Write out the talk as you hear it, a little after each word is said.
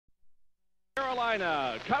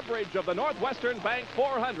Carolina. Coverage of the Northwestern Bank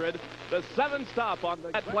 400. The seventh stop on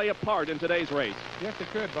the play a part in today's race. Yes, it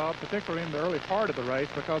could, Bob, particularly in the early part of the race,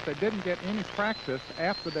 because they didn't get any practice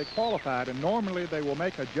after they qualified, and normally they will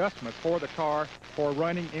make adjustments for the car for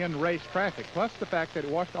running in race traffic, plus the fact that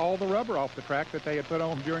it washed all the rubber off the track that they had put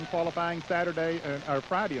on during qualifying Friday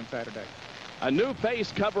and Saturday. A new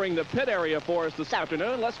face covering the pit area for us this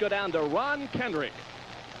afternoon. Let's go down to Ron Kendrick.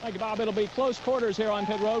 Thank you, Bob. It'll be close quarters here on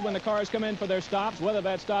pit road when the cars come in for their stops. Whether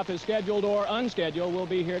that stop is scheduled or unscheduled, we'll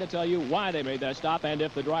be here to tell you why they made that stop. And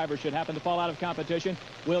if the driver should happen to fall out of competition,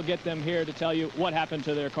 we'll get them here to tell you what happened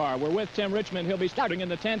to their car. We're with Tim Richmond. He'll be starting in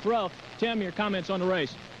the 10th row. Tim, your comments on the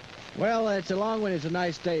race? Well, it's a long one. It's a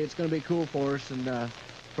nice day. It's going to be cool for us. And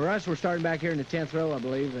for us, we're starting back here in the 10th row, I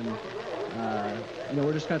believe. And,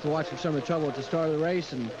 we're just going to have to watch for some of the trouble at the start of the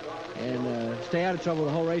race and stay out of trouble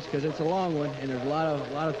the whole race, because it's a long one, and there's a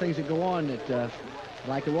lot of things that go on that,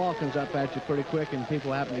 like the wall comes up at you pretty quick, and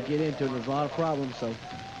people happen to get into it, and there's a lot of problems. So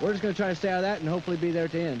we're just going to try to stay out of that and hopefully be there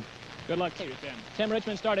at the end. Good luck to you, Tim. Tim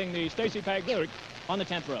Richmond starting the Stacy Pack Buick on the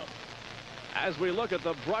 10th row. As we look at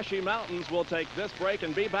the brushy mountains, we'll take this break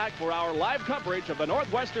and be back for our live coverage of the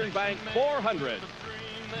Northwestern Bank 400.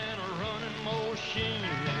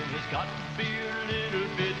 Got to be a little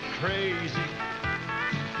bit crazy,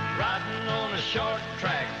 riding on a short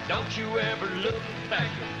track. Don't you ever look back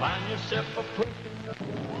and find yourself a pushing.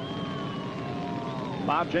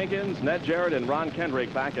 Bob Jenkins, Ned Jarrett, and Ron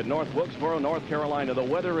Kendrick back at North Wilkesboro, North Carolina. The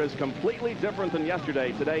weather is completely different than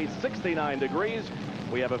yesterday. Today, 69 degrees.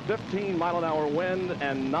 We have a 15-mile-an-hour wind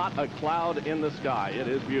and not a cloud in the sky. It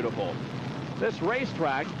is beautiful. This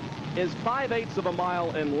racetrack is 5/8 of a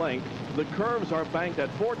mile in length. The curves are banked at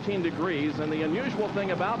 14 degrees, and the unusual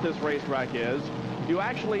thing about this racetrack is you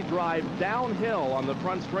actually drive downhill on the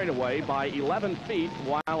front straightaway by 11 feet,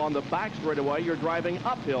 while on the back straightaway you're driving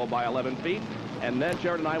uphill by 11 feet. And Ned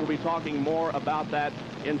Jarrett and I will be talking more about that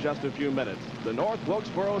in just a few minutes. The North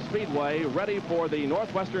Wilkesboro Speedway ready for the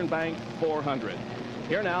Northwestern Bank 400.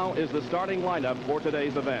 Here now is the starting lineup for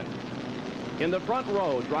today's event. In the front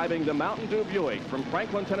row, driving the Mountain Dew Buick from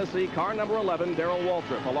Franklin, Tennessee, car number 11, Darrell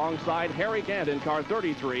Waltrip, alongside Harry Gant in car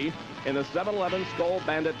 33 in the 711 Skoll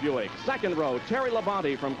Bandit Buick. Second row, Terry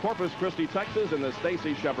Labonte from Corpus Christi, Texas, in the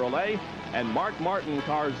Stacy Chevrolet, and Mark Martin,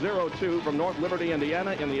 car 02 from North Liberty,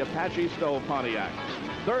 Indiana, in the Apache Stowe Pontiac.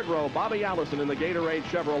 Third row, Bobby Allison in the Gatorade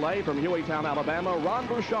Chevrolet from Hueytown, Alabama. Ron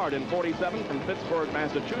Bouchard in 47 from Pittsburgh,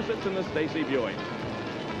 Massachusetts, in the Stacy Buick.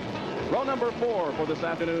 Row number 4 for this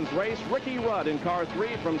afternoon's race, Ricky Rudd in car 3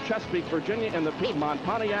 from Chesapeake, Virginia, in the Piedmont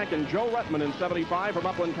Pontiac, and Joe Ruttman in 75 from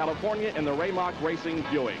Upland, California, in the Raymock Racing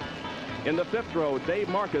Buick. In the fifth row, Dave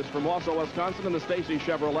Marcus from Wausau, Wisconsin, in the Stacy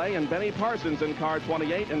Chevrolet, and Benny Parsons in car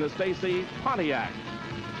 28 in the Stacy Pontiac.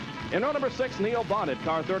 In row number 6, Neil Bonnet,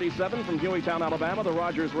 car 37 from Hueytown, Alabama, the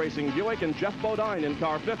Rogers Racing Buick, and Jeff Bodine in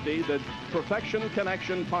car 50, the Perfection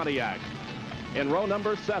Connection Pontiac. In row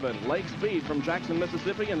number 7, Lake Speed from Jackson,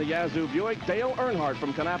 Mississippi, in the Yazoo Buick. Dale Earnhardt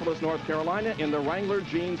from Kannapolis, North Carolina, in the Wrangler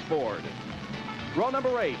Jeans Ford. Row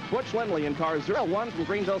number 8, Butch Lindley in car 01 from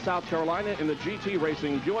Greenville, South Carolina, in the GT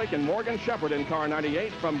Racing Buick, and Morgan Shepherd in car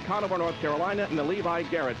 98 from Conover, North Carolina, in the Levi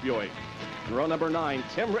Garrett Buick. In row number 9,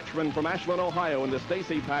 Tim Richmond from Ashland, Ohio, in the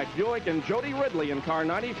Stacy Pack Buick, and Jody Ridley in car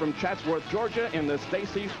 90 from Chatsworth, Georgia, in the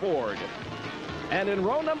Stacy Ford. And in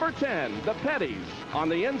row number 10, the Pettys. On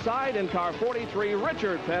the inside in car 43,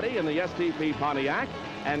 Richard Petty in the STP Pontiac,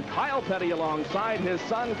 and Kyle Petty alongside his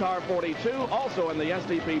son, car 42, also in the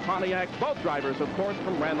STP Pontiac, both drivers, of course,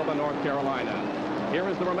 from Randall, North Carolina. Here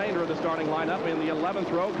is the remainder of the starting lineup. In the 11th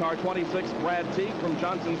row, car 26, Brad Teague from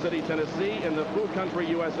Johnson City, Tennessee, in the Food Country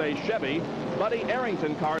USA Chevy. Buddy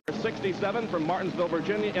Arrington, car 67 from Martinsville,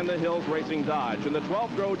 Virginia, in the Hills Racing Dodge. In the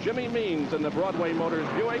 12th row, Jimmy Means in the Broadway Motors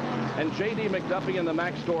Buick, and J.D. McDuffie in the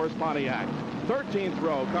Max Stores Pontiac. 13th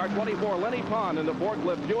row, car 24, Lenny Pond in the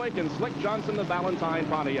Forklift Buick, and Slick Johnson the Valentine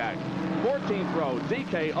Pontiac. 14th row,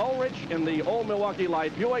 D.K. Ulrich in the Old Milwaukee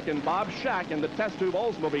Light Buick, and Bob Shack in the Test Tube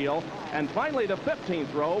Oldsmobile. And finally, the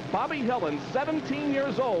 15th row, Bobby Hillen, 17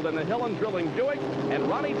 years old, in the Hillen Drilling Buick, and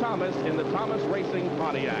Ronnie Thomas in the Thomas Racing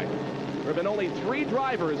Pontiac. There have been only 3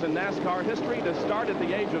 drivers in NASCAR history to start at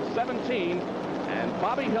the age of 17, and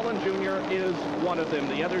Bobby Hillen Jr. is one of them.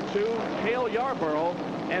 The other 2, Cale Yarborough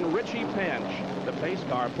and Richie Panch. The pace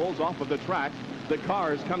car pulls off of the track. The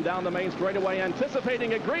cars come down the main straightaway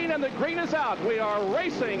anticipating a green, and the green is out. We are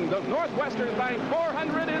racing. The Northwestern Bank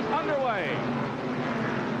 400 is underway.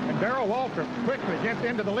 And Darrell Waltrip quickly gets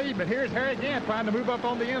into the lead, but here's Harry Gant trying to move up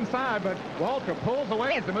on the inside, but Waltrip pulls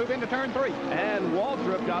away to move into turn 3. And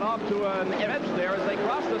Waltrip got off to an edge there as they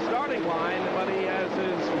cross the starting line, but he has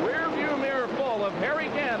his rear view mirror full battle of Harry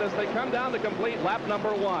Gant as they come down to complete lap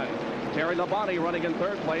number 1. Terry Labonte running in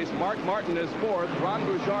 3rd place. Mark Martin is 4th. Ron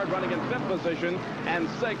Bouchard running in 5th position. And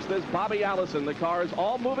 6th is Bobby Allison. The cars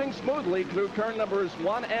all moving smoothly through turn numbers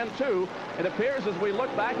 1 and 2. It appears as we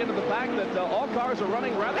look back into the fact that all cars are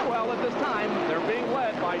running rather well at this time. They're being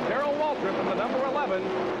led by Darrell Waltrip in the number 11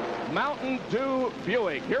 Mountain Dew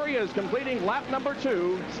Buick. Here he is completing lap number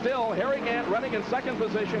 2. Still Harry Gant running in 2nd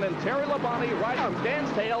position and Terry Labonte right on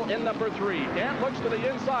Gant's tail in number 3. Gant looks to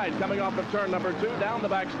the inside coming off of turn number 2 down the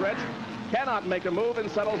backstretch. Cannot make a move and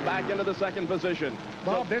settles back into the 2nd position.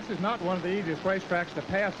 Bob, this is not one of the easiest racetracks to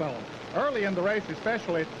pass on. Early in the race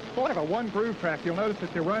especially, it's sort of a one-groove track. You'll notice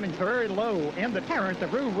that you're running very low in the turns. The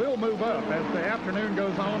groove will move up as the afternoon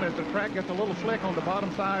goes on, as the track gets a little slick on the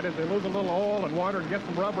bottom side, as they lose a little oil and water and get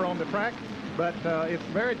some rubber on the track. But it's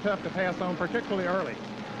very tough to pass on, particularly early.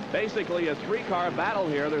 Basically a 3-car battle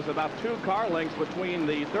here. There's about 2 car lengths between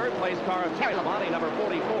the 3rd place car of Terry Labonte, number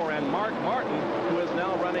 44, and Mark Martin, who is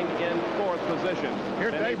now running in 4th position.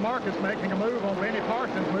 Here's Dave Marcus making a move on Benny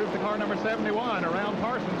Parsons, moves to car number 71 around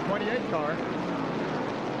Parsons' 28 car.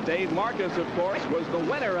 Dave Marcus, of course, was the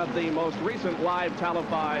winner of the most recent live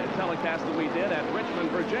telecast that we did at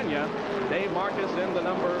Richmond, Virginia. Dave Marcus in the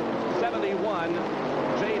number 71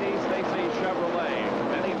 J.D. Stacy Chevrolet.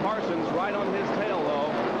 Benny Parsons right on his tail,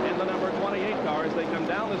 though, in the number 28 car as they come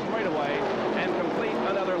down the straightaway and complete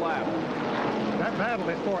another lap. That battle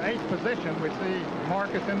is for 8th position. We see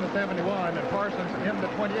Marcus in the 71 and Parsons in the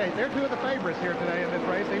 28. They're 2 of the favorites here today in this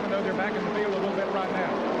race, even though they're back in the field a little bit right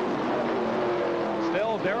now.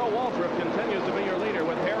 Still, Darrell Waltrip continues to be your leader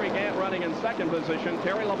with Harry Gant running in 2nd position.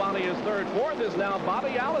 Terry Labonte is 3rd. 4th is now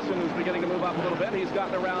Bobby Allison, who's beginning to move up a little bit. He's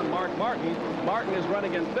gotten around Mark Martin. Martin is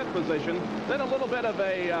running in 5th position. Then a little bit of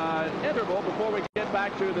a interval before we get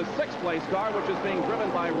back to the 6th place car, which is being driven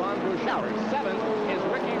by Ron Bouchard. 7th is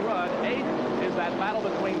Ricky Rudd. 8th is that battle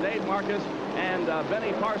between Dave Marcus and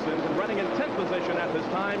Benny Parsons. And running in 10th position at this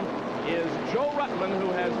time is Joe Ruttman, who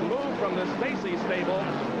has moved from the Stacy stable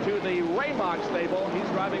to the Raymock stable. He's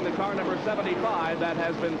driving the car number 75 that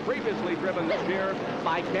has been previously driven this year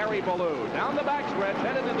by Gary Ballou. Down the backstretch,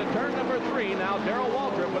 headed into turn number 3. Now Darrell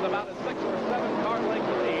Waltrip with about a 6 or 7 car length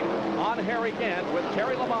lead on Harry Gant, with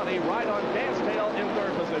Terry Labonte right on Gant's tail in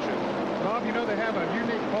 3rd position. Bob, you know they have a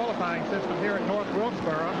unique qualifying system here at North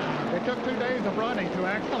Wilkesboro. It took 2 days of running to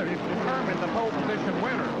actually determine the pole position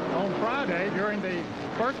winner. On Friday, during the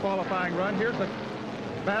first qualifying run, here's the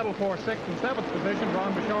battle for 6th and 7th position.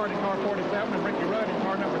 Ron Bouchard in car 47 and Ricky Rudd in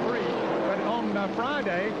car number 3. But on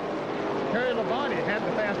Friday, Terry Labonte had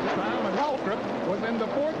the fastest time, and Waltrip was in the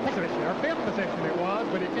 4th position, or 5th position it was,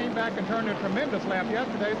 but he came back and turned a tremendous lap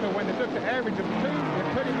yesterday, so when they took the average of the 2, it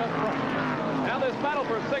put him up front. Now this battle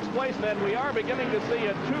for 6th place, then, we are beginning to see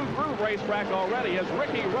a 2-groove racetrack already as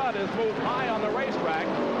Ricky Rudd has moved high on the racetrack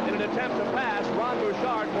in an attempt to pass Ron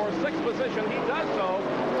Bouchard for 6th position. He does so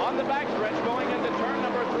on the backstretch going into turn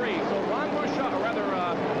number 3. So Ron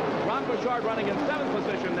Bouchard running in 7th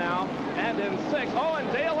position now and in 6th. Oh,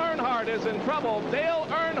 and Dale Earnhardt is in trouble. Dale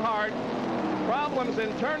Earnhardt, problems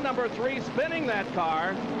in turn number 3, spinning that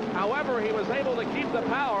car. However, he was able to keep the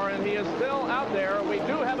power, and he is still out there. We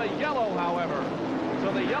do have a yellow, however.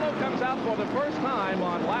 So the yellow comes out for the first time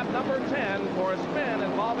on lap number 10 for a spin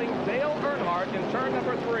involving Dale Earnhardt in turn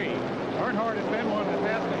number 3. Earnhardt has been one of the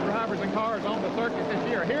fastest drivers and cars on the circuit this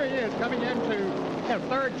year. Here he is coming into the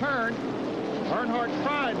 3rd turn. Earnhardt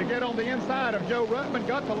tried to get on the inside of Joe Ruttman,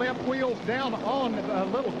 got the left wheels down on a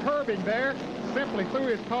little curbing there, simply threw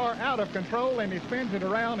his car out of control, and he spins it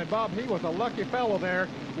around. And Bob, he was a lucky fellow there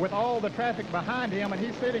with all the traffic behind him, and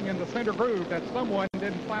he's sitting in the center groove that someone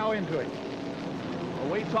didn't plow into it.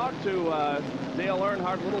 Well, we talked to Dale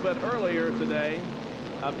Earnhardt a little bit earlier today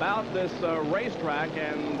about this racetrack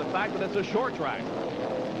and the fact that it's a short track.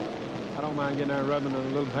 I don't mind getting there and rubbing a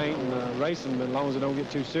little paint and racing, but as long as it don't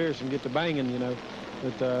get too serious and get to banging, you know.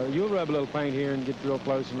 But you'll rub a little paint here and get real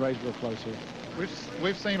close and race real close here.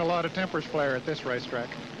 We've seen a lot of tempers flare at this racetrack.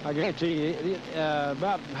 I guarantee you,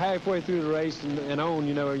 about halfway through the race and on,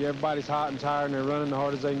 you know, everybody's hot and tired and they're running the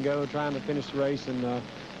hard as they can go, trying to finish the race. And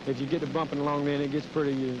if you get to bumping along, then it gets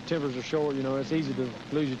pretty, tempers are short, you know, it's easy to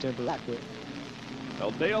lose your temper that quick.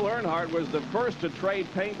 Well, Dale Earnhardt was the first to trade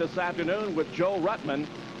paint this afternoon with Joe Ruttman,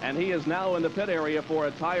 and he is now in the pit area for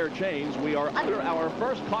a tire change. We are under our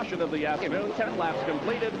first caution of the afternoon. 10 laps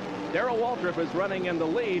completed. Darrell Waltrip is running in the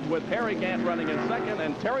lead with Harry Gant running in 2nd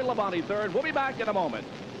and Terry Labonte 3rd. We'll be back in a moment.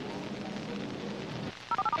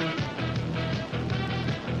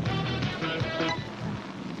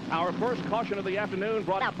 Our first caution of the afternoon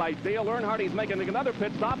brought out by Dale Earnhardt. He's making another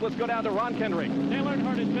pit stop. Let's go down to Ron Kendrick. Dale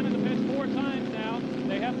Earnhardt has been in the pits 4 times now.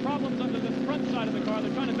 They have problems under the front side of the car.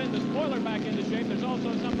 They're trying to bend the spoiler back into shape. There's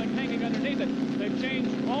also something hanging underneath it. They've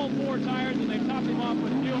changed all 4 tires, and they've topped him off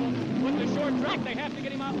with fuel. With the short track, they have to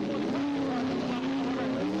get him out before the car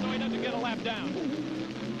so he doesn't get a lap down.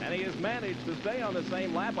 And he has managed to stay on the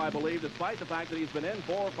same lap, I believe, despite the fact that he's been in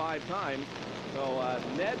 4 or 5 times. So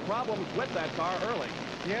Ned, problems with that car early.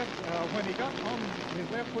 Yes, when he got on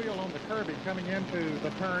his left wheel on the curbing coming into the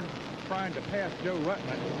turn trying to pass Joe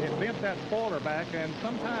Ruttman, it bent that spoiler back, and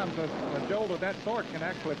sometimes a jolt of that sort can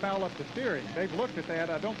actually foul up the steering. They've looked at that.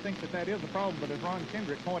 I don't think that that is a problem, but as Ron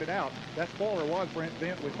Kendrick pointed out, that spoiler was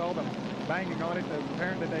bent. We saw them banging on it.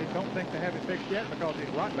 Apparently they don't think they have it fixed yet because he's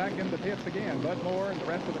right back in the pits again. Bud Moore and the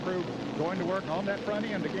rest of the crew going to work on that front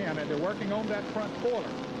end again, and they're working on that front spoiler.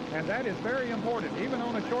 And that is very important, even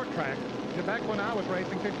on a short track. Back when I was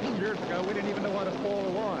racing 15 years ago, we didn't even know what a spoiler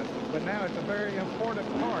was. But now it's a very important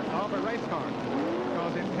part of a race car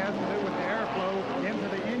because it has to do with the airflow into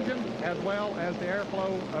the engine as well as the airflow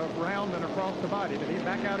around and across the body. But he's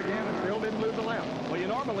back out again and still didn't lose a lap. Well, you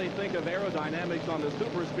normally think of aerodynamics on the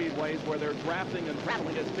super speedways where they're drafting and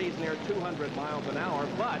traveling at speeds near 200 miles an hour,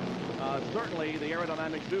 but certainly the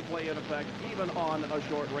aerodynamics do play in effect even on a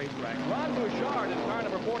short racetrack. Ron Bouchard in car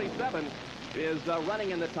number 47 is running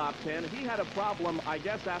in the top 10. He had a problem, I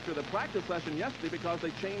guess, after the practice session yesterday because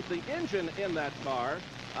they changed the engine in that car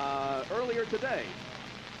earlier today.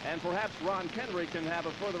 And perhaps Ron Kendrick can have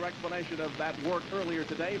a further explanation of that work earlier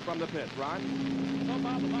today from the pits. Ron? So,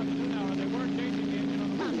 Bob, about the noon hour, they were changing the engine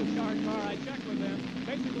on the Bouchard car. I checked with them.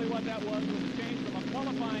 Basically what that was a change from a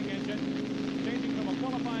qualifying engine, changing from a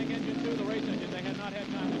qualifying engine to the race engine. They had not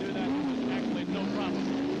had time to do that. It was actually no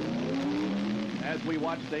problem. As we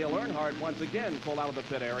watch Dale Earnhardt once again pull out of the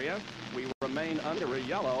pit area, we remain under a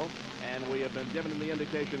yellow, and we have been given the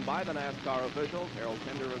indication by the NASCAR officials. Harold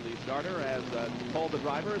Kinder, the starter, has told the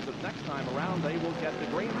drivers that next time around they will get the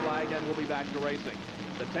green flag and will be back to racing.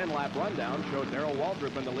 The 10-lap rundown showed Darrell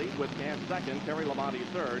Waltrip in the lead with Gant second, Terry Labonte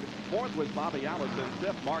third. Fourth was Bobby Allison.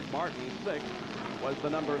 Fifth, Mark Martin. Sixth was the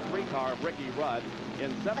number 3 car of Ricky Rudd.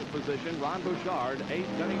 In 7th position, Ron Bouchard.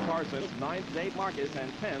 8th, Benny Parsons. 9th, Dave Marcus.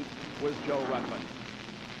 And 10th was Joe Ruttman.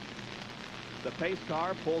 The pace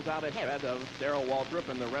car pulls out ahead of Darrell Waltrip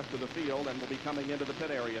and the rest of the field and will be coming into the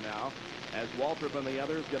pit area now as Waltrip and the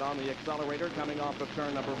others get on the accelerator coming off of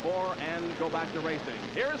turn number 4 and go back to racing.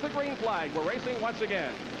 Here's the green flag. We're racing once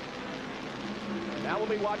again. Now we'll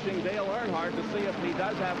be watching Dale Earnhardt to see if he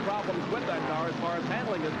does have problems with that car as far as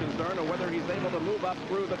handling is concerned or whether he's able to move up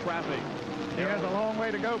through the traffic. He has a long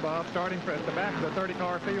way to go, Bob, starting at the back of the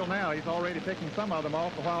 30-car field now. He's already picking some of them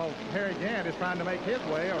off while Harry Gant is trying to make his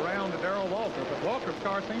way around to Darrell Waltrip. But Waltrip's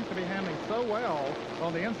car seems to be handling so well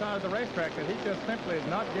on the inside of the racetrack that he just simply is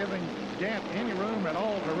not giving Gant any room at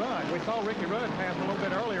all to run. We saw Ricky Rudd pass a little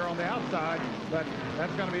bit earlier on the outside, but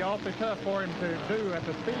that's going to be awfully tough for him to do at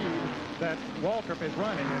the speed that Waltrip is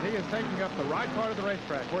running. And he is taking up the right part of the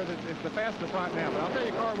racetrack where it's the fastest right now. But I'll tell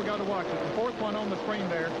you a car we got to watch. It's the 4th one on the screen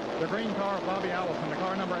there, the green car of Bobby Allison, the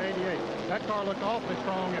car number 88. That car looked awfully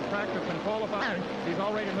strong in practice and qualifying. He's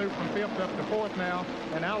already moved from 5th up to 4th now,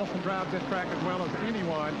 and Allison drives this track as well as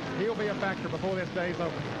anyone. He'll be a factor before this day's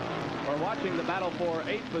over. We're watching the battle for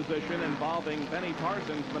 8th position involving Benny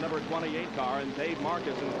Parsons, the number 28 car, and Dave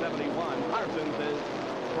Marcus in 71. Parsons is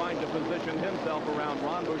trying to position himself around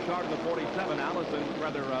Ron Bouchard in the 47.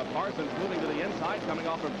 Parsons moving to the inside, coming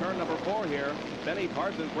off of turn number 4 here. Benny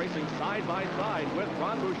Parsons racing side by side with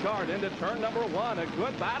Ron Bouchard into turn number 1. A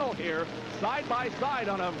good battle here, side by side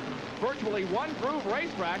on a virtually one-groove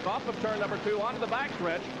racetrack off of turn number 2 onto the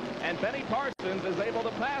backstretch. And Benny Parsons is able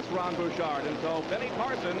to pass Ron Bouchard. And so Benny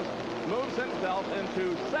Parsons moves himself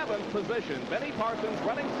into 7th position. Benny Parsons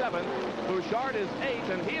running 7th. Bouchard is 8th,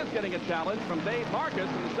 and he is getting a challenge from Dave Marcus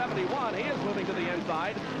in the 71. He is moving to the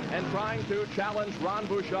inside and trying to challenge Ron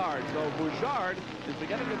Bouchard. So Bouchard is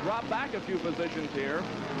beginning to drop back a few positions here.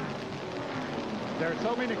 There are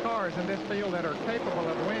so many cars in this field that are capable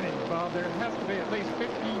of winning, Bob. There has to be at least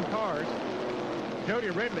 15 cars.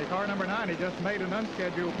 Jody Ridley, car number 90, just made an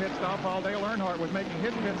unscheduled pit stop while Dale Earnhardt was making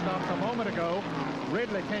his pit stops a moment ago.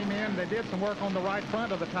 Ridley came in. They did some work on the right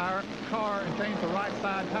front of the car and changed the right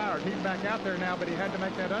side tires. He's back out there now, but he had to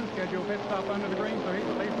make that unscheduled pit stop under the green, so he's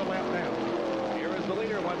at least a lap down. Here is the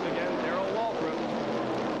leader once again, Darrell Waltrip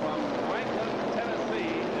from Franklin,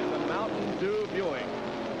 Tennessee in the Mountain Dew Buick.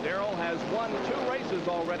 Darrell has won 2 races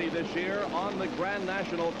already this year on the Grand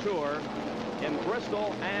National Tour in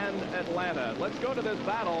Bristol and Atlanta. Let's go to this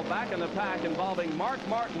battle back in the pack involving Mark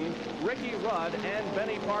Martin, Ricky Rudd, and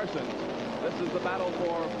Benny Parsons. This is the battle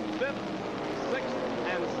for 5th, 6th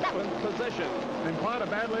and 7th position. And quite a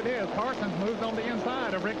battle it is. Parsons moves on the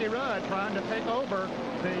inside of Ricky Rudd, trying to take over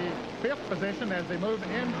the 5th position as they move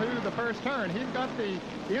into the first turn. He's got the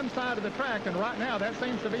inside of the track, and right now that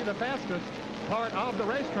seems to be the fastest part of the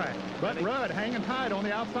racetrack. But Rudd hanging tight on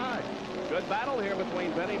the outside. Good battle here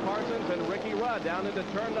between Benny Parsons and Ricky Rudd down into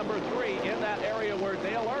turn number 3 in that area where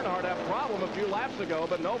Dale Earnhardt had a problem a few laps ago,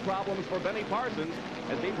 but no problems for Benny Parsons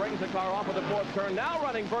as he brings the car off of the 4th turn, now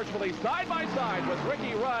running virtually side by side with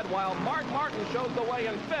Ricky Rudd, while Mark Martin shows the way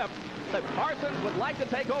in 5th. That Parsons would like to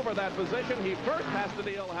take over that position. He first has to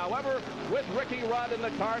deal, however, with Ricky Rudd in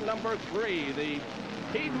the car number 3, the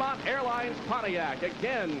Piedmont Airlines Pontiac.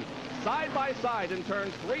 Again, side by side in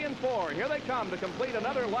turns 3 and 4. Here they come to complete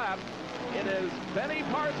another lap. It is Benny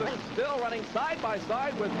Parsons still running side by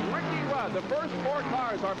side with Ricky Rudd. The first 4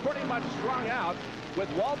 cars are pretty much strung out, with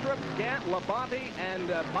Waltrip, Gant, Labonte, and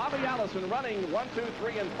Bobby Allison running 1, 2,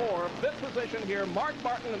 3, and 4. 5th position here, Mark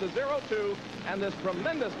Martin in the 0-2, and this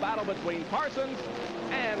tremendous battle between Parsons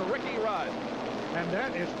and Ricky Rudd. And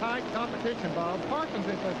that is tight competition, Bob. Parsons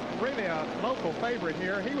is really a local favorite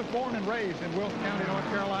here. He was born and raised in Wilkes County, North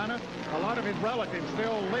Carolina. A lot of his relatives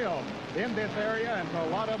still live in this area, and so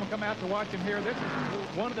a lot of them come out to watch him here. This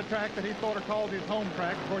is one of the tracks that he sort of calls his home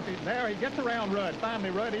track. Of course, he gets around Rudd. Finally,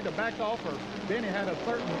 Rudd either backs off or then he had a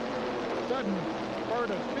certain sudden spurt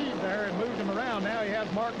of speed there and moves him around. Now he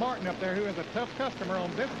has Mark Martin up there, who is a tough customer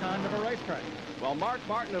on this kind of a racetrack. Well, Mark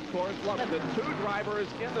Martin, of course, look, the 2 drivers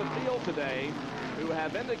in the field today who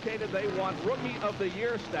have indicated they want Rookie of the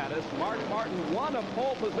Year status. Mark Martin won a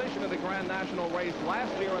pole position in the Grand National race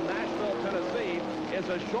last year in Nashville, Tennessee, is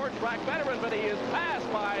a short track veteran, but he is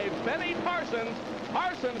passed by Benny Parsons.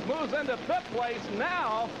 Parsons moves into 5th place.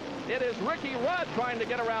 Now it is Ricky Rudd trying to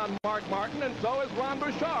get around Mark Martin, and so is Ron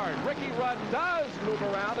Bouchard. Ricky Rudd does move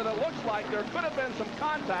around, and it looks like there could have been some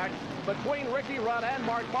contact between Ricky Rudd and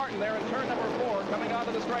Mark Martin there in turn number 4 coming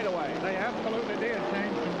onto the straightaway. They absolutely did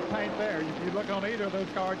change some paint there. If you look on either of those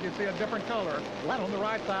cars, you see a different color, one on the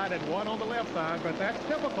right side and one on the left side, but that's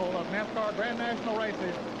typical of NASCAR Grand National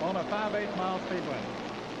races on a 5/8 mile speedway.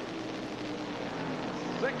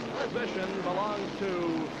 6th position belongs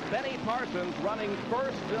to Benny Parsons. Running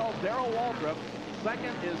first, still Darrell Waltrip.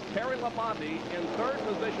 2nd is Terry Labonte. In 3rd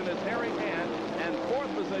position is Harry Gant. And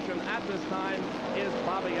 4th position at this time is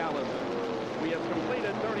Bobby Allison. We have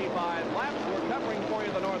completed 35 laps. We're covering for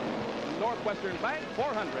you the Northwestern Bank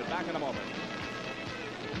 400. Back in a moment.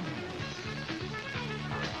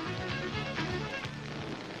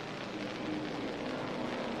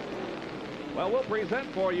 Well, we'll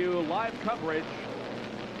present for you live coverage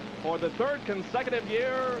for the 3rd consecutive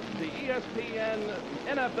year, the ESPN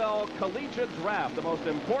NFL Collegiate Draft, the most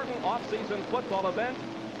important off-season football event.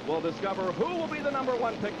 We'll discover who will be the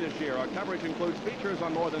 #1 pick this year. Our coverage includes features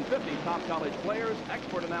on more than 50 top college players,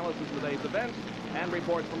 expert analysis of today's events, and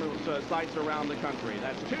reports from sites around the country.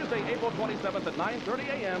 That's Tuesday, April 27th at 9:30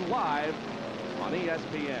 a.m. live on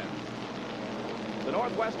ESPN. The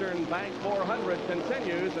Northwestern Bank 400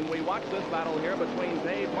 continues, and we watch this battle here between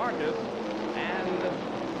Dave Marcus and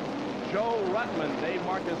Joe Ruttman. Dave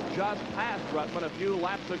Marcus just passed Ruttman a few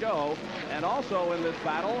laps ago. And also in this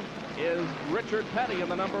battle is Richard Petty in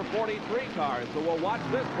the number 43 car. So we'll watch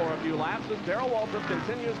this for a few laps as Darrell Waltrip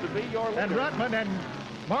continues to be your leader. And Ruttman and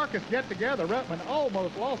Marcus get together. Ruttman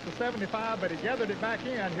almost lost the 75, but he gathered it back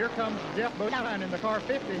in. Here comes Jeff Bodine in the car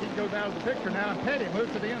 50. He goes out of the picture now, and Petty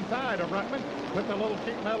moves to the inside of Ruttman. Puts a little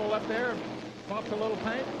sheet metal up there, swaps a little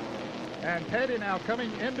paint. And Petty now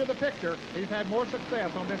coming into the picture. He's had more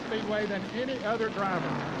success on this speedway than any other driver.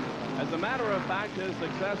 As a matter of fact, his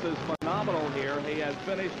success is phenomenal here. He has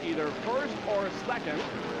finished either first or second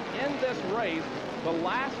in this race the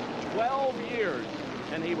last 12 years.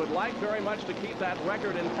 And he would like very much to keep that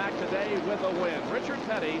record intact today with a win. Richard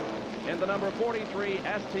Petty in the number 43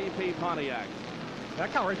 STP Pontiac.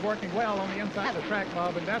 That car is working well on the inside of the track,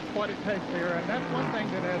 Bob, and that's what it takes here. And that's one thing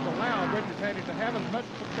that has allowed Richard Petty to have as much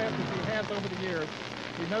success as he has over the years.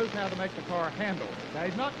 He knows how to make the car handle. Now,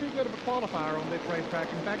 he's not too good of a qualifier on this racetrack.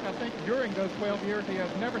 In fact, I think during those 12 years, he has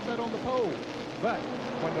never sat on the pole. But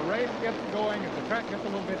when the race gets going and the track gets a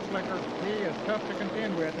little bit slicker, he is tough to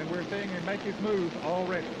contend with, and we're seeing him make his moves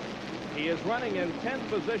already. He is running in 10th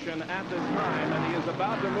position at this time, and he is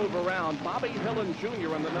about to move around Bobby Hillen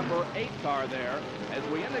Jr. in the number 8 car there. As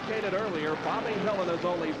we indicated earlier, Bobby Hillen is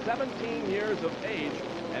only 17 years of age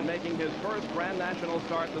and making his first Grand National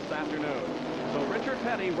start this afternoon. So Richard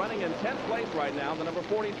Petty running in 10th place right now, the number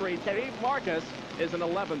 43. Dave Marcus is in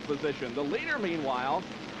 11th position. The leader, meanwhile,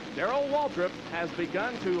 Darrell Waltrip, has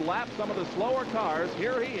begun to lap some of the slower cars.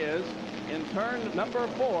 Here he is in turn number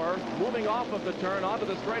 4, moving off of the turn onto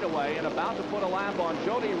the straightaway and about to put a lap on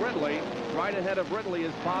Jody Ridley. Right ahead of Ridley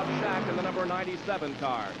is Bob Shack in the number 97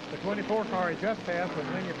 car. The 24 car he just passed was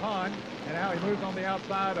Lingy Pond, and now he moves on the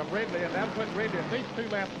outside of Ridley, and that put Ridley at least 2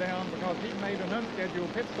 laps down because he made an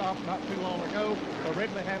unscheduled pit stop not too long ago. So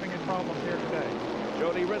Ridley having his problems here today.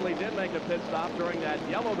 Jody Ridley did make a pit stop during that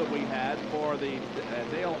yellow that we had for the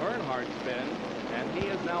Dale Earnhardt spin, and he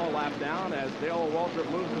is now a lap down as Dale Waltrip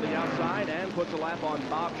moves to the outside and puts a lap on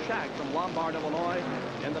Bob Shack from Lombard, Illinois,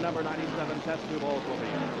 in the number 97 test tube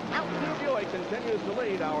Oldsmobile. Altitude Buick continues to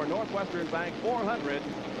lead our Northwestern Bank 400,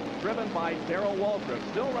 driven by Darrell Waltrip.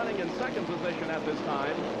 Still running in second position at this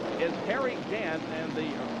time is Harry Gant, and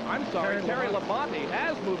Terry Labonte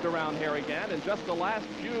has moved around Harry Gant in just the last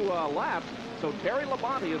few laps. So Terry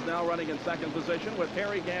Labonte is now running in second position with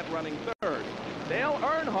Harry Gant running third. Dale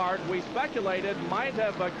Earnhardt, we speculated might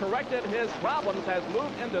have corrected his problems, has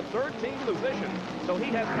moved into 13th position. So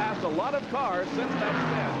he has passed a lot of cars since that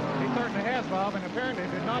spin. He certainly has, Bob, and apparently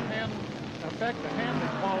did not affect the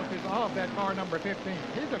handling qualities of that car number 15.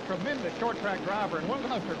 He's a tremendous short track driver and one of the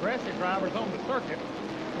most aggressive drivers on the circuit.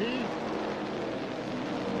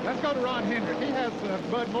 Let's go to Ron Hendrick. He has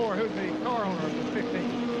Bud Moore, who's the car owner of the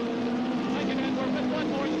 15. One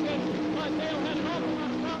more spin, but Dale had an awful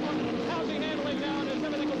lot of problems. How's he handling now, and is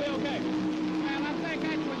everything will be okay? Well, I think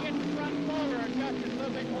actually getting the front spoiler adjusted a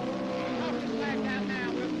little bit more. Hope it's back out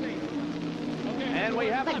now. We'll see. Okay. And we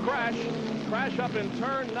have a crash up in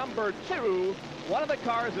turn number 2. One of the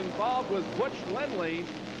cars involved was Butch Lindley.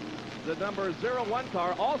 The number 01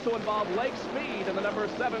 car also involved Lake Speed in the number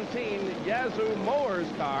 17 Yazoo Mowers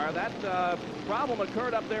car. That problem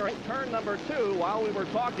occurred up there in turn number 2 while we were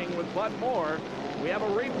talking with Bud Moore. We have a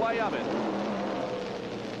replay of it.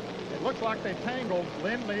 It looks like they tangled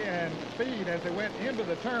Lindley and Speed as they went into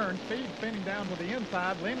the turn. Speed spinning down to the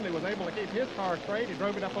inside. Lindley was able to keep his car straight. He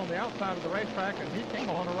drove it up on the outside of the racetrack, and he came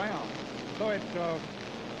on around. So it's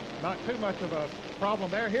not too much of a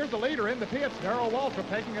problem there. Here's the leader in the pits, Darrell Waltrip,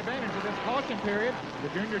 taking advantage of this caution period. The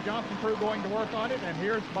Junior Johnson crew going to work on it, and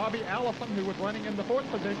here's Bobby Allison, who was running in the 4th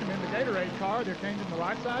position in the Gatorade car. They're changing the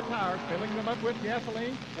right side tires, filling them up with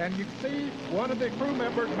gasoline, and you see one of the crew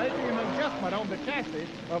members making an adjustment on the chassis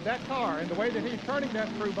of that car, and the way that he's turning that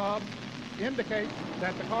screw, Bob, indicates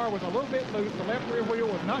that the car was a little bit loose. The left rear wheel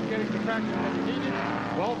was not getting the traction that it needed.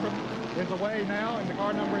 Waltrip is away now in the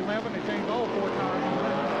car number 11. They changed all 4 tires on the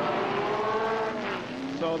left side.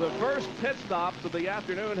 So the first pit stops of the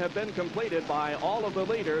afternoon have been completed by all of the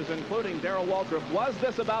leaders, including Darrell Waltrip. Was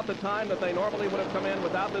this about the time that they normally would have come in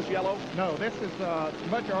without this yellow? No, this is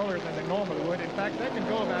much earlier than they normally would. In fact, they can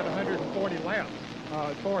go about 140 laps.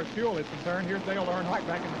 As far as fuel is concerned, here's Dale Earnhardt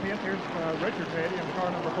back in the pit. Here's Richard Petty in the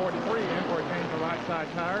car number 43 in for a change of right side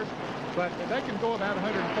tires. But they can go about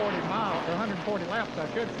 140 laps, I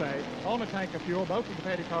should say, on a tank of fuel. Both of the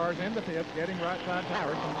Petty cars in the pits getting right side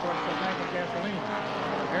tires and, of course, the tank of gasoline.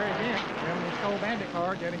 Harry Gant in the Skull Bandit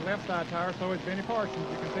car getting left side tires. So is Benny Parsons.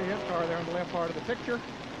 You can see his car there on the left part of the picture.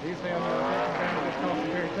 He's then taking advantage of this caution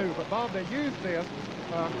period too. But Bob, they use this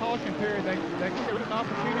caution period. They give it an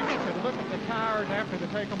opportunity to look at the tires after they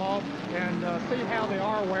take them off and see how they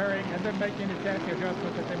are wearing, and then make any chassis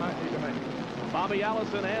adjustments that they might need to make. Bobby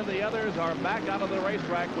Allison and the others are back out of the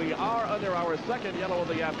racetrack. We are under our second yellow of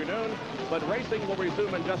the afternoon, but racing will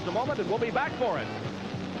resume in just a moment, and we'll be back for it.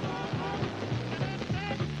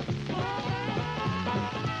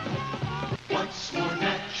 What's more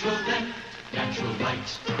natural than natural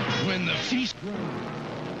light? When the feast grows.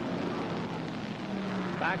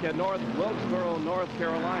 Back at North Wilkesboro, North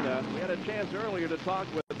Carolina, we had a chance earlier to talk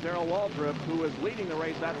with Darrell Waltrip, who is leading the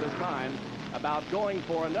race at this time, about going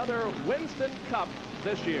for another Winston Cup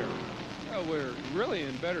this year. Well, we're really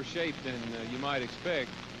in better shape than you might expect.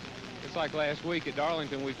 It's like last week at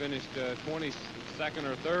Darlington, we finished 22nd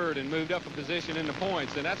or 3rd and moved up a position in the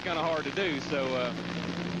points, and that's kind of hard to do. So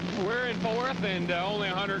we're in 4th and only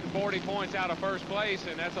 140 points out of 1st place,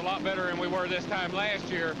 and that's a lot better than we were this time last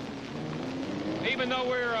year. Even though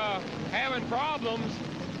we're having problems,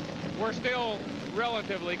 we're still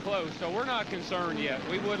relatively close, so we're not concerned yet.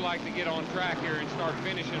 We would like to get on track here and start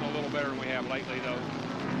finishing a little better than we have lately, though.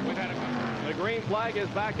 We've had a couple. The green flag is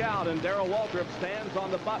back out, and Darrell Waltrip stands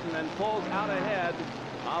on the button and pulls out ahead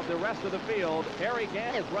of the rest of the field. Harry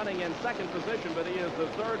Gant is running in 2nd position, but he is the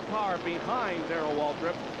 3rd car behind Darrell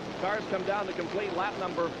Waltrip. Cars come down to complete lap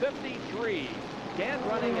number 53. Gant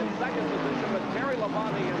running in 2nd position with Terry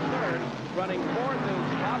Labonte in 3rd. Running 4th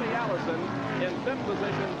is Bobby Allison. In 5th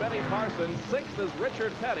position, Benny Parsons. 6th is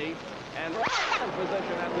Richard Petty. And 7th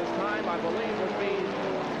position at this time, I believe, would be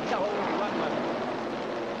Joe Rutland.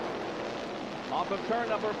 Off of turn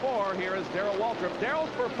number 4, here is Darrell Waltrip. Darrell's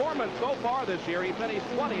performance so far this year, he finished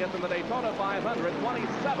 20th in the Daytona 500,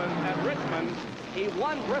 27th at Richmond. He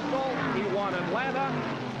won Bristol, he won Atlanta,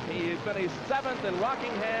 he finished 7th in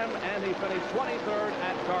Rockingham, and he finished 23rd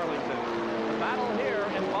at Darlington. The battle here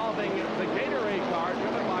involving the Gatorade car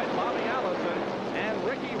driven by Bobby Allison and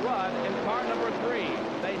Ricky Rudd in car number 3.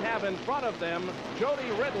 They have in front of them Jody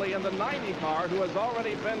Ridley in the 90 car, who has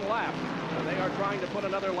already been lapped. And they are trying to put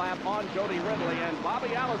another lap on Jody Ridley, and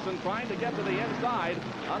Bobby Allison trying to get to the inside,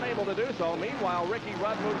 unable to do so. Meanwhile, Ricky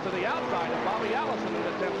Rudd moves to the outside of Bobby Allison in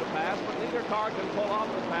an attempt to pass, but neither car can pull off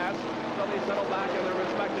the pass, so they settle back in their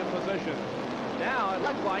respective positions. Now it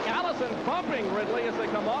looks like Allison bumping Ridley as they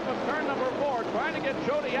come off of turn number 4, trying to get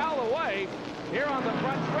Jody out of the way. Here on the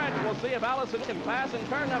front stretch, we'll see if Allison can pass in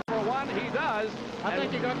turn number 1. He does. I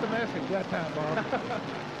think you got the message that time, Bob.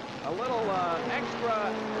 A little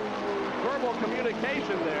extra verbal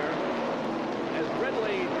communication there as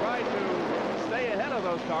Ridley tried to stay ahead of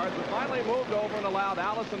those cars, but finally moved over and allowed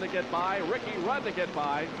Allison to get by, Ricky Rudd to get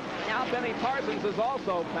by. Now Benny Parsons has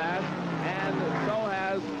also passed, and so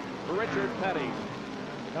has Richard Petty.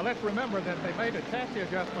 Now let's remember that they made a chassis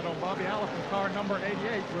adjustment on Bobby Allison's car number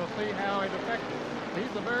 88. We'll see how it affects it.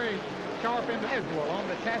 He's a very sharp individual on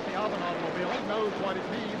the chassis of an automobile. He knows what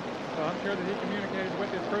it means. So I'm sure that he communicated with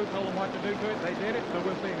his crew, told them what to do to it. They did it, so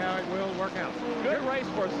we'll see how it will work out. Good race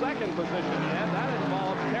for second position, and that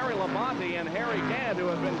involves Terry Labonte and Harry Gant, who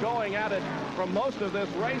have been going at it for most of this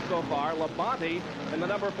race so far. Labonte in the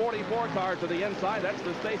number 44 car to the inside, that's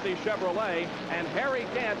the Stacy Chevrolet, and Harry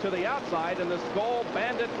Gant to the outside in the Skoll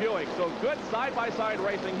Bandit Buick. So good side-by-side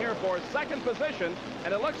racing here for second position,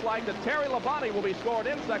 and it looks like that Terry Labonte will be scored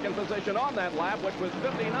in second position on that lap, which was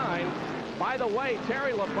 59. By the way,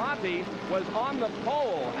 Terry Labonte was on the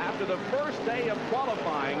pole after the first day of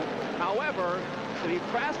qualifying. However, the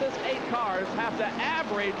fastest 8 cars have to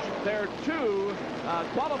average their 2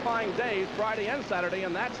 qualifying days, Friday and Saturday,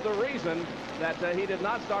 and that's the reason that he did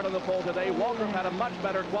not start on the pole today. Waltrip had a much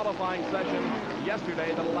better qualifying session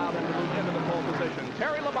yesterday that allowed him to move into the pole position.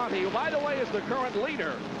 Terry Labonte, who, by the way, is the current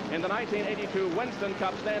leader in the 1982 Winston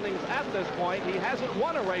Cup standings at this point. He hasn't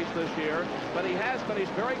won a race this year, but he has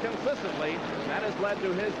finished very consistently. That has led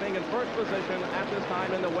to his being in first position at this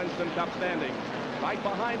time in the Winston Cup standings. Right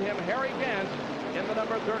behind him, Harry Gant in the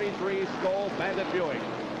number 33 Skoll Bandit Buick.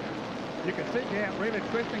 You can see Gant really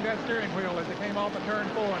twisting that steering wheel as it came off of turn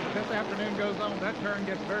 4, and as this afternoon goes on, that turn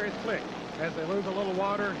gets very slick as they lose a little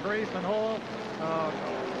water, grease, and oil,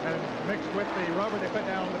 and mixed with the rubber they put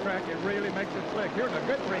down on the track, it really makes it slick. Here's a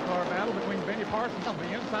good 3-car battle between Benny Parsons on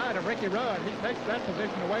the inside of Ricky Rudd. He takes that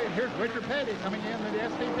position away, and here's Richard Petty coming in the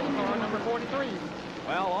STP car, number 43.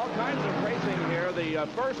 Well, all kinds of racing here. The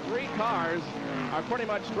first 3 cars are pretty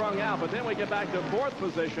much strung out, but then we get back to fourth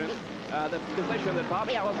position, the position that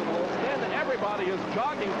Bobby Allison holds. Then everybody is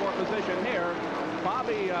jogging for position here.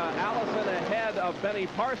 Bobby Allison ahead of Benny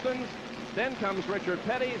Parsons. Then comes Richard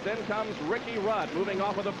Petty. Then comes Ricky Rudd moving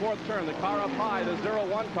off of the 4th turn. The car up high, the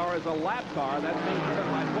 01 car, is a lap car. That's being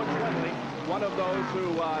driven by Butch Lindley, one of those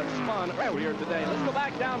who spun earlier today. Let's go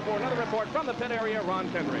back down for another report from the pit area. Ron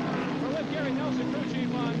Kendrick. We're with Gary Nelson, crew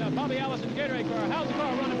chief on Bobby Allison's Gatorade car. How's the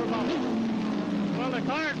car running for Bobby? Well, the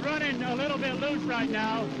car's running a little bit loose right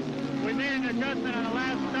now. We made an adjustment on the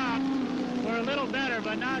last stop. We're a little better,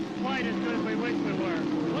 but not quite as good as we wish we were.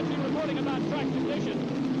 What's he reporting about track conditions?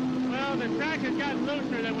 Well, the track has gotten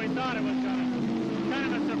looser than we thought it was going to.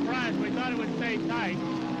 Kind of a surprise. We thought it would stay tight.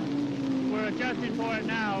 We're adjusting for it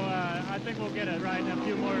now. I think we'll get it right in a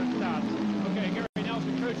few more stops. Okay, Gary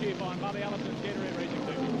Nelson, crew chief on Bobby Allison's Gatorade Racing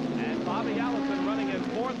Team. And Bobby Allison running in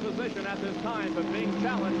 4th position at this time, but being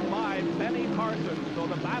challenged by Benny Parsons. So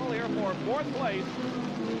the battle here for 4th place,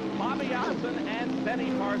 Bobby Allison and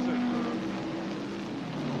Benny Parsons.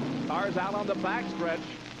 Cars out on the backstretch,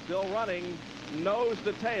 still running nose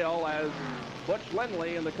to tail as Butch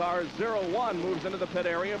Lindley in the car 01 moves into the pit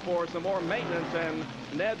area for some more maintenance, and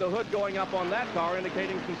Ned the Hood going up on that car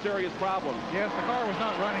indicating some serious problems. Yes, the car was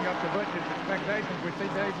not running up to Butch's expectations. We see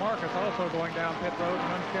Dave Marcus also going down pit road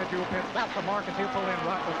and unscheduled pits. That's the Marcus. He'll pull in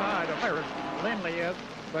right beside of where Lindley is,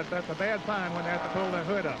 but that's a bad sign when they have to pull the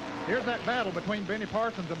hood up. Here's that battle between Benny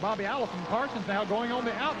Parsons and Bobby Allison. Parsons now going on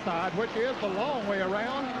the outside, which is the long way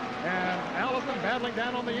around, and Allison battling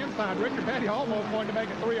down on the inside. Richard Petty almost going to make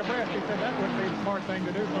it 3 abreast. He said that wouldn't be the smart thing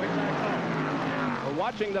to do, so he backs off. We're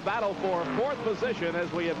watching the battle for 4th position as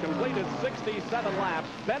we have completed 67 laps.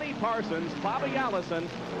 Benny Parsons, Bobby Allison,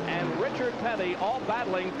 and Richard Petty all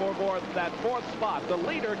battling for that 4th spot. The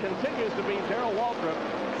leader continues to be Darrell Waltrip.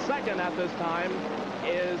 Second at this time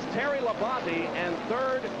is Terry Labonte, and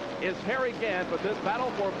third is Harry Gant, but this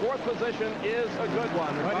battle for fourth position is a good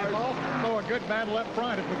one. But it's also a good battle up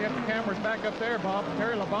front. If we get the cameras back up there, Bob,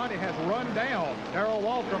 Terry Labonte has run down Darrell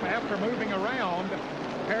Waltrip after moving around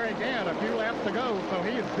Harry Gant a few laps to go, so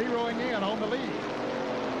he is zeroing in on the lead.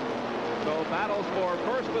 So battles for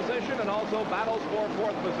first position and also battles for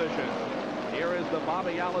fourth position. Here is the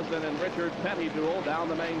Bobby Allison and Richard Petty duel down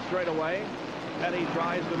the main straightaway. Petty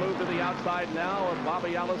tries to move to the outside now.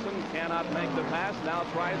 Bobby Allison cannot make the pass. Now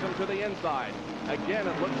tries him to the inside. Again,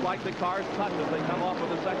 it looks like the cars touch as they come off of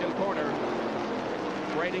the second corner.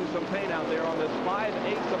 Trading some paint out there on this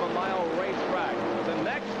 5/8 of a mile racetrack. The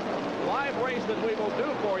next live race that we will do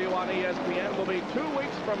for you on ESPN will be 2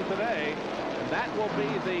 weeks from today. That will be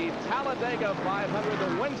the Talladega 500,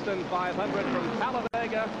 the Winston 500 from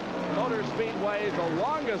Talladega Motor Speedway, the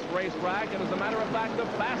longest racetrack, and as a matter of fact, the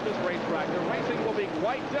fastest racetrack. The racing will be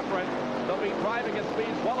quite different. They'll be driving at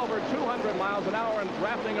speeds well over 200 miles an hour and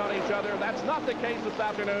drafting on each other. That's not the case this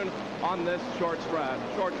afternoon on this short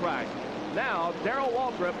track. Now, Darrell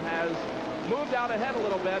Waltrip has moved out ahead a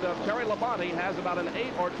little bit of Terry Labonte, has about an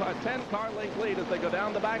 8 or 10 car length lead as they go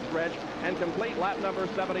down the backstretch and complete lap number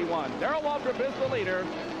 71. Darrell Waltrip is the leader.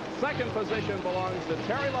 Second position belongs to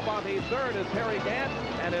Terry Labonte. Third is Harry Gant.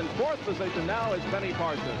 And in fourth position now is Benny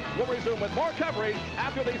Parsons. We'll resume with more coverage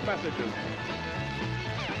after these messages.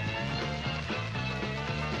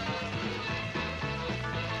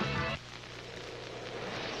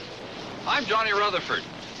 I'm Johnny Rutherford,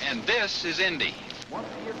 and this is Indy.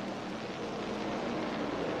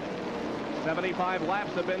 75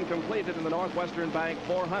 laps have been completed in the Northwestern Bank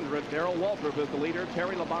 400. Darrell Waltrip is the leader.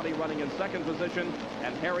 Terry Labonte running in second position,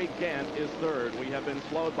 and Harry Gant is third. We have been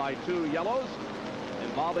slowed by 2 yellows,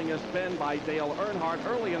 involving a spin by Dale Earnhardt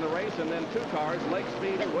early in the race, and then 2 cars, Lake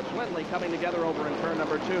Speed and Butch Lindley, coming together over in turn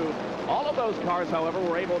number 2. All of those cars, however,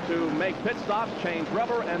 were able to make pit stops, change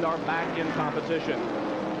rubber, and are back in competition.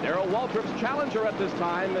 Darrell Waltrip's challenger at this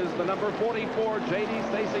time is the number 44 J.D.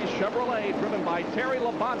 Stacy Chevrolet, driven by Terry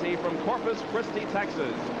Labonte from Corpus Christi,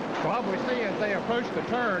 Texas. Bob, we see as they approach the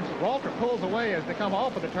turns, Waltrip pulls away as they come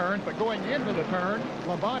off of the turns, but going into the turn,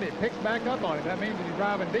 Labonte picks back up on it. That means that he's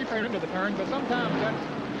driving deeper into the turn, but sometimes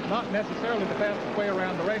that's not necessarily the fastest way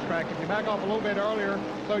around the racetrack. If you back off a little bit earlier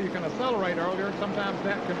so you can accelerate earlier, sometimes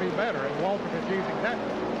that can be better. And Waltrip is using that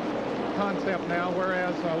concept now,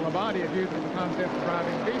 whereas Labonte is using the concept of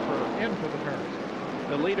driving deeper into the turns.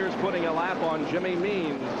 The leader's putting a lap on Jimmy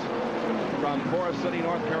Means from Forest City,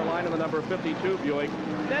 North Carolina, the number 52 Buick.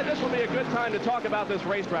 Ned, this will be a good time to talk about this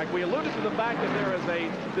racetrack. We alluded to the fact that there is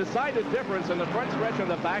a decided difference in the front stretch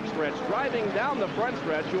and the back stretch. Driving down the front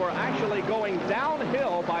stretch, you are actually going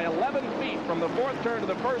downhill by 11 feet from the fourth turn to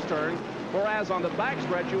the first turn, whereas on the back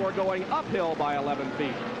stretch, you are going uphill by 11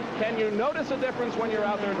 feet. Can you notice a difference when you're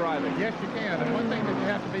out there driving? Yes, you can. And one thing that you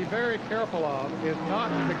have to be very careful of is not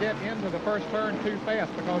to get into the first turn too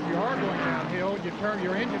fast, because you are going downhill.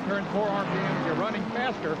 Your engine turns more RPMs, you're running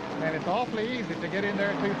faster, and it's awfully easy to get in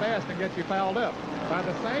there too fast and get you fouled up. By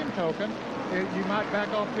the same token, you might back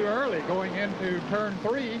off too early going into turn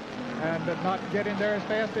 3 and not get in there as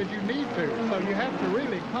fast as you need to. So you have to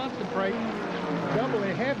really concentrate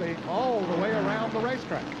doubly heavy all the way around the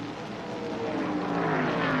racetrack.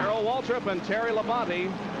 Waltrip and Terry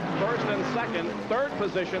Labonte, first and second. Third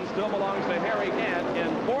position still belongs to Harry Gant.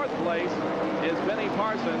 In fourth place is Benny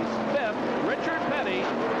Parsons. Fifth, Richard Petty.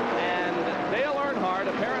 And Dale Earnhardt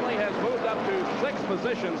apparently has moved up to sixth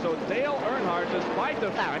position. So Dale Earnhardt, despite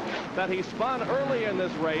the fact that he spun early in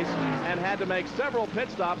this race and had to make several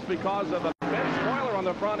pit stops because of a bent spoiler on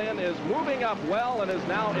the front end, is moving up well and is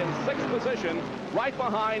now in sixth position, right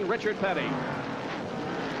behind Richard Petty.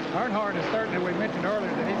 Earnhardt is certainly, we mentioned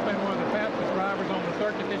earlier, that he's been one of the fastest drivers on the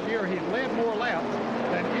circuit this year. He's led more laps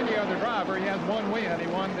than any other driver. He has 1 win. He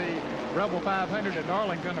won the Rebel 500 at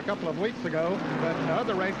Darlington a couple of weeks ago, but in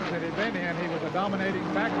other races that he'd been in, he was a dominating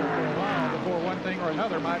factor for a while before one thing or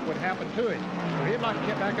another would happen to him. So he'd like to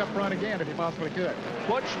get back up front again if he possibly could.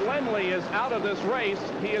 Butch Lindley is out of this race.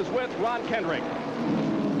 He is with Ron Kendrick.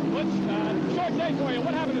 Butch, short day for you.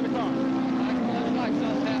 What happened to the car? Like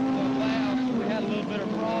something happened to the valve. We had a little bit of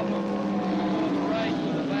problem on the race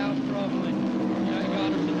with the valve trouble, and it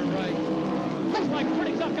got us in the race. Looks like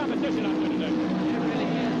pretty tough competition out there today. It really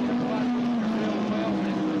is. Everybody real well, and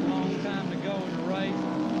it was a long time to go in the race.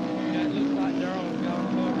 Yeah, it looks like Darrell's got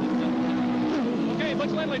a Okay,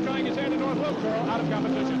 Butch Lindley trying his hand to North Wilkesboro, out of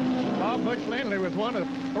competition. Bob, Butch Lindley was one of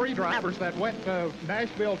 3 drivers that went to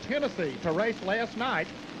Nashville, Tennessee to race last night.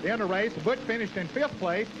 In a race, Butch finished in 5th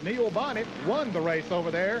place. Neil Bonnet won the race over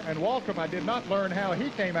there, and Waltrip, I did not learn how he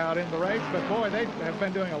came out in the race, but boy, they have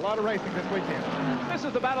been doing a lot of racing this weekend. This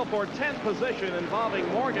is the battle for 10th position involving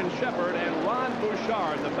Morgan Shepherd and Ron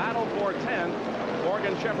Bouchard. The battle for 10th.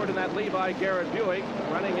 Morgan Shepherd and that Levi Garrett Buick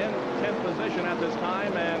running in 10th position at this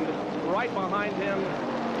time, and right behind him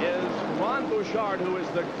is Ron Bouchard, who is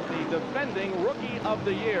the defending Rookie of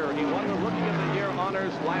the Year. He won the Rookie of the Year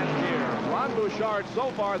honors last year. Ron Bouchard so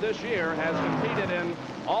far this year has competed in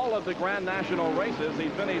all of the Grand National races. He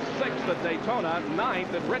finished 6th at Daytona,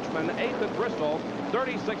 9th at Richmond, 8th at Bristol,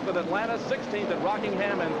 36th at Atlanta, 16th at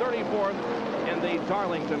Rockingham, and 34th in the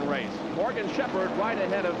Darlington race. Morgan Shepherd, right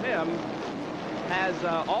ahead of him, has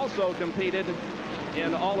also competed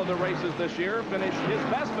in all of the races this year. His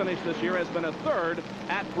best finish this year has been a 3rd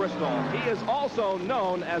at Bristol. He is also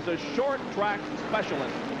known as a short track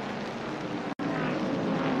specialist.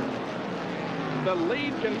 The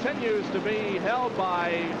lead continues to be held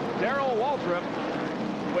by Darrell Waltrip,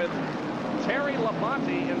 with Terry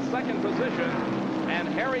Labonte in 2nd position and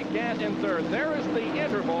Harry Gant in 3rd. There is the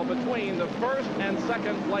interval between the first and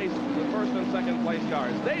second place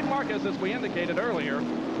cars. Dave Marcus, as we indicated earlier,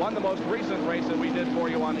 won the most recent race that we did for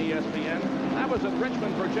you on ESPN. That was at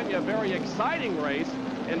Richmond, Virginia, a very exciting race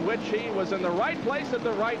in which he was in the right place at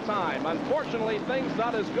the right time. Unfortunately, things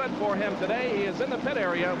not as good for him today. He is in the pit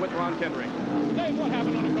area with Ron Kendrick. Dave, what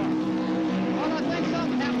happened on the car? Well, I think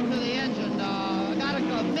something happened to the engine. Got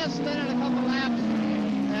a mist in it a couple laps,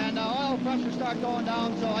 and oil pressure started going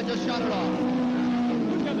down, so I just shut it off.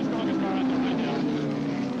 Who's got the strongest car out there right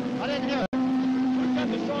now? I didn't hear it. Who's got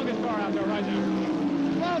the strongest car out there right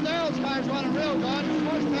now? Well, Darrell's car's running real good. Of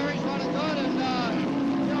course, Perry's running good, and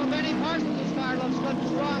you know, Benny Parsons' car looks good and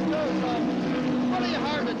strong too. So it's pretty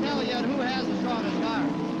hard to tell yet who has the strongest car.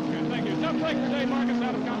 Okay, thank you. Tough break for Dave Marcus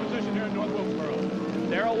out of competition here in North Wilkesboro.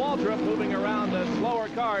 Darrell Waltrip moving around the slower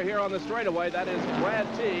car here on the straightaway. That is Brad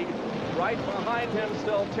Teague. Right behind him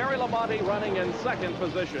still Terry Labonte running in 2nd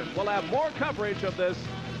position. We'll have more coverage of this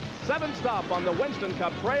 7th stop on the Winston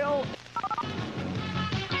Cup Trail.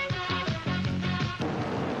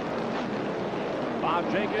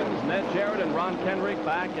 Bob Jenkins, Ned Jarrett, and Ron Kendrick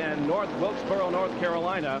back in North Wilkesboro, North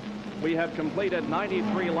Carolina. We have completed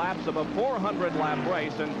 93 laps of a 400-lap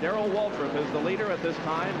race, and Darrell Waltrip is the leader at this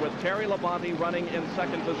time, with Terry Labonte running in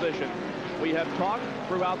 2nd position. We have talked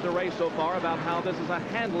throughout the race so far about how this is a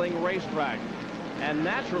handling racetrack, and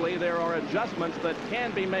naturally there are adjustments that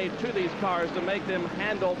can be made to these cars to make them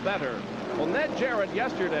handle better. Well, Ned Jarrett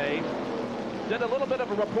yesterday did a little bit of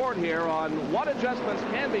a report here on what adjustments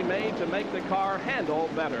can be made to make the car handle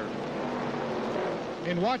better.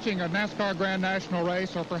 In watching a NASCAR Grand National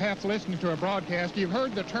race, or perhaps listening to a broadcast, you've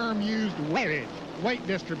heard the term used, weight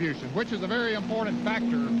distribution, which is a very important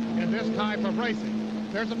factor in this type of racing.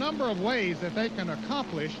 There's a number of ways that they can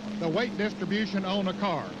accomplish the weight distribution on a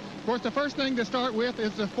car. Of course, the first thing to start with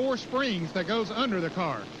is the 4 springs that goes under the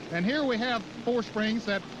car. And here we have 4 springs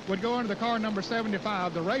that would go under the car number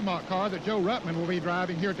 75, the Raymont car that Joe Ruttman will be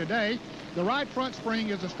driving here today. The right front spring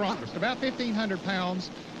is the strongest. About 1,500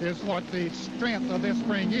 pounds is what the strength of this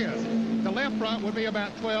spring is. The left front would be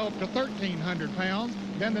about 12 to 1,300 pounds.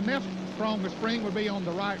 Then the next strongest spring would be on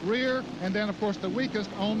the right rear, and then, of course, the weakest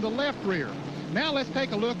on the left rear. Now let's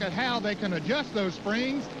take a look at how they can adjust those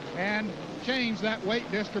springs and change that weight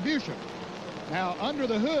distribution. Now, under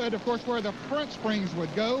the hood, of course, where the front springs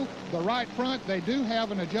would go, the right front, they do have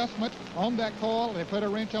an adjustment on that coil. They put a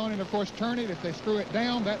wrench on it, of course, turn it. If they screw it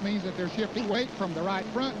down, that means that they're shifting weight from the right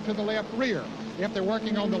front to the left rear. If they're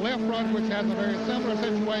working on the left front, which has a very similar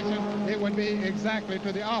situation, it would be exactly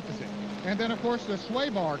to the opposite. And then, of course, the sway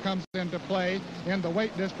bar comes into play in the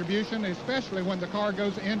weight distribution, especially when the car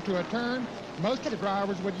goes into a turn. Most of the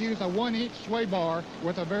drivers would use a 1-inch sway bar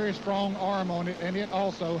with a very strong arm on it, and it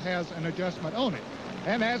also has an adjustment on it.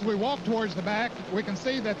 And as we walk towards the back, we can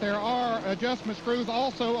see that there are adjustment screws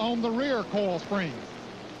also on the rear coil springs.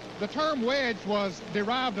 The term wedge was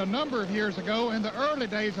derived a number of years ago in the early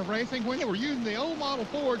days of racing, when they were using the old Model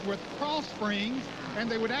Fords with cross springs, and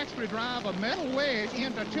they would actually drive a metal wedge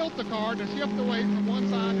in to tilt the car to shift the weight from one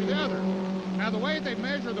side to the other. Now, the way they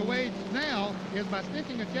measure the weight now is by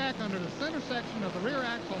sticking a jack under the center section of the rear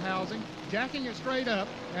axle housing, jacking it straight up,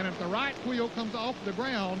 and if the right wheel comes off the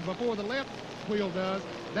ground before the left wheel does,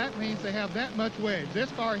 that means they have that much wedge.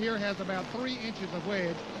 This car here has about 3 inches of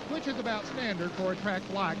wedge, which is about standard for a track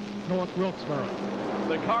like North Wilkesboro.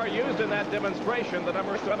 The car used in that demonstration, the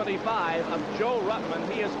number 75 of Joe Ruttman,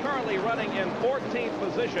 he is currently running in 14th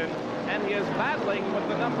position, and he is battling with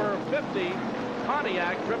the number 50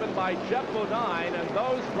 Pontiac driven by Jeff Bodine, and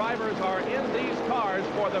those drivers are in these cars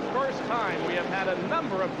for the first time. We have had a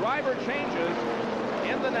number of driver changes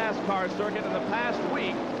in the NASCAR circuit in the past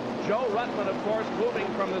week. Joe Ruttman, of course, moving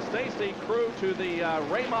from the Stacy crew to the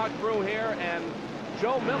Raymont crew here, and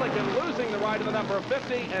Joe Milliken losing the ride to the number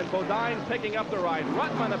 50, and Bodine picking up the ride.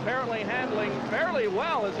 Ruttman apparently handling fairly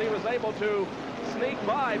well as he was able to sneak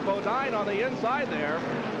by Bodine on the inside there.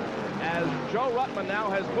 As Joe Ruttman now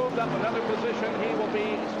has moved up another position, he will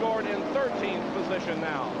be scored in 13th position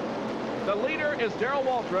now. The leader is Darrell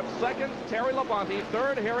Waltrip, second Terry Labonte,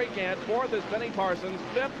 third Harry Gant, fourth is Benny Parsons,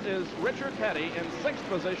 fifth is Richard Petty, in sixth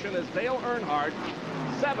position is Dale Earnhardt,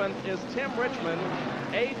 seventh is Tim Richmond,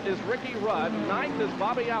 eighth is Ricky Rudd, ninth is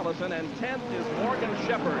Bobby Allison, and 10th is Morgan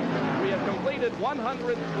Shepherd. We have completed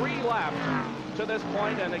 103 laps to this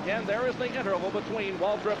point, and again, there is the interval between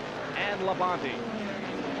Waltrip and Labonte.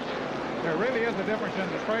 There really is a difference in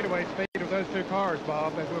the straightaway speed of those two cars,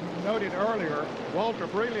 Bob. As we noted earlier,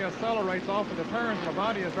 Waltrip really accelerates off of the turns.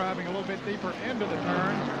 Labonte is driving a little bit deeper into the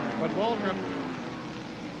turns, but Waltrip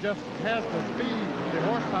just has the speed, the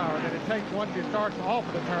horsepower that it takes once he starts off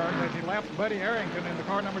of the turn. As he laps Buddy Arrington in the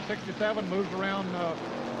car number 67, moves around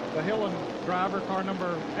the Hillen driver, car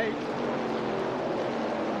number 8.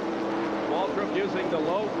 Waltrip using the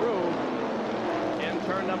low groove in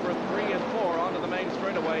turn number 3 and 4 onto the main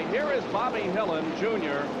straightaway. Here is Bobby Hillen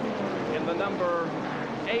Jr. in the number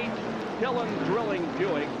 8 Hillen Drilling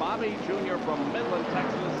Buick. Bobby Jr. from Midland,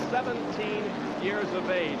 Texas, 17 years of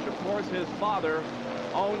age. Of course, his father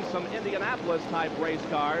owns some Indianapolis-type race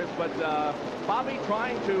cars, but Bobby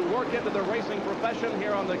trying to work into the racing profession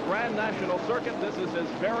here on the Grand National Circuit. This is his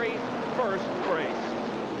very first race.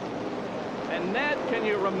 And Ned, can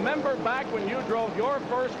you remember back when you drove your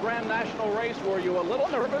first Grand National race? Were you a little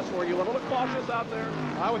nervous? Were you a little cautious out there?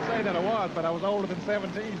 I would say that I was, but I was older than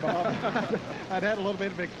 17, Bob. I'd had a little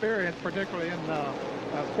bit of experience, particularly in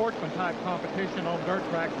sportsman-type competition on dirt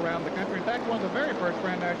tracks around the country. In fact, one of the very first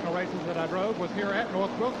Grand National races that I drove was here at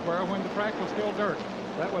North Wilkesboro when the track was still dirt.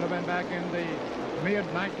 That would have been back in the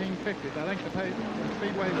mid-1950s. I think the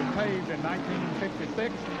Speedway was paved in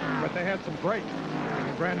 1956, but they had some great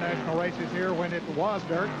Grand National races here when it was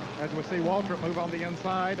dirt. As we see Waltrip move on the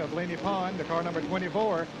inside of Lenny Pond, the car number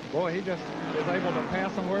 24. Boy, he just is able to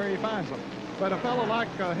pass them where he finds them. But a fellow like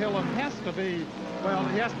Hillen has to be, well,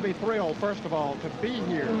 he has to be thrilled, first of all, to be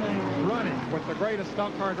here running with the greatest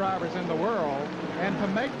stock car drivers in the world and to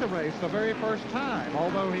make the race the very first time.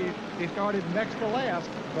 Although he started next to last,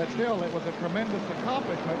 but still it was a tremendous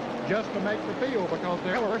accomplishment just to make the field, because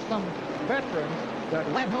there were some veterans that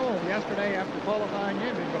went home yesterday after qualifying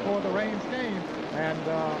ended before the rains came, and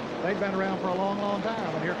they've been around for a long, long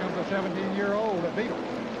time. And here comes a 17-year-old that beat them.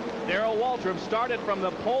 Darrell Waltrip started from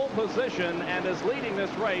the pole position and is leading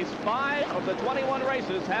this race. 5 of the 21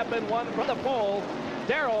 races have been won from the pole.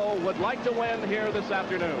 Darrell would like to win here this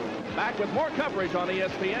afternoon. Back with more coverage on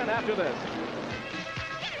ESPN after this.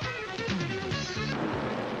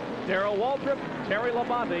 Darrell Waltrip, Terry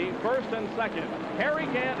Labonte, first and second. Harry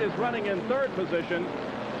Gant is running in third position.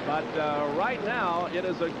 But right now, it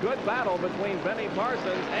is a good battle between Benny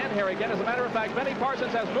Parsons and Harry Gant. As a matter of fact, Benny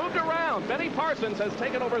Parsons has moved around. Benny Parsons has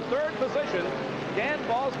taken over third position. Gant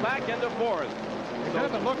falls back into fourth. It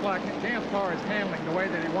doesn't look like Gant's car is handling the way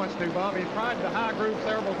that he wants to, Bob. He's tried the high groove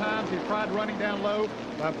several times. He's tried running down low.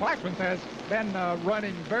 Parsons has been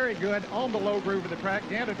running very good on the low groove of the track.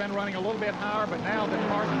 Gant has been running a little bit higher, but now that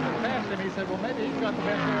Parsons has passed him, he said, well, maybe he's got the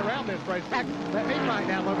best way around this race. Let me try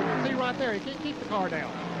down low. But you can see right there, he can't keep the car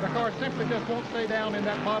down. The car simply just won't stay down in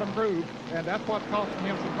that bottom groove, and that's what's costing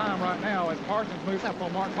him some time right now as Parsons moves up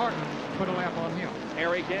on Mark Martin to put a lap on him.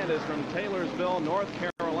 Harry Gant is from Taylorsville, North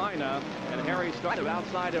Carolina, and Harry started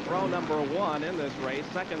outside of row number 1 in this race,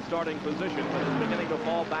 second starting position, but is beginning to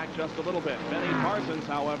fall back just a little bit. Benny Parsons,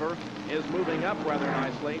 however, is moving up rather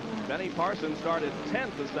nicely. Benny Parsons started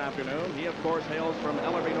 10th this afternoon. He, of course, hails from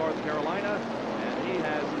Ellerby, North Carolina, and he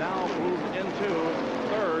has now moved into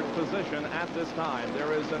third position at this time.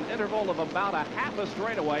 There is an interval of about a half a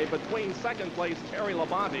straightaway between second place Terry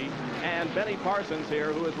Labonte and Benny Parsons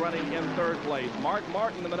here, who is running in third place. Mark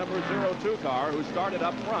Martin in the number 02 car, who started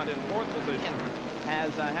up front in fourth position,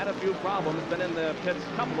 has had a few problems, been in the pits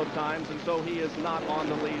a couple of times, and so he is not on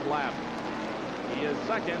the lead lap. He is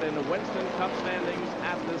second in the Winston Cup standings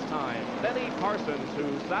at this time. Benny Parsons,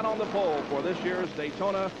 who sat on the pole for this year's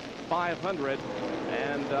Daytona 500.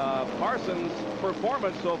 And Parsons'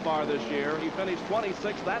 performance so far this year, he finished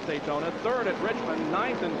 26th at Daytona, 3rd at Richmond,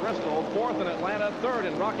 9th in Bristol, 4th in Atlanta, 3rd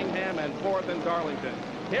in Rockingham, and 4th in Darlington.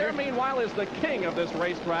 Here, meanwhile, is the king of this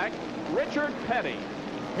racetrack, Richard Petty.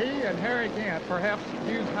 He and Harry Gant perhaps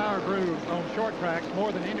use higher grooves on short tracks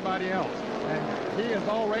more than anybody else. And he is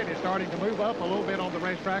already starting to move up a little bit on the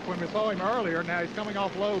racetrack. When we saw him earlier, now he's coming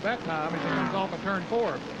off low that time as he comes off of turn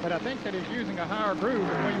 4. But I think that he's using a higher groove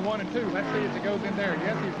between 1 and 2. Let's see as he goes in there.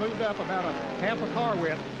 Yes, he's moved up about a half a car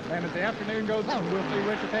width. And as the afternoon goes on, we'll see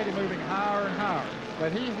Richard Petty moving higher and higher.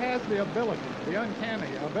 But he has the ability, the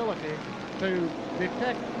uncanny ability, to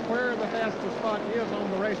detect where the fastest spot is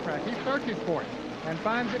on the racetrack. He searches for it and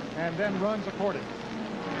finds it and then runs accordingly.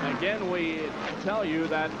 Again, we tell you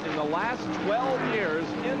that in the last 12 years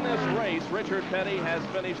in this race, Richard Petty has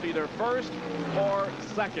finished either first or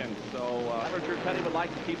second. So Richard Petty would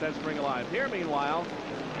like to keep that string alive. Here, meanwhile,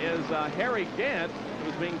 is Harry Gant,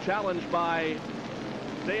 who's being challenged by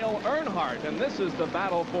Dale Earnhardt, and this is the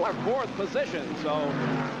battle for 4th position. So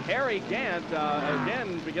Harry Gant,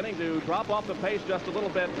 again, beginning to drop off the pace just a little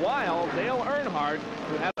bit, while Dale Earnhardt,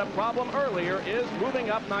 who had a problem earlier, is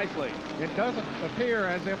moving up nicely. It doesn't appear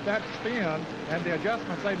as if that spin and the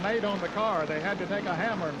adjustments they made on the car, they had to take a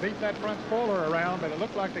hammer and beat that front spoiler around, but it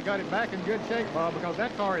looked like they got it back in good shape, Bob, because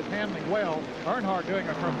that car is handling well. Earnhardt doing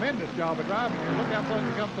a tremendous job of driving here. Look how close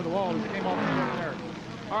he comes to the wall as he came off the there.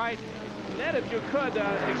 All right. Ned, if you could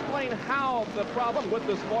explain how the problem with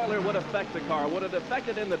the spoiler would affect the car. Would it affect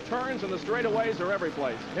it in the turns and the straightaways or every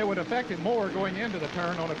place? It would affect it more going into the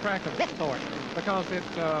turn on a track of this sort, because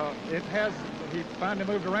he finally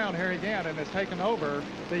moved around Harry Gant and has taken over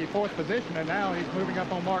the 4th position, and now he's moving up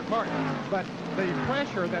on Mark Martin. But the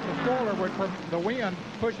pressure that the spoiler would, from the wind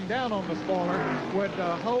pushing down on the spoiler, would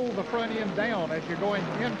hold the front end down as you're going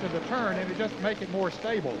into the turn, and it just make it more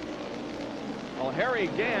stable. Well, Harry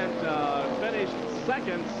Gant finished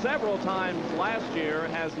second several times last year,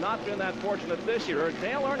 has not been that fortunate this year.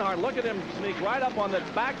 Dale Earnhardt, look at him sneak right up on the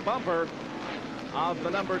back bumper of the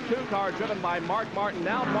number 2 car driven by Mark Martin.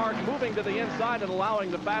 Now Mark moving to the inside and allowing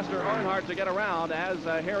the faster Earnhardt to get around, as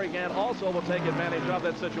Harry Gant also will take advantage of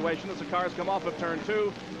that situation as the cars come off of turn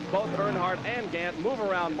 2. Both Earnhardt and Gant move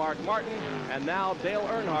around Mark Martin, and now Dale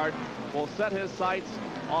Earnhardt will set his sights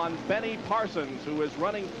on Benny Parsons, who is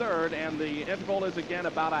running 3rd, and the interval is again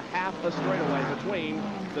about a half a straightaway between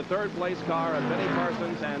the 3rd place car of Benny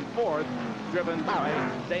Parsons and 4th, driven by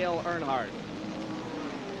Dale Earnhardt.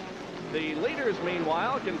 The leaders,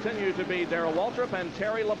 meanwhile, continue to be Darrell Waltrip and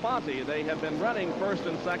Terry Labonte. They have been running 1st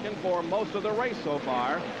and 2nd for most of the race so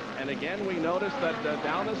far. And again, we notice that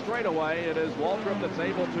down the straightaway, it is Waltrip that's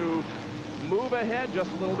able to move ahead just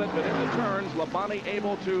a little bit, but in the turns, Labonte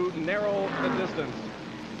able to narrow the distance.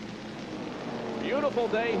 Beautiful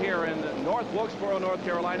day here in North Wilkesboro, North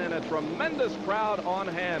Carolina, and a tremendous crowd on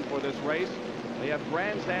hand for this race. They have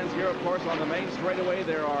grandstands here, of course, on the main straightaway.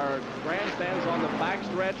 There are grandstands on the back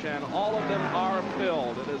stretch, and all of them are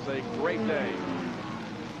filled. It is a great day.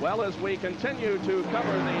 Well, as we continue to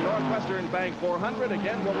cover the Northwestern Bank 400,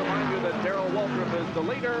 again, we'll remind you that Darrell Waltrip is the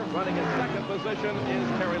leader. Running in 2nd position is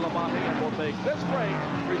Terry Labonte, and we'll take this break,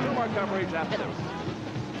 resume our coverage after this.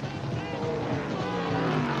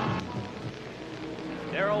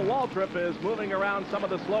 Darrell Waltrip is moving around some of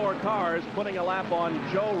the slower cars, putting a lap on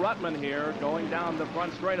Joe Ruttman here, going down the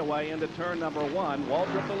front straightaway into turn number 1.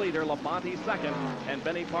 Waltrip the leader, Labonte 2nd, and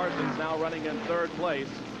Benny Parsons now running in 3rd place.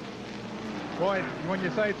 Boy, when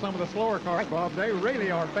you say some of the slower cars, Bob, they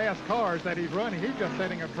really are fast cars that he's running. He's just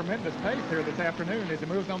setting a tremendous pace here this afternoon as he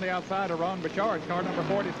moves on the outside of Ron Bouchard's car number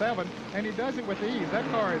 47, and he does it with ease. That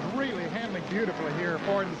car is really handling beautifully here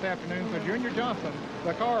for him this afternoon. So Junior Johnson,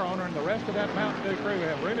 the car owner, and the rest of that Mountain Dew crew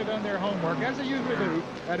have really done their homework, as they usually do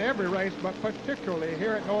at every race, but particularly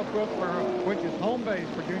here at North Wilkesboro, which is home base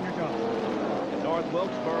for Junior Johnson. North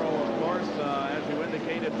Wilkesboro, of course, as you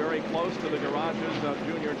indicated, very close to the garages of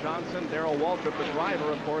Junior Johnson. Darrell Waltrip, the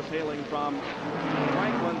driver, of course, hailing from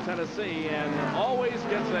Franklin, Tennessee, and always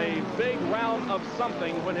gets a big round of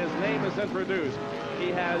something when his name is introduced. He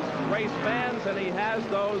has race fans, and he has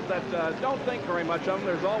those that don't think very much of him.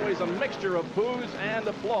 There's always a mixture of boos and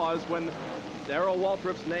applause when Darrell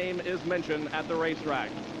Waltrip's name is mentioned at the racetrack.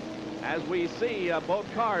 As we see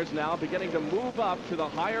both cars now beginning to move up to the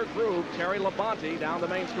higher groove. Terry Labonte down the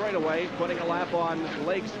main straightaway, putting a lap on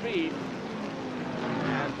Lake Speed.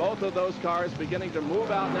 And both of those cars beginning to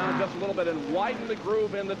move out now just a little bit and widen the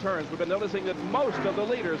groove in the turns. We've been noticing that most of the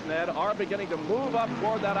leaders, Ned, are beginning to move up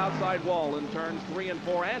toward that outside wall in turns 3 and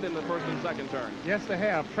 4 and in the 1st and 2nd turn. Yes, they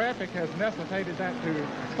have. Traffic has necessitated that to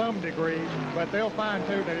some degree, but they'll find,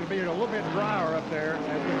 too, that it'll be a little bit drier up there.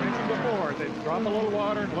 As we mentioned before, they drop a little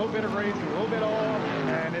water and a little bit of grease and a little bit of oil,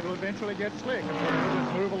 and it'll eventually get slick. And so they'll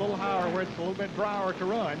just move a little higher where it's a little bit drier to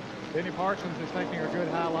run. Benny Parsons is taking a good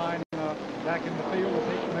high line back in the field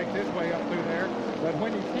as he makes his way up through there. But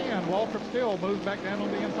when he can, Waltrip still moves back down on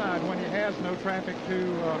the inside when he has no traffic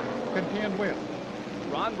to contend with.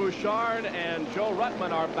 Ron Bouchard and Joe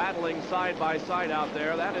Ruttman are battling side by side out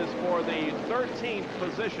there. That is for the 13th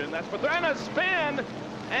position. That's for and a spin.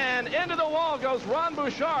 And into the wall goes Ron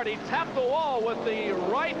Bouchard. He tapped the wall with the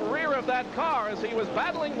right rear of that car as he was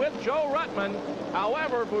battling with Joe Ruttman.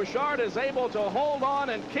 However, Bouchard is able to hold on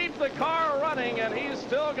and keep the car running, and he's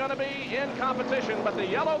still going to be in competition. But the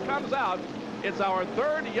yellow comes out. It's our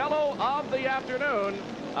third yellow of the afternoon.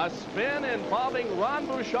 A spin involving Ron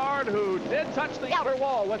Bouchard, who did touch the outer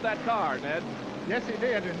wall with that car, Ned. Yes, he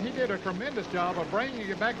did, and he did a tremendous job of bringing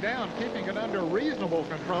it back down, keeping it under reasonable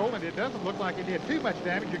control, and it doesn't look like he did too much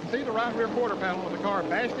damage. You can see the right rear quarter panel of the car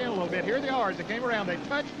bashed in a little bit. Here they are as they came around. They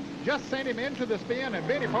touched, just sent him into the spin, and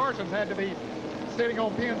Benny Parsons had to be sitting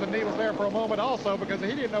on pins and needles there for a moment also because he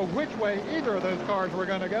didn't know which way either of those cars were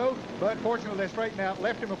going to go, but fortunately they straightened out,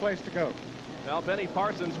 left him a place to go. Well, Benny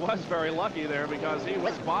Parsons was very lucky there because he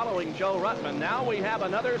was following Joe Ruttman. Now we have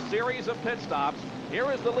another series of pit stops. Here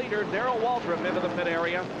is the leader, Darrell Waltrip, into the pit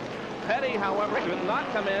area. Petty, however, did not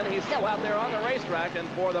come in. He's still out there on the racetrack, and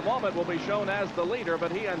for the moment will be shown as the leader,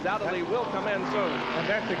 but he undoubtedly will come in soon. And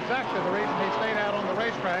that's exactly the reason he stayed out on the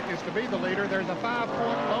racetrack, is to be the leader. There's a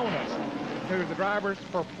 5-point bonus to the drivers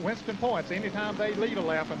for Winston points anytime they lead a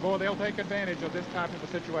lap, and boy, they'll take advantage of this type of a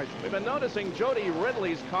situation. We've been noticing Jody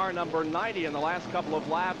Ridley's car number 90 in the last couple of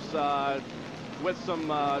laps with some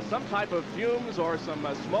type of fumes or some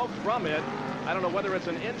smoke from it. I don't know whether it's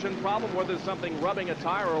an engine problem, whether it's something rubbing a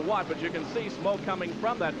tire or what, but you can see smoke coming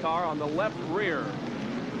from that car on the left rear.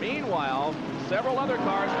 Meanwhile, several other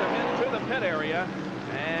cars come into the pit area,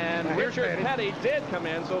 and Richard Petty did come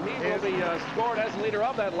in, so he will be scored as leader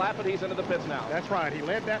of that lap, but he's into the pits now. That's right. He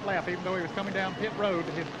led that lap, even though he was coming down pit road.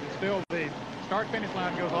 Still, the start-finish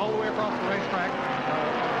line goes all the way across the racetrack,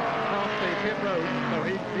 across the pit road. So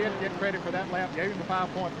he did get credit for that lap, gave him the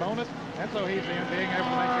 5-point bonus, and so he's in being able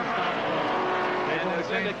to make this stop. And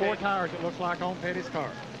as indicated, 4 tires, it looks like, on Petty's car.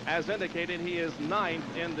 As indicated, he is 9th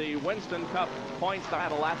in the Winston Cup points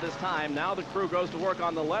battle at this time. Now the crew goes to work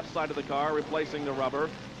on the left side of the car, replacing the rubber.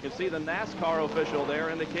 You can see the NASCAR official there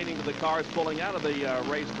indicating that the car is pulling out of the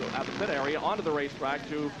pit area onto the racetrack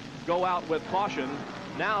to go out with caution.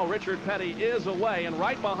 Now Richard Petty is away, and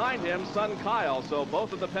right behind him, son Kyle. So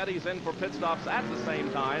both of the Pettys in for pit stops at the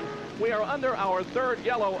same time. We are under our third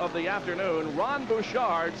yellow of the afternoon. Ron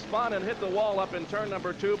Bouchard spun and hit the wall up in turn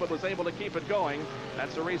number 2, but was able to keep it going.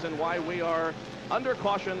 That's the reason why we are under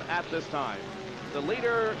caution at this time. The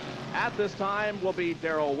leader at this time will be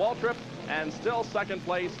Darrell Waltrip, and still second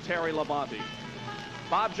place, Terry Labonte.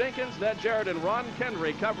 Bob Jenkins, Ned Jarrett, and Ron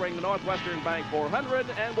Kendry covering the Northwestern Bank 400,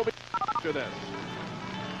 and we'll be after this.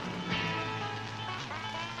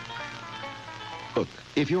 Look,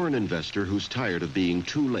 if you're an investor who's tired of being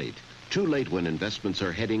too late when investments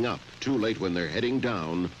are heading up, too late when they're heading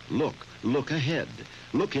down, look ahead.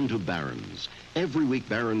 Look into Barron's. Every week,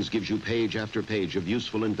 Barron's gives you page after page of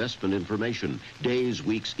useful investment information, days,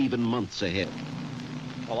 weeks, even months ahead.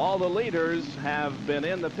 Well, all the leaders have been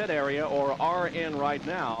in the pit area or are in right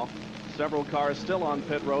now. Several cars still on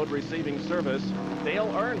pit road receiving service. Dale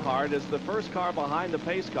Earnhardt is the first car behind the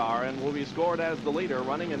pace car and will be scored as the leader.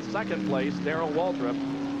 Running in second place, Darrell Waltrip.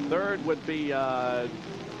 Third would be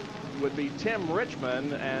Tim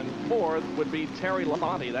Richmond, and fourth would be Terry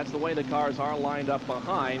Labonte. That's the way the cars are lined up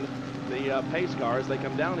behind the pace cars. They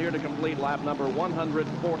come down here to complete lap number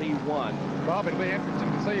 141. Bob, it'll be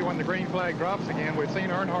interesting to see when the green flag drops again. We've seen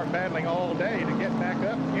Earnhardt battling all day to get back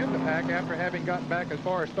up in the pack after having gotten back as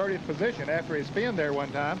far as 30th position after his spin there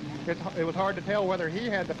one time. It was hard to tell whether he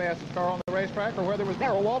had the fastest car on the racetrack or whether it was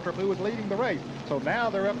Darrell Waltrip who was leading the race. So now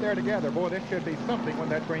they're up there together. Boy, this should be something when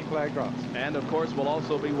that green flag drops. And, of course, we'll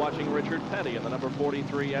also be watching Richard Petty in the number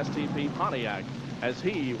 43 STP Pontiac as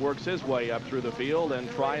he works his way up through the field and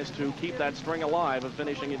tries to keep that string alive of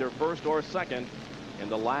finishing either first or second in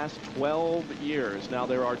the last 12 years. Now,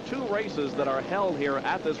 there are 2 races that are held here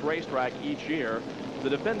at this racetrack each year.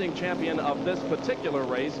 The defending champion of this particular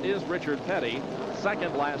race is Richard Petty.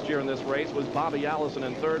 Second last year in this race was Bobby Allison,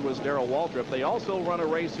 and third was Darrell Waltrip. They also run a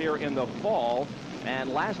race here in the fall,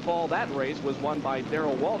 and last fall that race was won by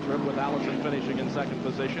Darrell Waltrip, with Allison finishing in second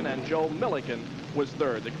position, and Joe Milliken was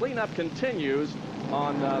third. The cleanup continues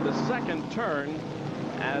on the second turn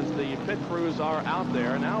as the pit crews are out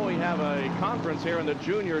there. Now we have a conference here in the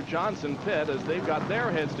Junior Johnson pit as they've got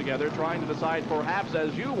their heads together trying to decide, perhaps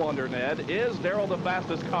as you wonder, Ned, is Darrell the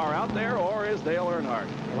fastest car out there or is Dale Earnhardt?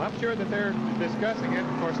 Well, I'm sure that they're discussing it.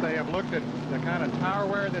 Of course, they have looked at the kind of tire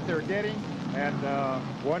wear that they're getting and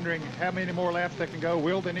wondering how many more laps they can go.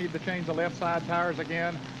 Will they need to change the left side tires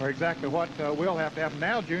again, or exactly what will have to happen?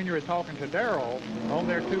 Now Junior is talking to Darrell on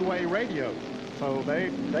their 2-way radios. So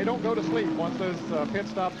they don't go to sleep once those pit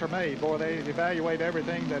stops are made. Boy, they evaluate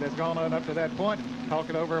everything that has gone on up to that point, talk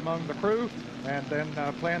it over among the crew, and then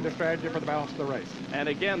plan their strategy for the balance of the race. And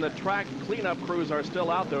again, the track cleanup crews are still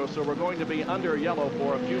out there, so we're going to be under yellow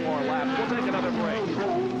for a few more laps. We'll take another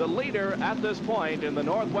break. The leader at this point in the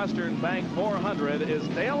Northwestern Bank 400 is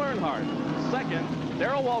Dale Earnhardt. Second,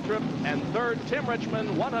 Darrell Waltrip, and third, Tim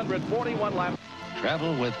Richmond, 141 laps.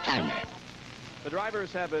 Travel with Timer. The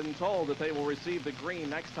drivers have been told that they will receive the green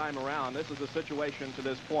next time around. This is the situation to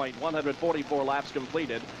this point. 144 laps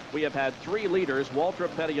completed. We have had 3 leaders,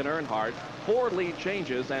 Waltrip, Petty, and Earnhardt, 4 lead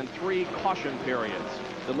changes, and 3 caution periods.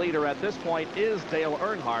 The leader at this point is Dale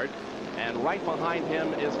Earnhardt, and right behind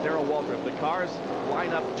him is Darrell Waltrip. The cars line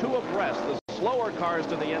up 2 abreast. The slower cars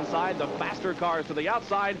to the inside, the faster cars to the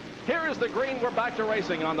outside. Here is the green. We're back to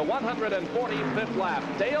racing on the 145th lap.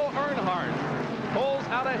 Dale Earnhardt pulls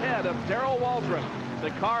out ahead of Darrell Waltrip. The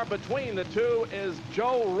car between the two is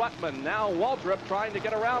Joe Ruttman. Now Waltrip, trying to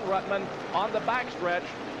get around Ruttman on the backstretch,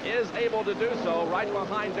 is able to do so. Right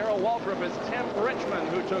behind Darrell Waltrip is Tim Richmond,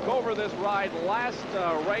 who took over this ride last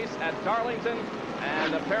race at Darlington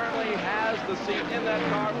and apparently has the seat in that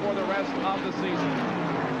car for the rest of the season.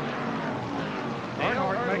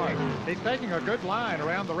 He's taking a good line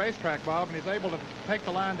around the racetrack, Bob, and he's able to take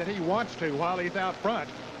the line that he wants to while he's out front.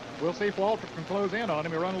 We'll see if Waltrip can close in on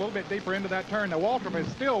him. He'll run a little bit deeper into that turn. Now, Waltrip is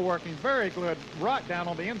still working very good right down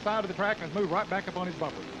on the inside of the track and has moved right back up on his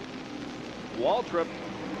bumper. Waltrip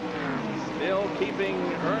still keeping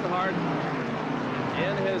Earnhardt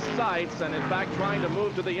in his sights, and in fact trying to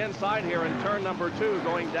move to the inside here in turn number 2,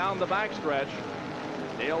 going down the backstretch.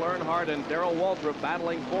 Dale Earnhardt and Darrell Waltrip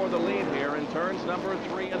battling for the lead here in turns number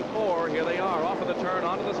 3 and 4. Here they are off of the turn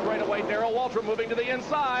onto the straightaway. Darrell Waltrip moving to the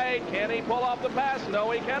inside. Can he pull off the pass?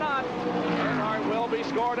 No, he cannot. Earnhardt will be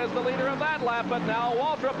scored as the leader of that lap, but now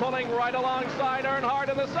Waltrip pulling right alongside Earnhardt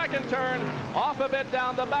in the second turn. Off a bit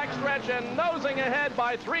down the backstretch and nosing ahead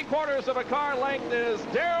by 3/4 of a car length is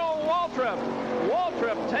Darrell Waltrip.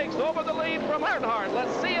 Waltrip takes over the lead from Earnhardt.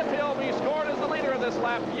 Let's see if he'll be scored as the leader of this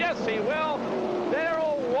lap. Yes, he will.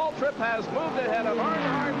 Darrell Waltrip has moved ahead of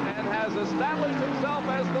Earnhardt and has established himself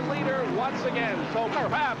as the leader once again. So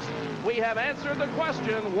perhaps we have answered the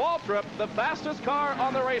question. Waltrip, the fastest car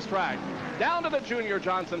on the racetrack. Down to the Junior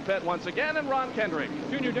Johnson pit once again, and Ron Kendrick.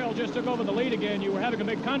 Junior Dale just took over the lead again. You were having a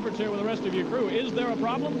big conference here with the rest of your crew. Is there a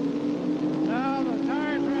problem? No, the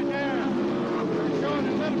tires right there are showing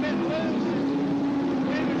a little bit loose.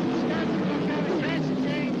 We were discussing what kind of chassis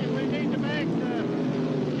change that we need to make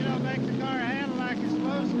the car handle like it's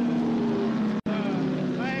supposed to.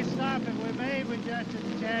 Last stop that we made, we adjusted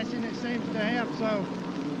the chassis, and it seems to help, so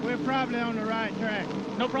we're probably on the right track.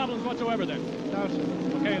 No problems whatsoever then? No, sir.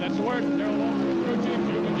 Okay, that's the word. Darrell Waltrip, crew chief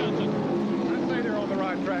Junior Johnson. I'd say they're on the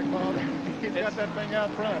right track, Bob. He's got that thing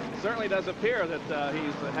out front. Certainly does appear that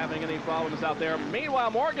he's having any problems out there.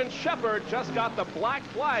 Meanwhile, Morgan Shepherd just got the black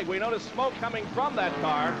flag. We noticed smoke coming from that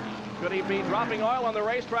car. Could he be dropping oil on the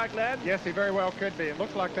racetrack, Ned? Yes, he very well could be. It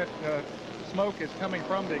looks like that smoke is coming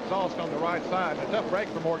from the exhaust on the right side. A tough break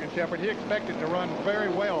for Morgan Shepherd. He expected to run very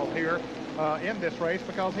well here in this race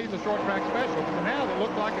because he's a short track specialist. But now it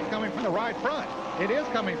looks like it's coming from the right front. It is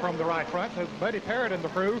coming from the right front. There's Buddy Parrott and the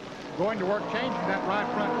crew going to work changing that right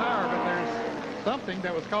front tire, but there's something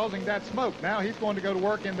that was causing that smoke. Now he's going to go to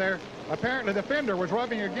work in there. Apparently the fender was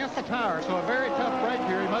rubbing against the tire, so a very tough break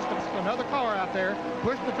here. He must have put another car out there,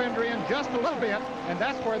 pushed the fender in just a little bit, and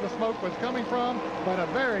that's where the smoke was coming from. But a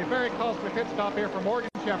very, very costly pit stop here for Morgan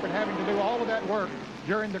Shepherd, having to do all of that work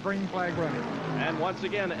during the green flag running. And once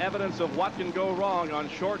again, evidence of what can go wrong on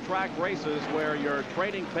short track races where you're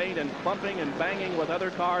trading paint and bumping and banging with other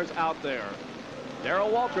cars out there. Darrell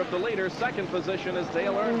Waltrip, the leader. Second position is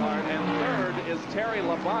Dale Earnhardt, and third is Terry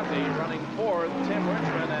Labonte. Running fourth, Tim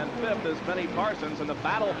Richmond, and fifth is Benny Parsons. In the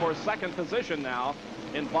battle for second position now,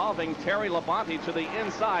 involving Terry Labonte to the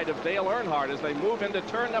inside of Dale Earnhardt as they move into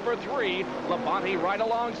turn number 3. Labonte right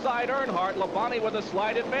alongside Earnhardt. Labonte with a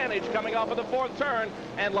slight advantage coming off of the fourth turn,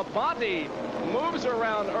 and Labonte moves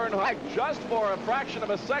around Earnhardt just for a fraction of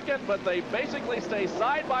a second, but they basically stay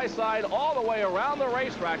side by side all the way around the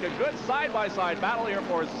racetrack. A good side-by-side battle here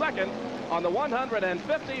for second on the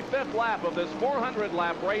 155th lap of this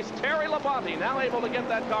 400-lap race. Terry Labonte now able to get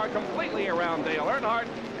that car completely around Dale Earnhardt,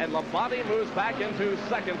 and Labonte moves back into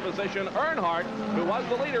second position. Earnhardt, who was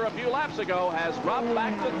the leader a few laps ago, has dropped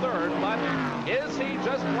back to third, but is he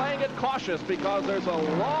just playing it cautious because there's a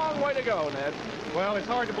long way to go, Ned? Well, it's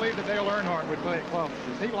hard to believe that Dale Earnhardt would play it cautious.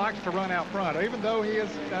 He likes to run out front, even though he has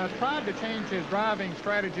tried to change his driving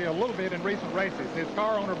strategy a little bit in recent races. His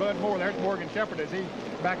car owner, Bud Moore, there's Morgan Shepherd as he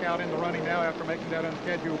back out in the running running now after making that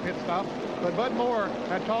unscheduled pit stop. But Bud Moore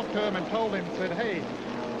had talked to him and told him, said, hey,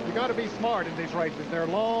 you got to be smart in these races. They're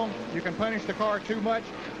long. You can punish the car too much.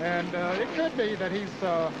 And it could be that he's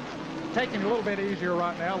taking a little bit easier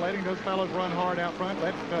right now, letting those fellows run hard out front,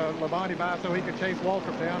 let Labonte by so he could chase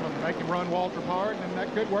Waltrip down and make him run Waltrip hard, and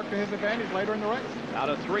that could work to his advantage later in the race. About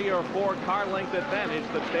a 3 or 4 car length advantage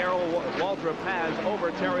that Darrell Waltrip has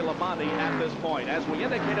over Terry Labonte at this point. As we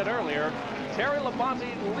indicated earlier, Terry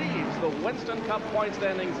Labonte leads the Winston Cup point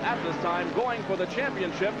standings at this time, going for the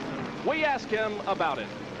championship. We ask him about it.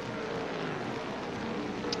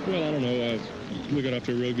 Well, I don't know. We got off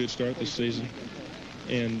to a real good start this season,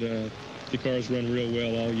 and the cars run real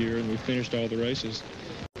well all year, and we finished all the races.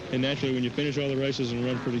 And naturally, when you finish all the races and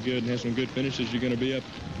run pretty good and have some good finishes, you're going to be up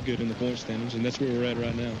good in the point standings, and that's where we're at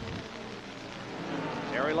right now.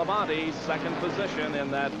 Terry Labonte, second position in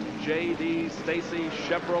that J.D. Stacy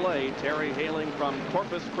Chevrolet. Terry, hailing from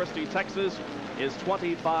Corpus Christi, Texas, is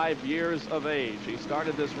 25 years of age. He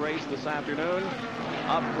started this race this afternoon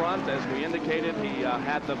up front. As we indicated, he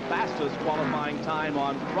had the fastest qualifying time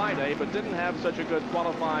on Friday, but didn't have such a good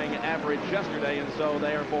qualifying average yesterday, and so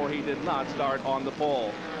therefore he did not start on the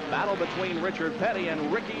pole. Battle between Richard Petty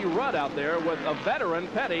and Ricky Rudd out there, with a veteran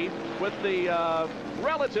Petty with the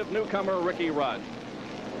relative newcomer Ricky Rudd.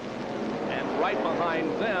 And right behind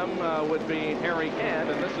them would be Harry Gant,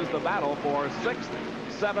 and this is the battle for 6th,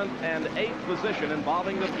 7th, and 8th position,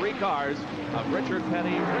 involving the 3 cars of Richard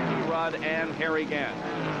Petty, Ricky Rudd, and Harry Gant.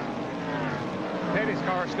 Petty's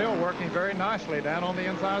car still working very nicely down on the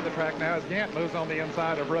inside of the track now as Gant moves on the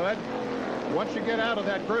inside of Rudd. Once you get out of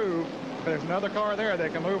that groove, there's another car there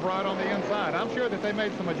that can move right on the inside. I'm sure that they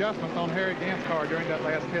made some adjustments on Harry Gant's car during that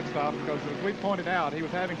last pit stop, because as we pointed out, he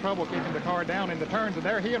was having trouble keeping the car down in the turns, and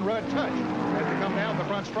there he and Rudd touched as they come down the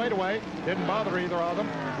front straightaway. Didn't bother either of them.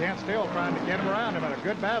 Gant still trying to get him around him, and a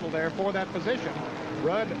good battle there for that position.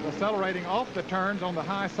 Rudd accelerating off the turns on the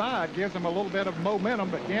high side gives him a little bit of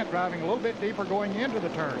momentum, but Gant driving a little bit deeper going into the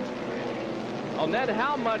turns. Well, Ned,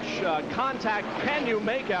 how much contact can you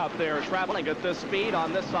make out there traveling at this speed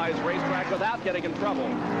on this size racetrack without getting in trouble?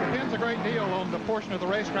 Depends a great deal on the portion of the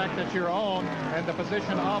racetrack that you're on and the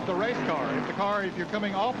position of the race car. If you're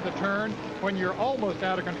coming off the turn when you're almost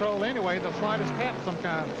out of control anyway, the slightest tap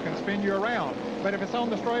sometimes can spin you around. But if it's on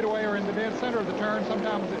the straightaway or in the dead center of the turn,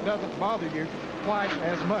 sometimes it doesn't bother you quite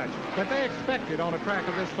as much. But they expect it on a track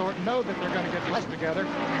of this sort, know that they're going to get close together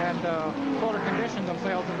and sort of condition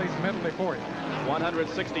themselves, at least mentally, for it.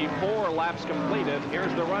 164 laps completed.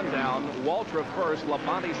 Here's the rundown. Waltrip first,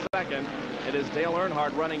 Labonte second. It is Dale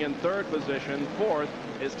Earnhardt running in 3rd position. 4th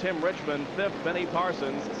is Tim Richmond. 5th, Benny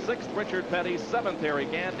Parsons. 6th, Richard Petty. 7th, Harry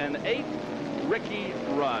Gant. And 8th, Ricky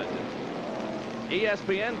Rudd.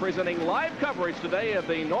 ESPN presenting live coverage today of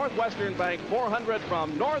the Northwestern Bank 400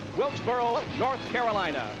 from North Wilkesboro, North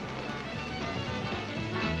Carolina.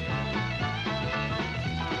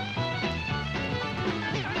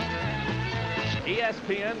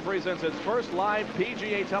 ESPN presents its first live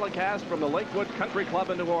PGA telecast from the Lakewood Country Club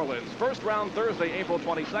in New Orleans. First round Thursday, April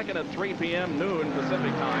 22nd at 3 p.m. noon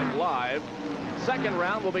Pacific time, live. Second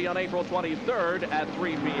round will be on April 23rd at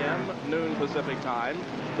 3 p.m. noon Pacific time.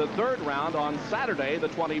 The third round on Saturday, the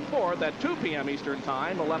 24th at 2 p.m. Eastern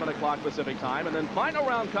time, 11 o'clock Pacific time. And then final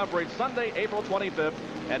round coverage Sunday, April 25th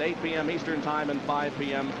at 8 p.m. Eastern time and 5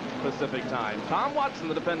 p.m. Pacific time. Tom Watson,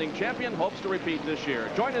 the defending champion, hopes to repeat this year.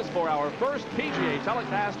 Join us for our first PGA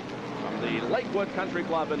telecast from the Lakewood Country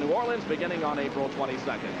Club in New Orleans beginning on April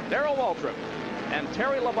 22nd. Darrell Waltrip and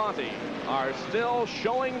Terry Labonte are still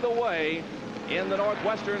showing the way in the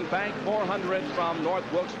Northwestern Bank 400 from North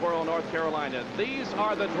Wilkesboro, North Carolina. These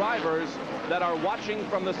are the drivers that are watching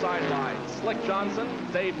from the sidelines. Slick Johnson,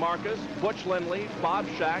 Dave Marcus, Butch Lindley, Bob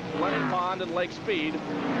Shack, Lenny Pond, and Lake Speed.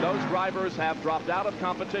 Those drivers have dropped out of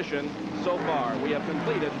competition so far. We have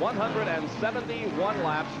completed 171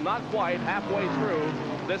 laps, not quite halfway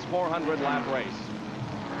through this 400-lap race.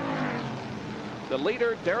 The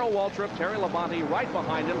leader, Darrell Waltrip, Terry Labonte right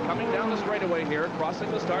behind him, coming down the straightaway here,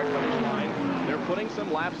 crossing the start-finish line. They're putting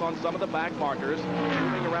some laps on some of the back markers,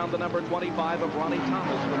 moving around the number 25 of Ronnie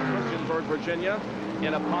Thomas from Christiansburg, Virginia,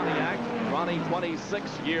 in a Pontiac. Ronnie,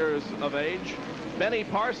 26 years of age. Benny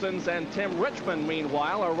Parsons and Tim Richmond,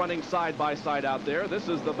 meanwhile, are running side by side out there. This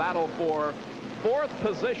is the battle for 4th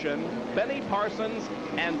position, Benny Parsons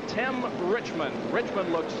and Tim Richmond.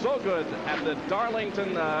 Richmond looked so good at the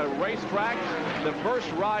Darlington racetrack. The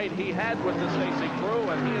first ride he had with the Stacy crew,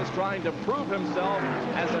 and he is trying to prove himself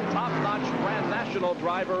as a top-notch Grand National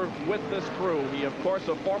driver with this crew. He, of course,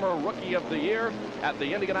 a former Rookie of the Year at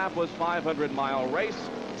the Indianapolis 500-mile race.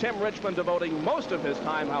 Tim Richmond devoting most of his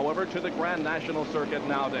time, however, to the Grand National Circuit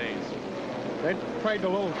nowadays. They traded a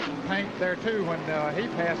little paint there, too, when he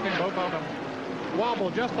passed him. Both of them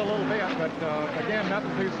wobbled just a little bit, but again, nothing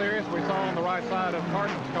too serious. We saw on the right side of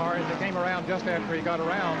Carson's car as he came around just after he got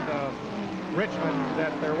around Richmond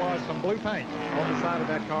that there was some blue paint on the side of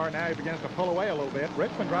that car. Now he begins to pull away a little bit.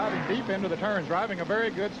 Richmond driving deep into the turns, driving a very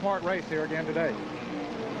good, smart race here again today.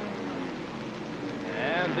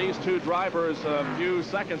 And these two drivers a few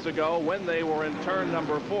seconds ago, when they were in turn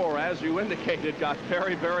number 4, as you indicated, got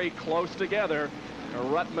very, very close together.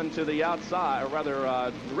 Rutman to the outside, or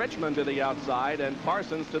rather Richmond to the outside and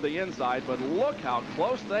Parsons to the inside. But look how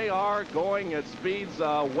close they are, going at speeds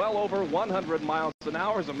well over 100 miles an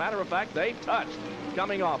hour. As a matter of fact, they touched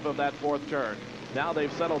coming off of that 4th turn. Now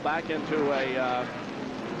they've settled back into a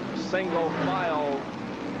single file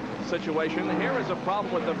situation. Here is a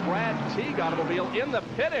problem with the Brad Teague automobile in the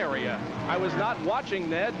pit area. I was not watching,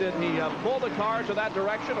 Ned. Did he pull the car to that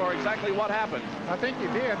direction, or exactly what happened? I think he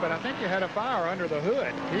did, but I think he had a fire under the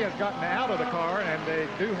hood. He has gotten out of the car, and they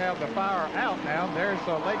do have the fire out now. There's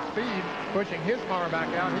Lake Speed pushing his car back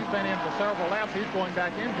out. He's been in for several laps. He's going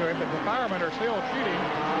back into it, but the firemen are still shooting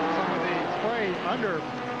some of the spray under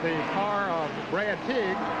the car of Brad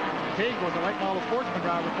Teague. Teague was a late model sportsman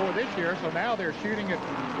driver for this year, so now they're shooting it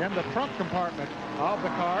in the trunk compartment of the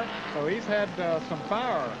car. So he's had some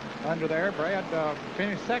fire under there. Brad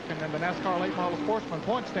finished 2nd in the NASCAR late model sportsman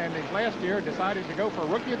point standings last year, decided to go for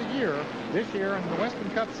Rookie of the Year this year in the Winston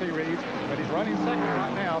Cup Series, but he's running 2nd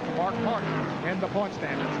right now to Mark Martin in the point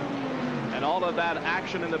standings. And all of that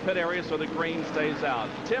action in the pit area so the green stays out.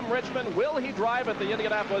 Tim Richmond, will he drive at the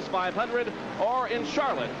Indianapolis 500 or in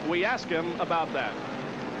Charlotte? We ask him about that.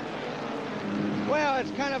 Well,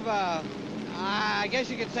 it's kind of a, I guess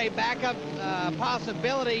you could say, backup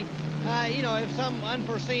possibility. You know, if some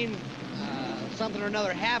unforeseen something or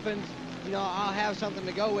another happens, you know, I'll have something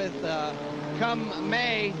to go with come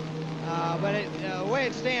May. But the way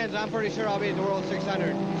it stands, I'm pretty sure I'll be at the World 600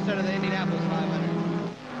 instead of the Indianapolis 500.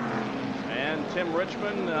 And Tim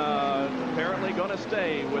Richmond apparently going to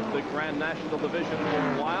stay with the Grand National Division for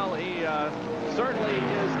a while. He certainly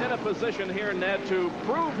is in a position here, Ned, to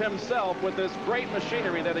prove himself with this great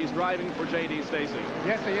machinery that he's driving for J.D. Stacy.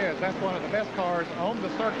 Yes, he is. That's one of the best cars on the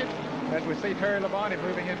circuit, as we see Terry Labonte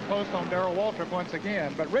moving in close on Darrell Waltrip once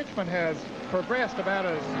again. But Richmond has progressed about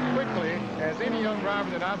as quickly as any young driver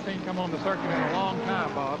that I've seen come on the circuit in a long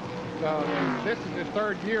time, Bob. This is his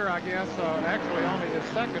 3rd year, I guess, actually only his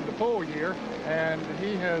 2nd full year, and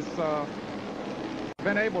he has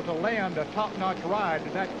been able to land a top-notch ride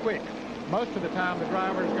that quick. Most of the time, the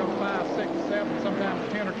drivers go 5, 6, 7,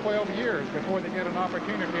 sometimes 10 or 12 years before they get an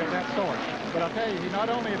opportunity of that sort. But I'll tell you, he not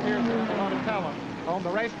only appears to have a lot of talent on the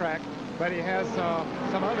racetrack, but he has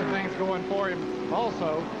some other things going for him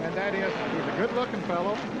also, and that is he's a good-looking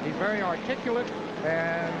fellow. He's very articulate,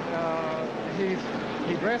 and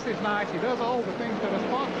he dresses nice. He does all the things that a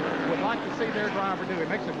sponsor would like to see their driver do. He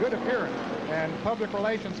makes a good appearance, and public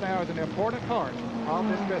relations now is an important part of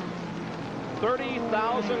this business.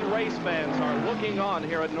 30,000 race fans are looking on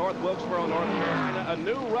here at North Wilkesboro, North Carolina. A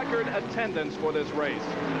new record attendance for this race,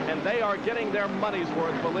 and they are getting their money's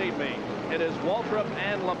worth, believe me. It is Waltrip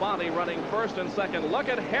and Labonte running 1st and 2nd. Look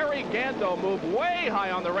at Harry Ganto move way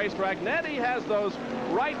high on the racetrack. Ned, he has those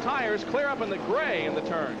right tires clear up in the gray in the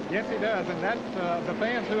turn. Yes, he does, and that's the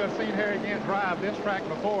fans who have seen Harry Gant drive this track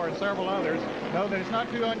before and several others know that it's not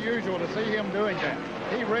too unusual to see him doing that.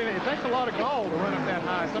 It takes a lot of gall to run up that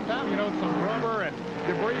high. Sometimes, you know, some rubber and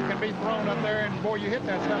debris can be thrown up there, and boy, you hit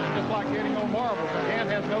that stuff, it's just like hitting on marbles. And Gant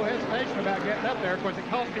has no hesitation about getting up there, because it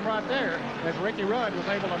cost him right there as Ricky Rudd was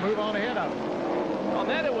able to move on ahead of him. Well,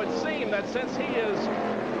 then it would seem that since he is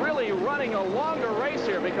really running a longer race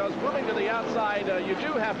here, because moving to the outside, you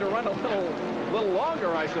do have to run a little longer,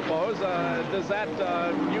 I suppose. Does that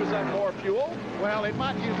use up more fuel? Well, it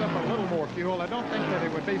might use up a little more fuel. I don't think that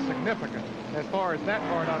it would be significant as far as that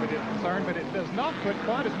part of it is concerned, but it does not put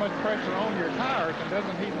quite as much pressure on your tires and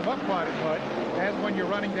doesn't heat them up quite as much as when you're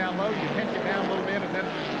running down low. You pinch it down a little bit and then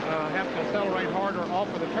have to accelerate harder off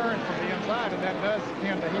of the turns from the inside, and that does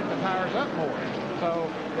tend to heat the tires up more.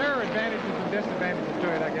 So there are advantages and disadvantages to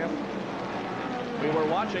it, I guess. We were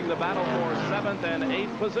watching the battle for 7th and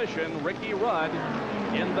 8th position. Ricky Rudd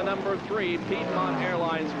in the number 3 Piedmont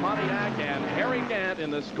Airlines Pontiac, and Harry Gant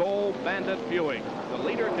in the Skoal Bandit Buick. The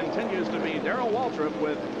leader continues to be Darrell Waltrip,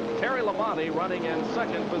 with Terry Labonte running in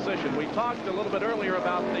 2nd position. We talked a little bit earlier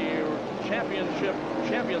about the Champion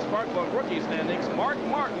Sparkplug rookie standings. Mark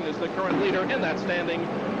Martin is the current leader in that standing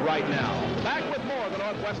right now. Back with more of the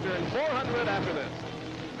Northwestern 400 after this.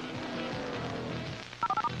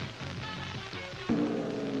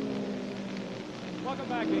 Welcome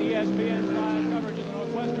back to ESPN's live coverage of the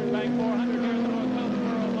Northwestern Bank 400 here at the North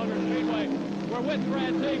Wilkesboro Motor Speedway. We're with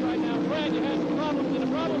Brad Teague right now. Brad, you had some problems, and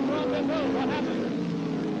the problems were on pit road. What happened?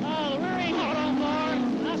 The rear end caught on bar.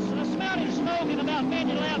 I smelled him smoking about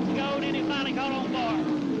 50 laps ago, and then it finally caught on bar.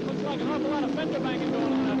 Looks like an awful lot of fender banking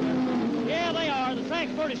going on out there. Yeah, they are. The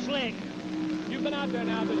track's pretty slick. You've been out there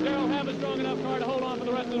now. Does Darrell have a strong enough car to hold on for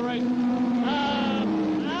the rest of the race?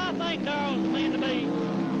 I think Darrell's the man to beat.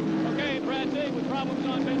 Okay, Brad Teague with problems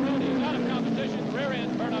on pit road. He's out of competition. Rear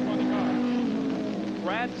end burn up on the car.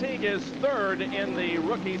 Brad Teague is third in the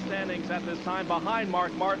rookie standings at this time, behind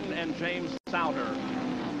Mark Martin and James Souter.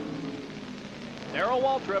 Darrell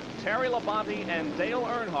Waltrip, Terry Labonte, and Dale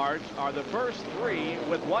Earnhardt are the first three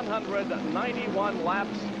with 191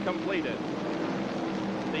 laps completed.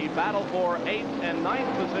 The battle for 8th and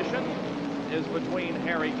 9th position is between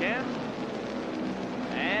Harry Gant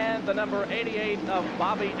and the number 88 of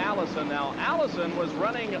Bobby Allison. Now, Allison was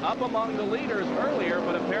running up among the leaders earlier,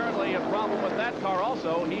 but apparently a problem with that car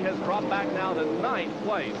also. He has dropped back now to 9th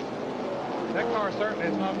place. That car certainly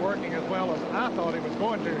is not working as well as I thought he was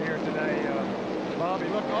going to here today. Bobby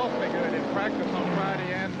looked awfully good in practice on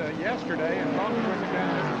Friday and yesterday, and talking with him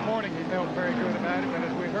down this morning, he felt very good about it. And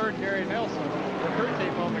as we heard Gary Nelson, the crew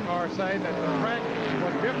chief on the car, say that the track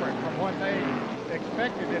was different from what they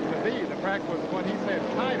expected it to be. The track was, what he said,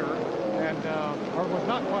 tighter, and or was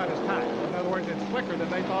not quite as tight. In other words, it's slicker than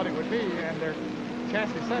they thought it would be, and their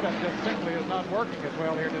chassis setup just simply is not working as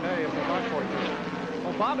well here today as they thought for it to.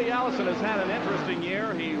 Well, Bobby Allison has had an interesting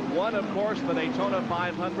year. He won, of course, the Daytona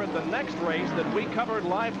 500. The next race that we covered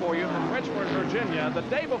live for you from Richmond, Virginia, the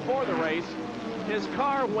day before the race, his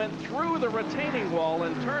car went through the retaining wall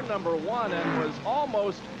in turn number 1 and was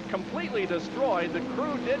almost completely destroyed. The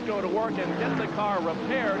crew did go to work and get the car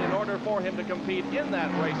repaired in order for him to compete in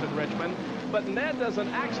that race at Richmond. But Ned, does an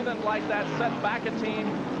accident like that set back a team?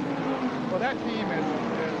 Well, that team is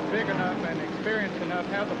big enough and experienced enough,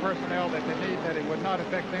 have the personnel that they need, that it would not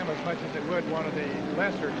affect them as much as it would one of the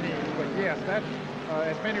lesser teams. But yes, that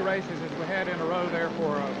as many races as we had in a row there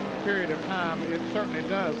for a period of time, it certainly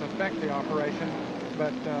does affect the operation.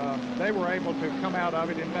 But they were able to come out of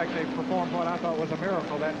it. In fact, they performed what I thought was a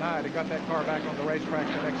miracle that night and got that car back on the racetrack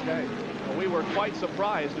the next day. Well, we were quite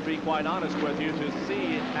surprised, to be quite honest with you, to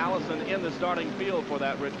see Allison in the starting field for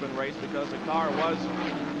that Richmond race, because the car was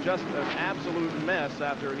just an absolute mess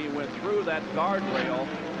after he went through that guardrail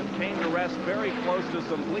and came to rest very close to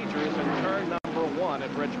some bleachers in turn number 1 at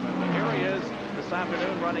Richmond. But here he is this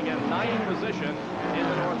afternoon running in 9th position in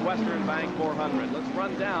the Northwestern Bank 400. Let's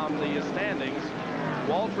run down the standings.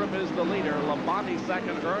 Waltrip is the leader, Labonte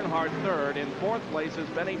second, Earnhardt third. In 4th place is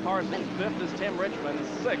Benny Parsons, 5th is Tim Richmond,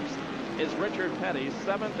 6th is Richard Petty,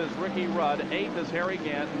 7th is Ricky Rudd, 8th is Harry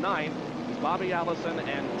Gant, 9th is Bobby Allison,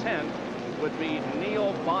 and 10th would be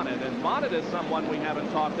Neil Bonnet. And Bonnet is someone we haven't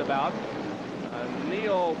talked about.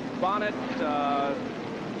 Neil Bonnet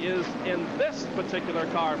is in this particular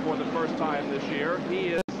car for the first time this year. He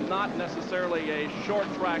is not necessarily a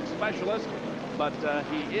short track specialist, but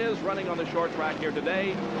he is running on the short track here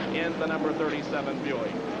today in the number 37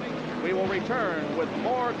 Buick. We will return with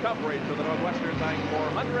more coverage of the Northwestern Bank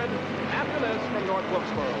 400 after this from North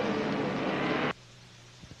Wilkesboro.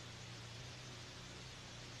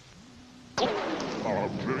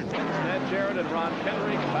 Ned Jarrett and Ron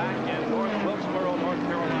Kendrick back in North Wilkesboro, North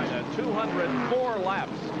Carolina. 204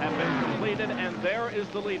 laps have been completed, and there is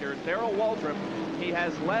the leader, Darrell Waltrip. He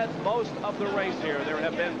has led most of the race here. There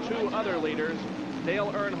have been 2 other leaders,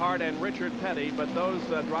 Dale Earnhardt and Richard Petty, but those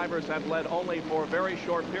drivers have led only for very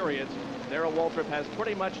short periods. Darrell Waltrip has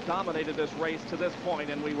pretty much dominated this race to this point,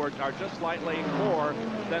 and we are just slightly more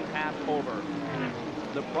than half over.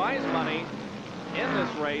 The prize money in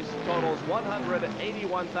this race totals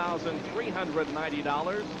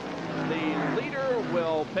 $181,390. The leader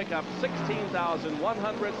will pick up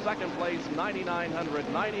 $16,100, second place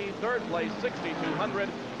 $9,990, third place $6,200,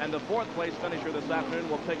 and the 4th place finisher this afternoon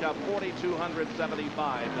will pick up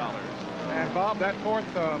 $4,275. And Bob, that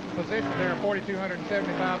 4th position there,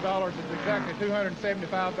 $4,275, is exactly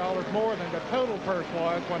 $275 more than the total purse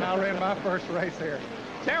was when I ran my first race here.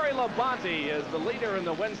 Terry Labonte is the leader in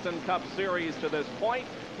the Winston Cup Series to this point.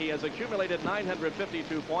 He has accumulated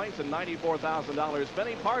 952 points and $94,000.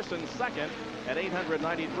 Benny Parsons second at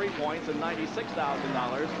 893 points and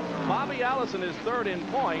 $96,000. Bobby Allison is third in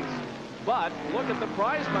points, but look at the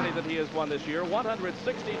prize money that he has won this year,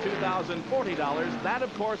 $162,040. That,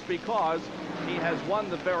 of course, because he has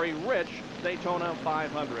won the very rich Daytona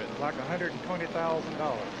 500. Like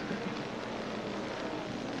 $120,000.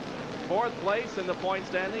 4th place in the point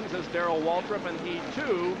standings is Darrell Waltrip, and he,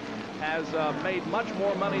 too, has made much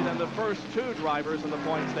more money than the first two drivers in the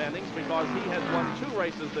point standings because he has won 2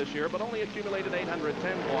 races this year, but only accumulated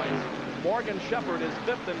 810 points. Morgan Shepherd is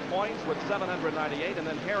 5th in points with 798, and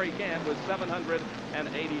then Harry Gant with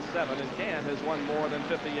 787. And Gant has won more than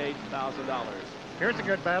 $58,000. Here's a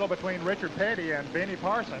good battle between Richard Petty and Benny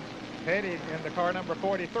Parsons. Petty in the car number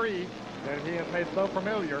 43 that he has made so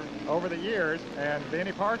familiar over the years, and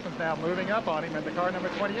Benny Parsons now moving up on him in the car number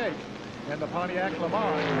 28 in the Pontiac Le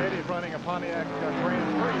Mans. Petty's running a Pontiac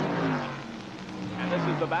Grand Prix. And this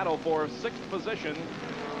is the battle for 6th position.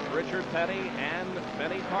 Richard Petty and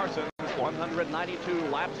Benny Parsons, 192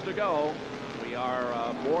 laps to go. We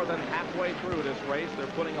are more than halfway through this race. They're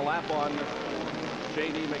putting a lap on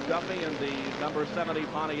J.D. McDuffie in the number 70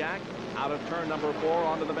 Pontiac out of turn number 4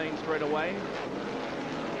 onto the main straightaway.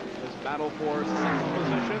 This battle for 6th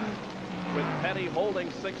position with Petty holding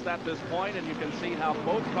 6th at this point, and you can see how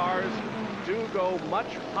both cars do go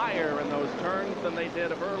much higher in those turns than they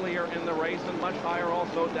did earlier in the race, and much higher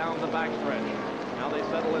also down the backstretch. Now they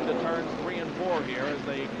settle into turns 3 and 4 here as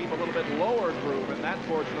they keep a little bit lower groove in that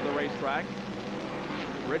portion of the racetrack.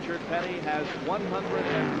 Richard Petty has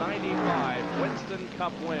 195 Winston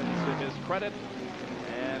Cup wins to his credit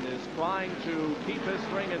and is trying to keep his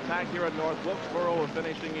string intact here at North Wilkesboro,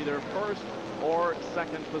 finishing either 1st or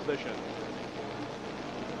 2nd position.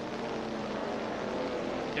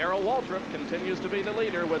 Darrell Waltrip continues to be the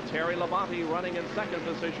leader with Terry Labonte running in 2nd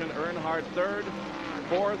position, Earnhardt 3rd.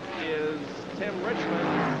 4th is Tim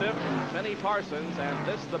Richmond, 5th Benny Parsons, and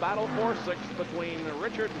this the battle for 6th between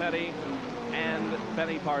Richard Petty and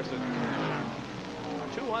Benny Parsons.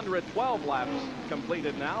 212 laps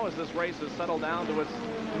completed now as this race has settled down to its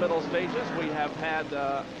middle stages. We have had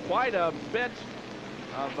quite a bit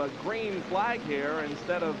of a green flag here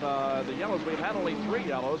instead of the yellows. We've had only 3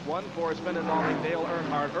 yellows, one for a spin involving Dale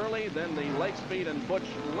Earnhardt early, then the Lake Speed and Butch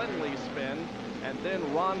Lindley spin, and then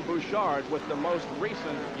Ron Bouchard with the most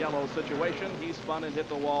recent yellow situation. He spun and hit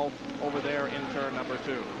the wall over there in turn number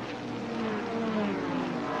 2.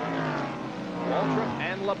 Waltrip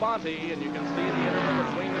and Labonte, and you can see the interval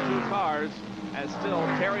between the 2 cars as still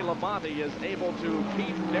Terry Labonte is able to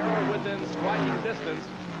keep Darrell within striking distance,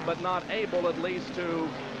 but not able at least to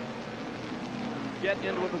get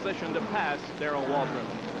into a position to pass Darrell Waltrip.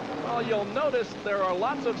 Well, you'll notice there are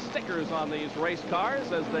lots of stickers on these race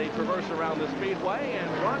cars as they traverse around the Speedway, and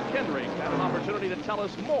Ron Kendrick had an opportunity to tell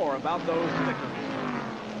us more about those stickers.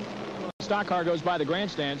 Stock car goes by the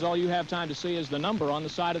grandstands, all you have time to see is the number on the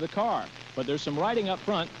side of the car. But there's some writing up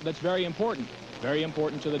front that's very important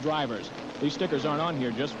to the drivers. These stickers aren't on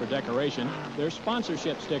here just for decoration. They're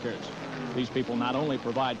sponsorship stickers. These people not only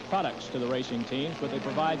provide products to the racing teams, but they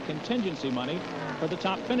provide contingency money for the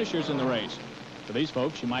top finishers in the race. For these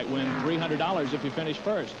folks, you might win $300 if you finish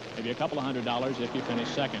first, maybe a couple of $100 if you finish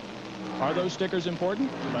second. Are those stickers important?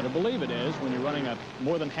 You better believe it is when you're running a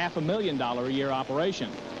more than $500,000 a year operation.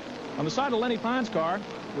 On the side of Lenny Pine's car,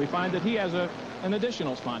 we find that he has an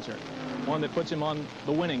additional sponsor, one that puts him on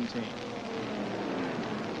the winning team.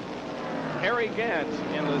 Harry Gant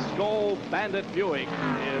in the Skoll Bandit Buick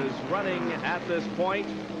is running at this point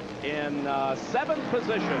in 7th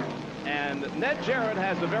position. And Ned Jarrett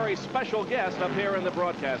has a very special guest up here in the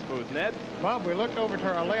broadcast booth. Ned? Bob, we looked over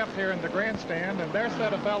to our left here in the grandstand, and there's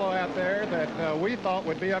a fellow out there that we thought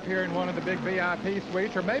would be up here in one of the big VIP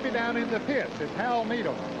suites, or maybe down in the pits. It's Hal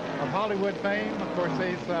Needham of Hollywood fame. Of course,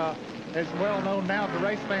 he's is well known now to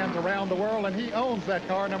race fans around the world, and he owns that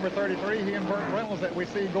car, number 33. He and Burt Reynolds that we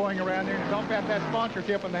see going around there. And talk about that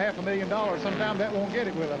sponsorship and the $500,000. Sometimes that won't get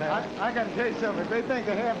it with it. I got to tell you something. If they think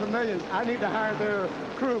the $500,000, I need to hire their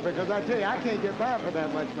crew, because I tell you, I can't get by for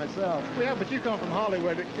that much myself. Yeah, but you come from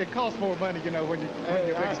Hollywood. It costs more money, you know, when you're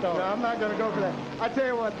a big star. No, I'm not going to go for that. I tell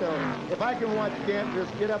you what, though, if I can watch Gant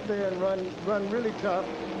just get up there and run really tough,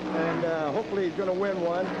 and hopefully he's going to win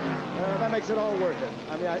one, that makes it all worth it.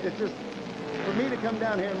 I mean, it's just, for me to come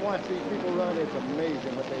down here and watch these people run, it's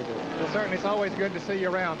amazing what they do. Well, certainly, it's always good to see you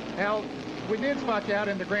around. Al, we did spot you out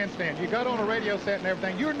in the grandstand. You got on a radio set and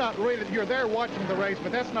everything. You're there watching the race,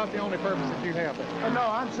 but that's not the only purpose that you have there. No,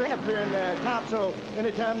 I'm sitting up here in the top, so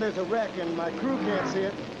anytime there's a wreck and my crew can't see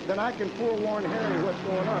it, then I can forewarn Harry what's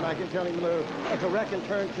going on. I can tell him there's a wreck in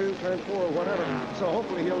turn 2, turn 4, or whatever. So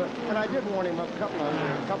hopefully he'll, and I did warn him a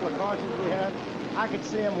couple of cautions we had. I could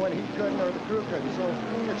see him when he couldn't or the crew couldn't, so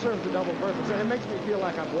it serves a double purpose, and it makes me feel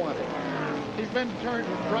like I'm wanted. He's been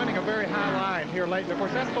running a very high line here lately. Of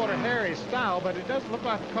course, that's sort of Harry's style, but it doesn't look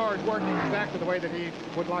like the car is working exactly the way that he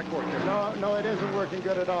would like to work here. No, it isn't working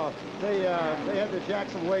good at all. They had to jack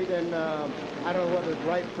some weight in, I don't know whether it's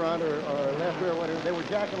right front or left rear or whatever. They were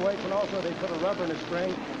jacking weights, and also they put a rubber in the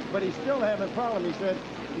spring, but he's still having a problem. He said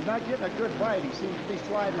he's not getting a good bite. He seems to be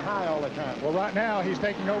sliding high all the time. Well, right now he's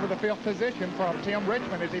taking over the 5th position from Tim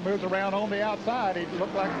Richmond as he moves around on the outside. He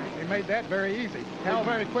looked like he made that very easy. Now,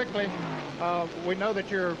 very quickly, we know that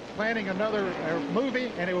you're planning another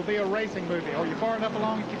movie, and it will be a racing movie. Are you far enough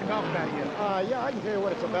along that you can talk about it yet? Yeah, I can tell you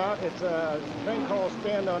what it's about. It's a thing called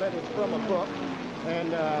Stand On It. It's from a book.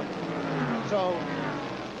 And so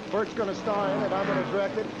Bert's going to star in it. I'm going to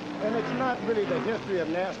direct it. And it's not really the history of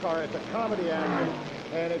NASCAR. It's a comedy action.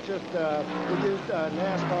 And it's just, we used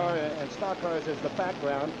NASCAR and stock cars as the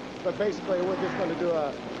background. But basically, we're just going to do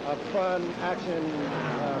a fun action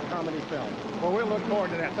comedy film. Well, we'll look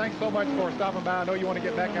forward to that. Thanks so much for stopping by. I know you want to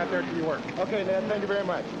get back out there to your work. Okay, Ned. Thank you very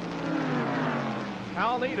much.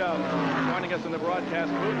 Al Nito joining us in the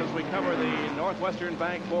broadcast booth as we cover the Northwestern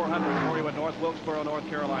Bank 400 for you at North Wilkesboro, North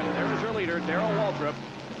Carolina. There's your leader, Darrell Waltrip.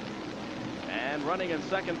 And running in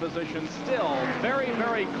second position, still very,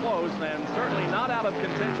 very close, and certainly not out of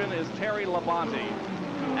contention, is Terry Labonte.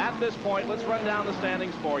 At this point, let's run down the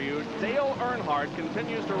standings for you. Dale Earnhardt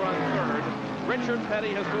continues to run third. Richard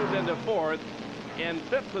Petty has moved into fourth. In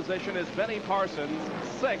fifth position is Benny Parsons.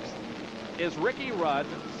 Sixth is Ricky Rudd.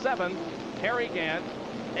 Seventh, Harry Gant.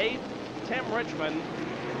 Eighth, Tim Richmond.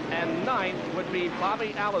 And ninth would be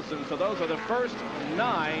Bobby Allison. So those are the first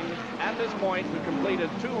 9 at this point who completed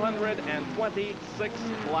 226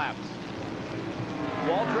 laps.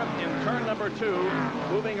 Waltrip in turn number 2,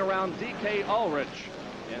 moving around D.K. Ulrich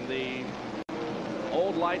in the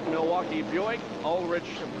old light Milwaukee Buick.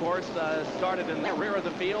 Ulrich, of course, started in the rear of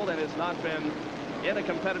the field and has not been in a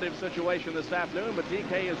competitive situation this afternoon, but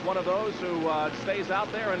DK is one of those who stays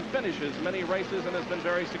out there and finishes many races and has been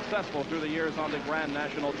very successful through the years on the Grand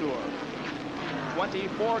National Tour.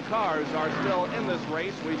 24 cars are still in this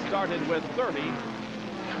race. We started with 30.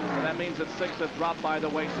 And that means that 6 have dropped by the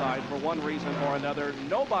wayside for one reason or another.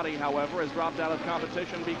 Nobody, however, has dropped out of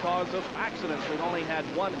competition because of accidents. We've only had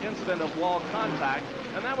one incident of wall contact,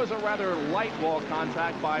 and that was a rather light wall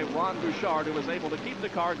contact by Ron Bouchard, who was able to keep the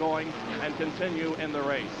car going and continue in the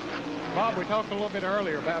race. Bob, we talked a little bit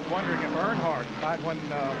earlier about wondering if Earnhardt might, when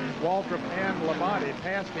Waltrip and Labonte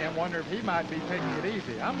passed him, wonder if he might be taking it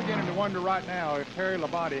easy. I'm beginning to wonder right now if Terry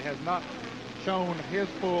Labonte has not shown his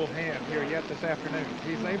full hand here yet this afternoon.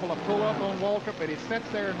 He's able to pull up on Waltrip, but he sits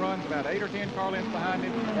there and runs about 8 or 10 car lengths behind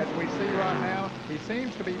him, as we see right now. He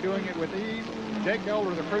seems to be doing it with ease. Jake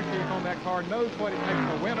Gelder, the crew chief on that car, knows what it takes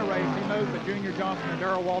to win a race. He knows that Junior Johnson and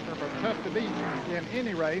Darrell Waltrip are tough to beat in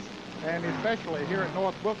any race, and especially here at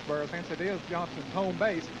North Wilkesboro, since it is Johnson's home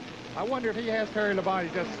base. I wonder if he has Terry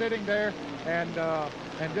Labonte just sitting there and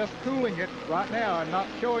just cooling it right now and not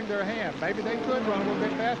showing their hand. Maybe they could run a little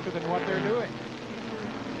bit faster than what they're doing.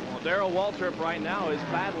 Well, Darrell Waltrip right now is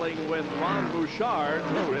battling with Ron Bouchard,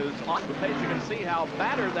 who is off the pace. You can see how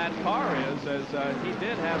battered that car is, as he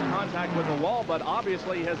did have contact with the wall, but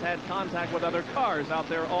obviously has had contact with other cars out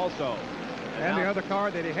there also. And the other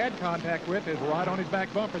car that he had contact with is right on his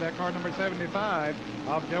back bumper, that car number 75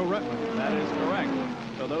 of Joe Ruttman. That is correct.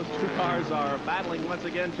 So those two cars are battling once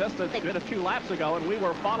again. Just a few laps ago, and we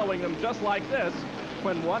were following them just like this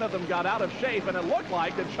when one of them got out of shape, and it looked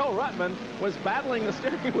like that Joe Ruttman was battling the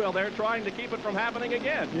steering wheel there, trying to keep it from happening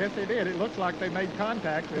again. Yes, they did. It looks like they made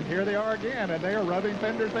contact, and here they are again, and they are rubbing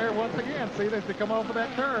fenders there once again. See, as they come off of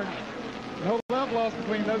that turn. No love lost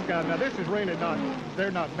between those guys. Now, this is really not, they're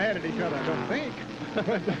not mad at each other, I don't think.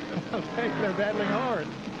 I think they're battling hard.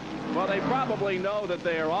 Well, they probably know that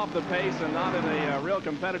they are off the pace and not in a real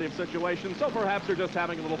competitive situation, so perhaps they're just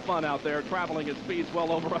having a little fun out there, traveling at speeds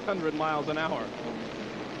well over 100 miles an hour.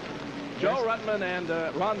 Joe Ruttman and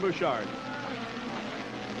Ron Bouchard.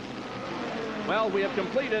 Well, we have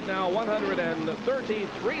completed now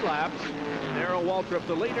 133 laps. Darrell Waltrip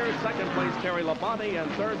the leader, second place Terry Labonte, and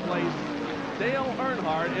third place Dale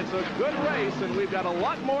Earnhardt. It's a good race, and we've got a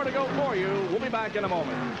lot more to go for you. We'll be back in a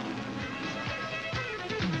moment.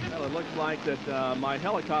 Well, it looks like that my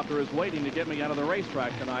helicopter is waiting to get me out of the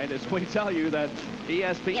racetrack tonight as we tell you that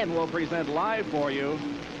ESPN will present live for you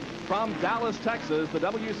from Dallas, Texas, the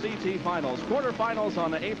WCT Finals. Quarterfinals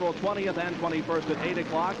on April 20th and 21st at 8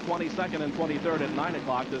 o'clock, 22nd and 23rd at 9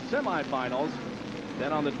 o'clock. The semifinals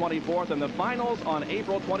then on the 24th, and the finals on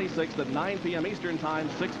April 26th at 9 p.m. Eastern Time,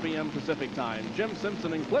 6 p.m. Pacific Time. Jim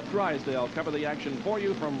Simpson and Cliff Drysdale cover the action for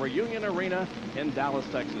you from Reunion Arena in Dallas,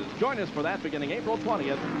 Texas. Join us for that beginning April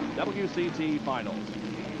 20th, WCT Finals.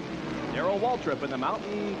 Darrell Waltrip in the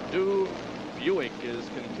Mountain Dew Buick is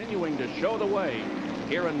continuing to show the way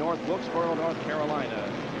here in North Wilkesboro, North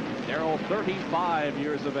Carolina. Darrell, 35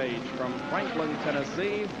 years of age, from Franklin,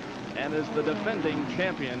 Tennessee. and is the defending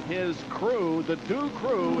champion. His crew, the Dew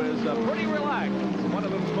crew, is pretty relaxed. One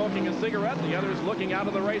of them smoking a cigarette, the other's looking out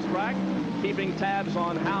of the racetrack, keeping tabs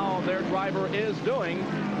on how their driver is doing.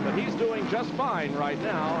 But he's doing just fine right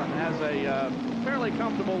now and has a fairly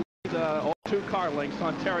comfortable lead, or 2 car lengths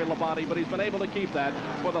on Terry Labonte, but he's been able to keep that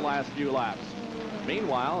for the last few laps.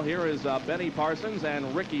 Meanwhile, here is Benny Parsons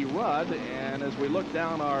and Ricky Rudd, and as we look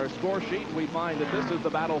down our score sheet, we find that this is the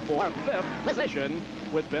battle for 5th position,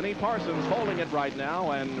 with Benny Parsons holding it right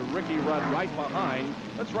now and Ricky Rudd right behind.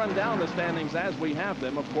 Let's run down the standings as we have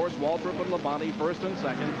them. Of course, Waltrip and Labonte 1st and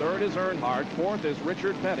 2nd. 3rd is Earnhardt. 4th is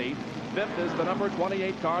Richard Petty. 5th is the number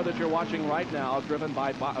 28 car that you're watching right now, driven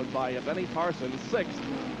by Benny Parsons. 6th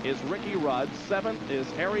is Ricky Rudd. 7th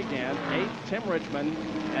is Harry Gant. 8th, Tim Richmond.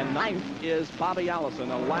 And 9th is Bobby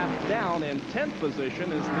Allison. A lap down in 10th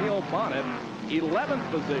position is Neil Bonnet.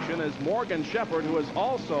 11th position is Morgan Shepherd, who is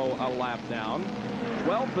also a lap down.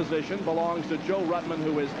 12th position belongs to Joe Ruttman,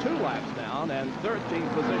 who is 2 laps down, and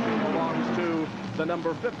 13th position belongs to the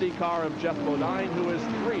number 50 car of Jeff Bodine, who is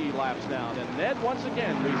 3 laps down. And Ned, once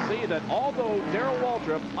again, we see that although Darrell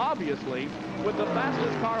Waltrip, obviously, with the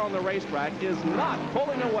fastest car on the racetrack, is not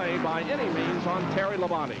pulling away by any means on Terry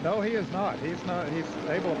Labonte. No, he is not. He's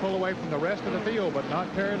able to pull away from the rest of the field, but not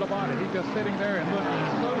Terry Labonte. He's just sitting there and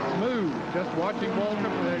looking so smooth, just watching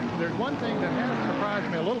Waltrip. There's one thing that has surprised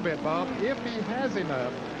me a little bit, Bob. If he has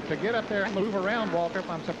enough to get up there and move around Waltrip,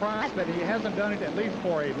 I'm surprised that he hasn't done it at least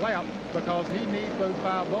for a lap, because he needs those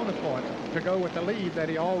 5 bonus points to go with the lead that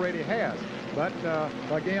he already has. But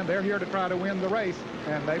again, they're here to try to win the race,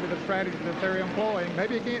 and maybe the strategy that they're employing,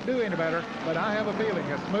 maybe he can't do any better, but I have a feeling,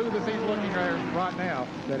 as smooth as he's looking right now,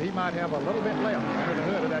 that he might have a little bit left under the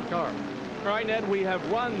hood of that car. All right, Ned, we have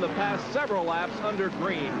run the past several laps under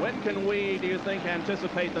green. When can we, do you think,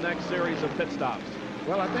 anticipate the next series of pit stops?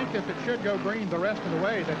 Well, I think if it should go green the rest of the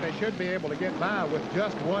way, that they should be able to get by with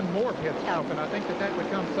just one more pit stop, and I think that that would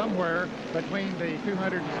come somewhere between the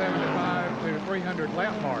 275 to 300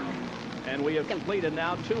 lap mark. And we have completed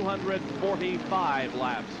now 245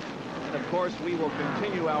 laps. And of course, we will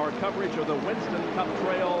continue our coverage of the Winston Cup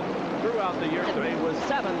Trail throughout the year. Today was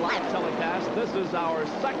 7 live telecasts. This is our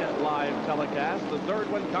 2nd live telecast, the 3rd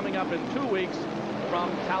one coming up in 2 weeks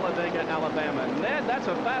from Talladega, Alabama. Ned, that's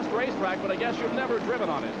a fast racetrack, but I guess you've never driven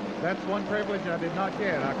on it. That's one privilege I did not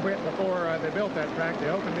get. I quit before they built that track. They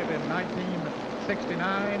opened it in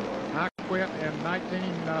 1969. I quit in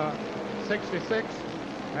 1966.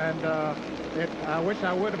 And I wish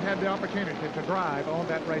I would have had the opportunity to drive on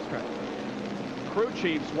that racetrack. Crew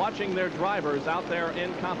chiefs watching their drivers out there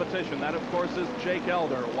in competition. That, of course, is Jake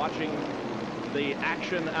Elder watching the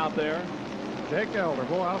action out there. Jake Elder,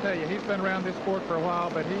 boy, I'll tell you, he's been around this sport for a while,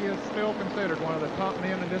 but he is still considered one of the top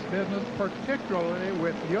men in this business, particularly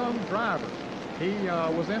with young drivers. He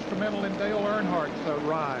was instrumental in Dale Earnhardt's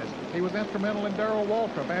rise. He was instrumental in Darrell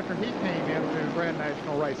Waltrip after he came into Grand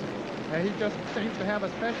National Racing. And he just seems to have a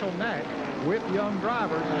special knack with young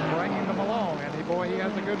drivers and bringing them along. And he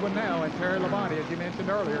has a good one now. And Terry Labonte, as you mentioned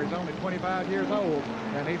earlier, he's only 25 years old,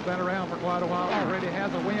 and he's been around for quite a while. Already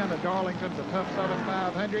has a win at Darlington, the Tough Southern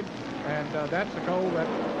 500. And that's a goal that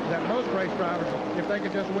most race drivers, if they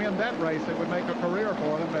could just win that race, it would make a career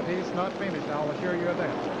for them. But he's not finished, I'll assure you of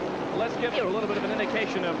that. Let's give you a little bit of an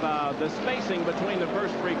indication of the spacing between the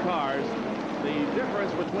first 3 cars. The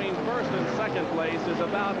difference between 1st and 2nd place is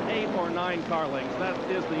about 8 or 9 car lengths. That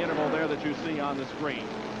is the interval there that you see on the screen.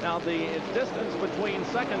 Now, the distance between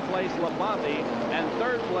 2nd place Labonte and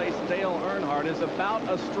 3rd place Dale Earnhardt is about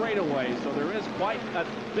a straightaway. So there is quite a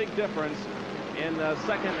big difference in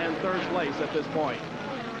 2nd and 3rd place at this point.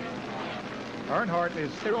 Earnhardt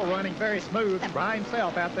is still running very smooth by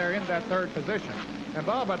himself out there in that 3rd position. And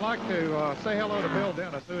Bob, I'd like to say hello to Bill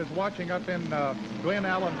Dennis, who is watching up in Glen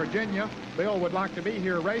Allen, Virginia. Bill would like to be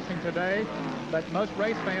here racing today, but most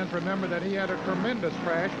race fans remember that he had a tremendous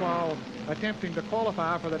crash while attempting to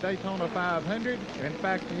qualify for the Daytona 500. In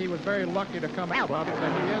fact, he was very lucky to come out of it,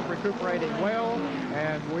 and he is recuperating well,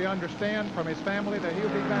 and we understand from his family that he'll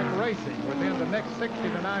be back racing within the next 60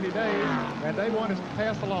 to 90 days, and they want us to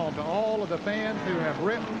pass along to all of the fans who have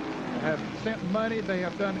written, have sent money. They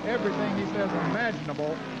have done everything, he says,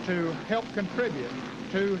 imaginable to help contribute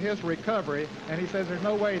to his recovery. And he says there's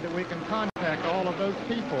no way that we can contact all of those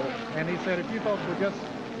people. And he said if you folks would just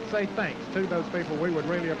say thanks to those people, we would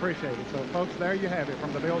really appreciate it. So, folks, there you have it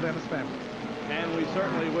from the Bill Dennis family. And we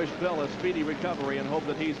certainly wish Bill a speedy recovery and hope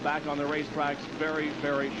that he's back on the racetracks very,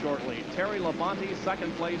 very shortly. Terry Labonte,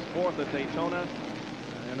 2nd place, 4th at Daytona.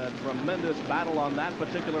 In a tremendous battle on that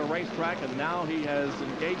particular racetrack, and now he has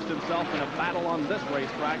engaged himself in a battle on this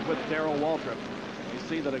racetrack with Darrell Waltrip. He's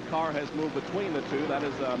see that a car has moved between the two. That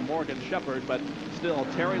is Morgan Shepherd, but still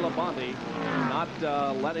Terry Labonte not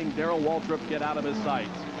letting Darrell Waltrip get out of his sights.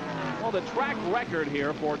 Well, the track record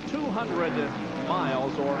here for 200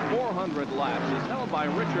 miles or 400 laps is held by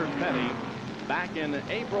Richard Petty back in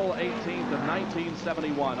April 18th of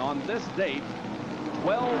 1971. On this date,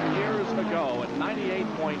 12 years ago, at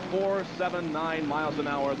 98.479 miles an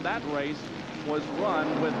hour, that race was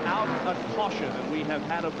run without a caution. And we have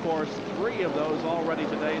had, of course, 3 of those already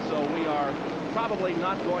today, so we are probably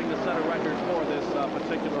not going to set a record for this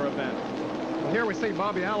particular event. Well, here we see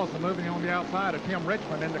Bobby Allison moving on the outside of Tim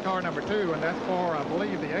Richmond into car number 2, and that's for, I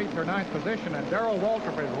believe, the 8th or 9th position, and Darrell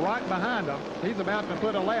Waltrip is right behind him. He's about to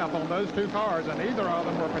put a lap on those 2 cars, and either of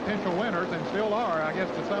them were potential winners and still are, I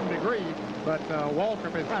guess, to some degree, but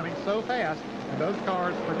Waltrip is running so fast, and those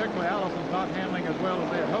cars, particularly Allison's, not handling as well as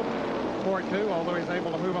they had hoped for it to, although he's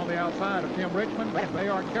able to move on the outside of Tim Richmond. If they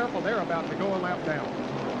aren't careful, they're about to go a lap down.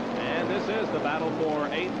 And this is the battle for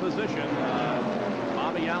 8th position.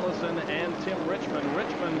 Bobby Allison and Tim Richmond.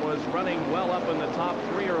 Richmond was running well up in the top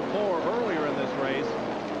 3 or 4 earlier in this race,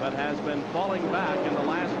 but has been falling back in the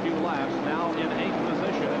last few laps, now in 8th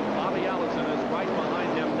position. And Bobby Allison is right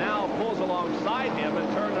behind him, now pulls alongside him in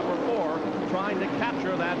turn number 4, trying to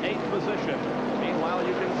capture that 8th position. Meanwhile,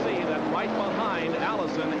 you can see that right behind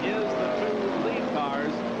Allison is the 2 lead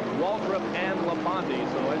cars, Waltrip and Labonte.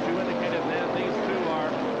 So as you indicated, Ned, these 2 are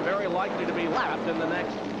very likely to be lapped in the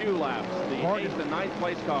next few laps, the 8th and 9th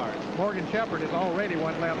place cars. Morgan Shepherd is already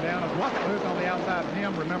 1 lap down as Waltrip moves on the outside of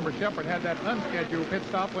him. Remember, Shepherd had that unscheduled pit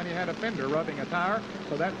stop when he had a fender rubbing a tire,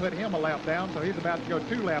 so that put him a lap down, so he's about to go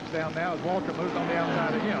 2 laps down now as Waltrip moves on the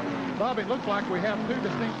outside of him. Bob, it looks like we have 2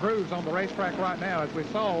 distinct grooves on the racetrack right now. As we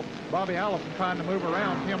saw Bobby Allison trying to move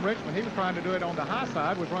around Tim Richmond, he was trying to do it on the high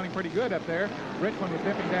side, was running pretty good up there. Richmond was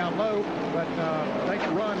dipping down low, but they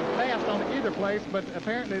can run fast on either place, but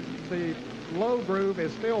apparently the low groove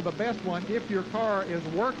is still the best one if your car is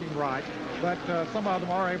working right, but some of them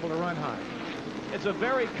are able to run high. It's a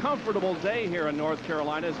very comfortable day here in North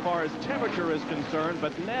Carolina as far as temperature is concerned,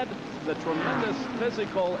 but Ned, the tremendous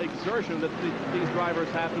physical exertion that these drivers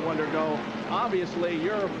have to undergo, obviously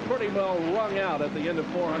you're pretty well wrung out at the end of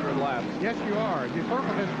 400 laps. Yes, you are. You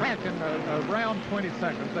circle this track in around 20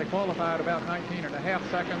 seconds. They qualified about 19.5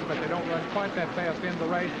 seconds, but they don't run quite that fast in the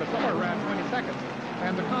race, but somewhere around 20 seconds.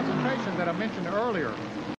 And the concentration that I mentioned earlier,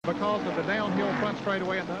 because of the downhill front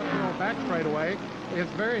straightaway and the uphill back straightaway, is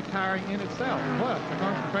very tiring in itself. Plus, the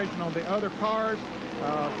concentration on the other cars,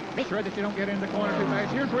 make sure that you don't get in the corner too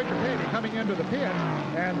fast. Here's Richard Petty coming into the pit,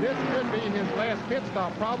 and this could be his last pit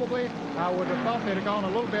stop probably. I would have thought they'd have gone a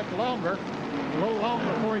little longer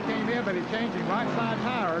before he came in, but he's changing right side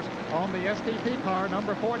tires on the STP car,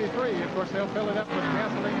 number 43. Of course, they'll fill it up with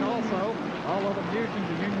gasoline also, all of them using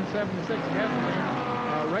the Union 76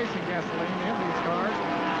 gasoline, racing gasoline in these cars.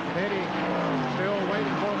 Petty still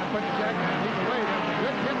waiting for him to put the jack down. He's away. That's a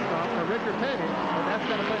good pit stop for Richard Petty, but that's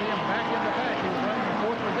going to put him back in the pack. He was running in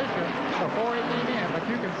 4th position before he came in, but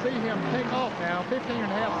you can see him take off now. 15.5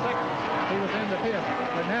 seconds he was in the pit,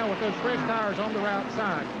 but now with those fresh tires on the right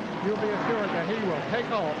side, you'll be assured that he will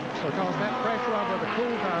take off because that fresh rubber, the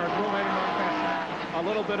cool tires, will let him run faster. A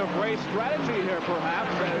little bit of race strategy here, perhaps,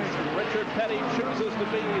 as Richard Petty chooses to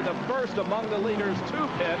be the first among the leaders to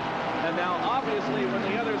pit. And now, obviously, when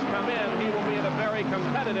the others come in, he will be in a very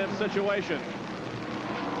competitive situation.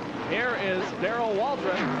 Here is Darrell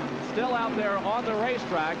Waltrip, still out there on the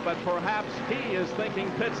racetrack, but perhaps he is thinking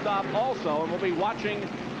pit stop also, and we'll be watching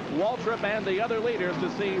Waltrip and the other leaders to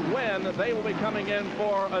see when they will be coming in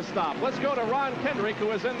for a stop. Let's go to Ron Kendrick,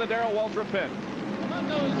 who is in the Darrell Waltrip pit. Among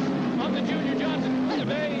those on the Junior Johnson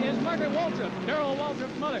today is Margaret Waltrip, Darrell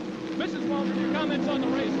Waltrip's mother. Mrs. Waltrip, your comments on the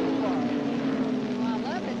race so far? Well, I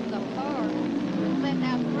love it so far. Letting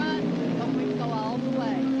out front, but we go all the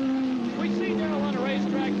way. We see Darrell on the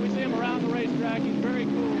racetrack. We see him around the racetrack. He's very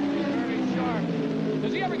cool. He's very sharp.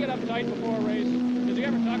 Does he ever get uptight before a race? Does he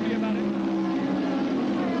ever talk to you about it?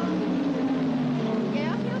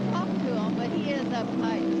 Yeah, he'll talk to him, but he is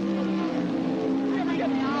uptight.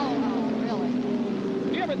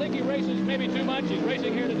 Do you ever think he races maybe too much? He's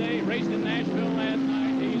racing here today. He raced in Nashville last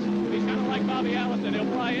night. He's kind of like Bobby Allison. He'll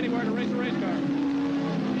fly anywhere to race a race car.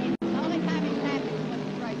 The only time he's happy is when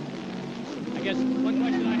he's racing. I guess one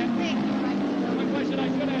question I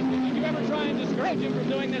should ask you, did you ever try and discourage him from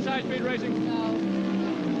doing this high-speed racing? No.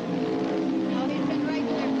 No, he's been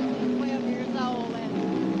racing ever since he's 12 years old,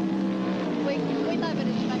 and we love it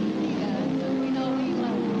as much as he does, so we know he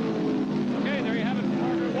loves it. Okay, there you have it.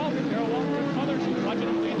 Margaret Waltrip, Darrell Waltrip's mother. She's watching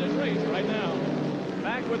him lead this race right now.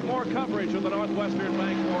 Back with more coverage of the Northwestern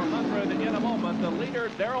Bank 400. 100 in a moment. The leader,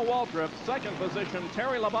 Darrell Waltrip. Second position,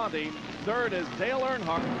 Terry Labonte. Third is Dale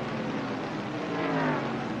Earnhardt.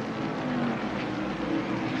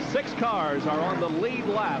 6 cars are on the lead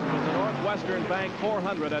lap with the Northwestern Bank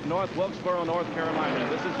 400 at North Wilkesboro, North Carolina.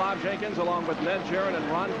 This is Bob Jenkins along with Ned Jarrett and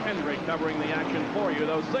Ron Kendrick covering the action for you.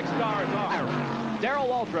 Those 6 cars are Darrell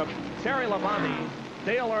Waltrip, Terry Labonte,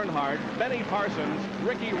 Dale Earnhardt, Benny Parsons,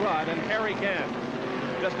 Ricky Rudd, and Harry Gant.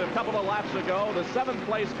 Just a couple of laps ago, the 7th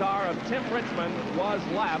place car of Tim Richmond was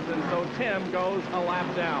lapped, and so Tim goes a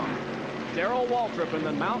lap down. Darrell Waltrip in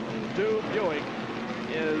the Mountain Dew Buick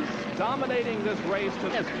is dominating this race to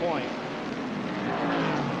this point.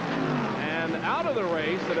 And out of the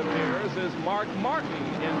race, it appears, is Mark Martin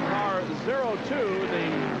in car 02,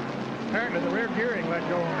 Apparently the rear gearing let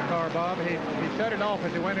go on the car, Bob. He shut it off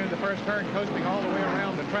as he went into the first turn, coasting all the way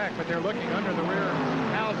around the track, but they're looking under the rear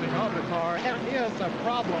housing of the car. It is a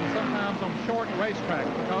problem sometimes on short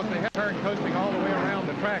racetracks because they have turn coasting all the way around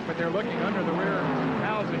the track, but they're looking under the rear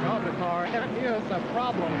housing of the car. It is a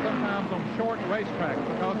problem sometimes on short racetracks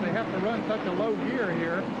because they have to run such a low gear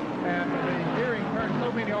here, and the gearing turns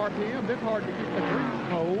so many RPMs, it's hard to keep the grease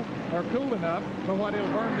cold or cool enough for what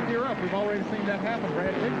it'll burn the gear up. We've already seen that happen.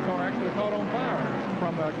 Brad Pitt's car actually caught on fire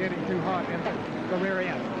from getting too hot in the rear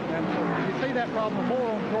end. And you see that problem more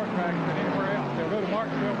on short tracks than anywhere else. They'll go to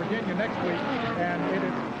Martinsville, Virginia next week, and it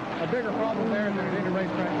is a bigger problem there than at any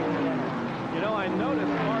racetrack that we're running. You know, I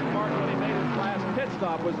noticed Mark Martin, when he made his last pit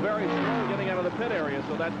stop, was very slow getting out of the pit area,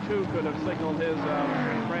 so that too could have signaled his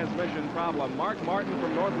transmission problem. Mark Martin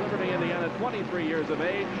from North Liberty, Indiana, 23 years of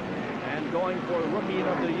age, and going for Rookie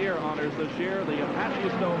of the Year honors this year. The Apache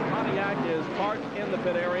Stone Pontiac is parked in the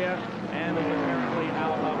pit area and is apparently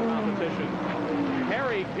out of competition.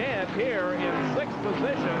 Harry Gant here in 6th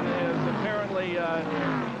position is apparently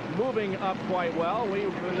moving up quite well.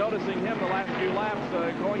 We've been noticing him the last few laps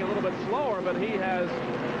going a little bit slower, but he has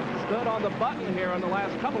stood on the button here in the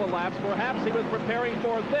last couple of laps. Perhaps he was preparing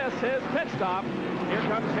for this, his pit stop. Here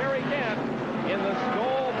comes Harry Gant in the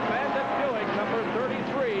Skoll Bandit Buick, number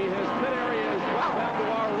 33. His pit area is well down to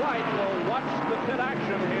our right. We'll watch the pit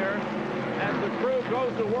action here as the crew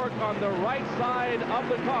goes to work on the right side of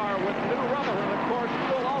the car with new rubber, and of course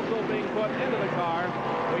fuel also being put into the car.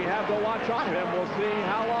 We have the watch on him. We'll see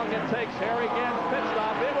how long it takes Harry Gant's pit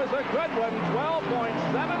stop. It was a good one, 12.7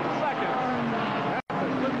 seconds. That's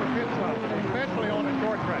a super pit stop, especially on a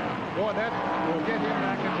short track. Boy, that will get him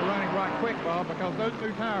back into running right quick, Bob, because those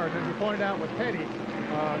 2 tires, as you pointed out with Petty,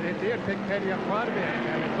 it did pick Petty up quite a bit,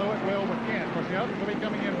 and so it will with Kent. Of course, the others will be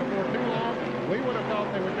coming in before too long. We would have thought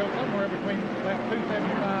they would go somewhere between lap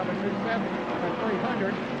 275 and 270 and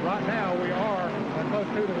 300. Right now, we are close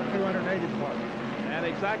to the 280 mark. And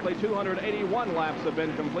exactly 281 laps have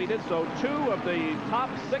been completed, so 2 of the top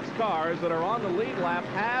 6 cars that are on the lead lap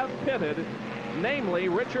have pitted, namely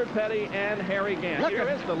Richard Petty and Harry Gant. Here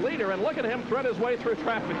is the leader, and look at him thread his way through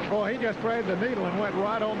traffic. Boy, he just threaded the needle and went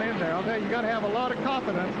right on in there. I'll tell you, you got to have a lot of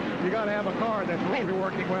confidence. You got to have a car that's really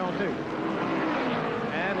working well, too.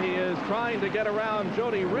 And he is trying to get around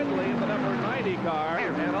Jody Ridley in the number 90 car.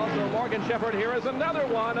 And also Morgan Shepherd. Here is another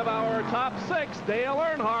one of our top 6, Dale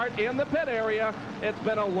Earnhardt in the pit area. It's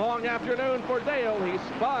been a long afternoon for Dale. He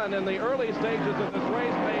spun in the early stages of this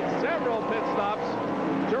race, made several pit stops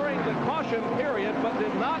during the caution period, but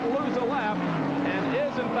did not lose a lap, and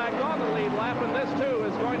is in fact on the lead lap, and this too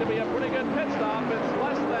is going to be a pretty good pit stop. It's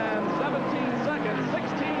less than 17 seconds,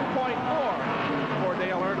 16.4 for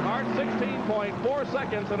Dale Earnhardt, 16.4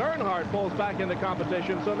 seconds, and Earnhardt pulls back into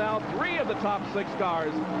competition. So now 3 of the top 6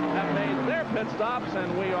 cars have made their pit stops,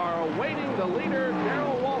 and we are awaiting the leader,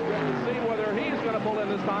 Darrell Waltrip, to see whether he's going to pull in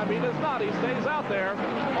this time. He does not. He stays out there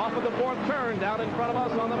off of the 4th turn down in front of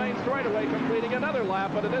us on the main straightaway, completing another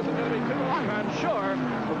lap, but it isn't going to be too long, I'm sure,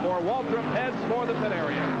 before Waltrip heads for the pit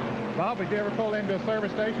area. Bob, did you ever pull into a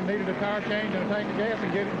service station, needed a tire change and a tank of gas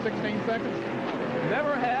and get it in 16 seconds?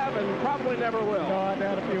 Never have, and probably never will. No, I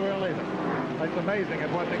doubt if you will either. It's amazing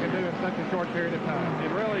at what they can do in such a short period of time.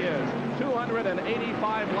 It really is.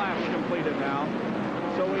 285 laps completed now.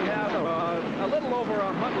 So we have a little over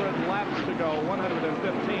 100 laps to go,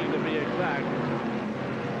 115 to be exact.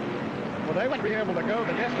 Well, they would be able to go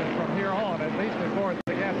the distance from here on, at least as far as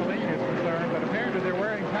the gasoline is concerned, but apparently they're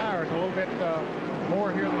wearing tires a little bit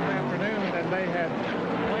more here this afternoon than they had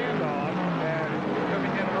planned on, and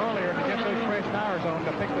coming in earlier to get those fresh tires on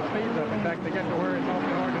to pick the speeds up. In fact, they get to where it's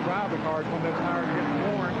awfully hard to drive the cars when those tires get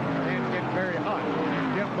worn and get very hot.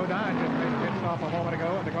 Jeff Bodine just made a pit stop a moment ago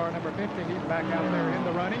in the car number 50. He's back out there in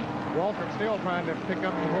the running. Waltrip still trying to pick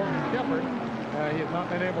up Morgan Shepherd. He has not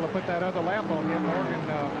been able to put that other lap on him. Morgan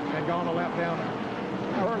had gone a lap down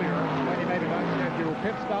earlier when he made an unscheduled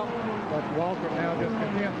pit stop, but Waltrip now just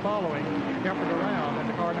content following Shepard around in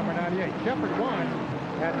the car number 98. Shepard won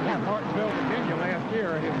at Martinsville, Virginia last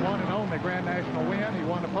year, his one and only Grand National win. He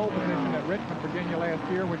won a pole position at Richmond, Virginia last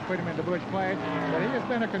year, which put him into Busch Clash. But he has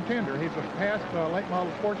been a contender. He's a past late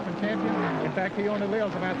model sportsman champion. In fact, he only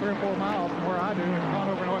lives about 3 or 4 miles from where I do in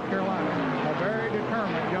Conover, North Carolina. A very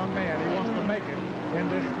determined young man. He wants to make it in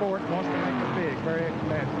this sport, wants to make it big. Very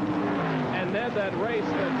exciting. And then that race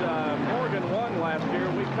that Morgan won last year,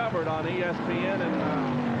 we covered on ESPN, and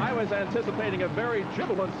I was anticipating a very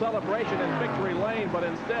jubilant celebration in Victory Lane, but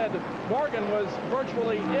instead Morgan was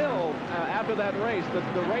virtually ill after that race. The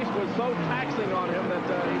race was so taxing on him that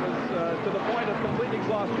he was to the point of complete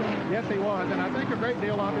exhaustion. Yes, he was, and I think a great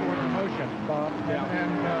deal of it was emotion, Bob. Yeah.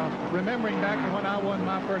 And remembering back to when I won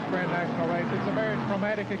my first Grand National race, it's a very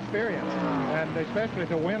traumatic experience, and especially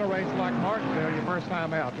to win a race like Martinsville your first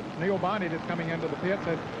time out. Neil Bonney is coming into the pits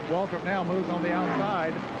as Waltrip now moves on the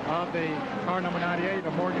outside of the car number 98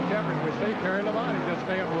 of Morgan Shepard. We see Terry Labonte just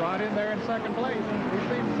staying right in there in second place. He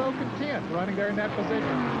seems so content running there in that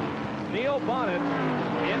position. Neil Bonnet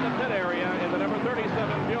in the pit area in the number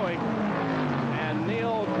 37 Buick. And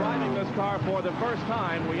Neil driving this car for the first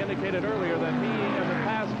time. We indicated earlier that he, in the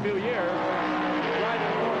past few years,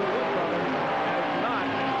 driving for the Wood Brothers, has not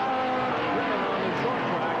driven on the short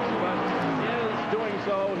tracks, but is doing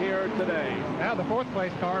so here today. Now the fourth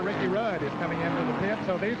place car, Ricky Rudd, is coming into the pit.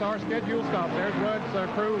 So these are scheduled stops. There's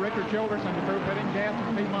Rudd's crew, Richard Childress and the crew putting gas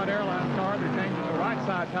in the Piedmont Airlines car. They're changing the right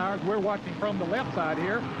side tires. We're watching from the left side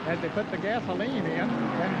here as they put the gasoline in.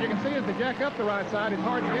 And as you can see, as they jack up the right side, it's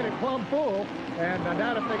hard to get it plumb full. And I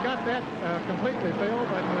doubt if they got that completely filled,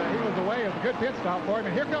 but he was away as a good pit stop for him.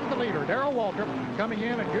 And here comes the leader, Darrell Waltrip, coming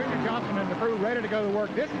in, and Junior Johnson and the crew ready to go to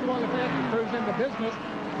work. This is one of the fastest crews in the business.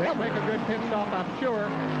 They'll make a good pit stop, I'm sure,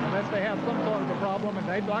 unless they have some sort of a problem, and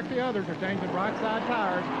they, like the others, are changing right side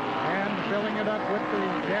tires and filling it up with the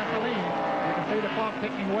gasoline. You can see the clock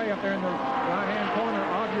ticking away up there in the right-hand corner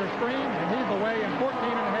of your screen, and he's away in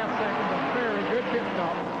 14.5 seconds. A very good pit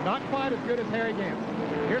stop. Not quite as good as Harry Gantz.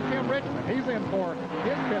 Here's Tim Richmond. He's in for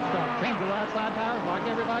his pit stop. Changing the right side tires like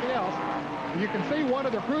everybody else. You can see one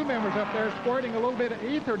of the crew members up there squirting a little bit of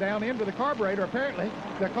ether down into the carburetor. Apparently,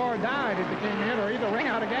 the car died as it came in, or either ran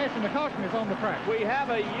out of gas and the caution is on the track. We have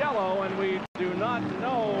a yellow, and we do not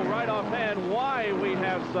know right offhand why we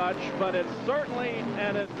have such, but it's certainly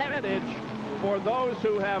an advantage for those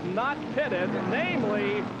who have not pitted,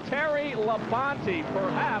 namely Terry Labonte.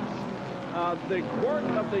 Perhaps the quirt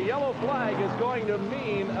of the yellow flag is going to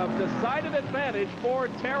mean a decided advantage for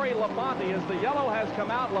Terry Labonte. As the yellow has come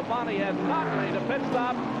out, Labonte has not made a pit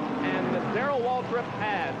stop, and Darrell Waltrip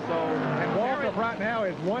had. And Waltrip right now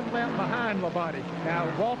is 1 lap behind Labonte. Now,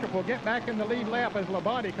 Waltrip will get back in the lead lap as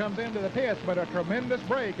Labonte comes into the pits, but a tremendous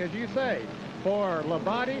break, as you say, for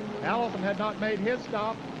Labonte. Allison had not made his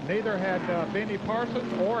stop. Neither had Benny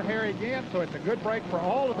Parsons or Harry Gantz, so it's a good break for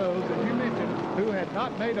all of those, as you mentioned, who had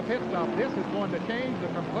not made a pit stop. This is going to change the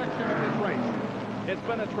complexion of this race. It's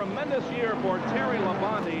been a tremendous year for Terry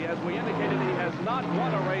Labonte. As we indicated, he has not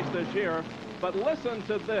won a race this year. But listen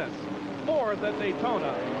to this. 4th at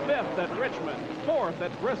Daytona, 5th at Richmond, 4th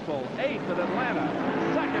at Bristol, 8th at Atlanta,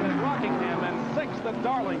 2nd at Rockingham, and 6th at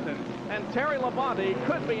Darlington. And Terry Labonte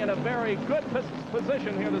could be in a very good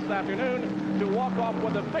position here this afternoon to walk off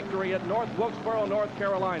with a victory at North Wilkesboro, North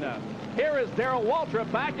Carolina. Here is Darrell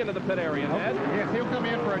Waltrip back into the pit area, Ed. Yes, he'll come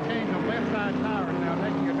in for a change of left side tires now,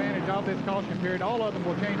 taking advantage of this caution period. All of them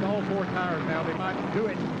will change all 4 tires now. They might do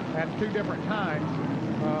it at 2 different times.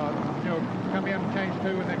 Come in, change 2,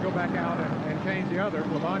 and then go back out and change the others.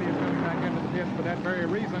 Labonte is coming back into the pits for that very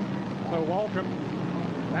reason. So Waltrip,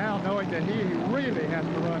 now knowing that he really has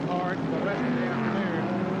to run hard the rest of the afternoon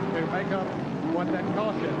to make up what that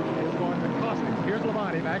caution is going to cost him. Here's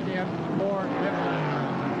Labonte back in for this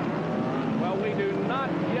lap. Well, we do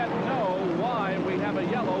not yet know why we have a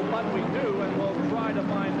yellow, but we do, and we'll try to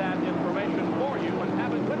find that information for you and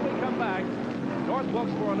have it when we come back. North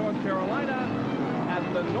Wilkesboro, North Carolina, at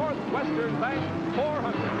the Northwestern Bank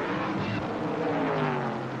 400.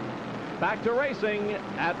 Back to racing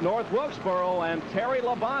at North Wilkesboro, and Terry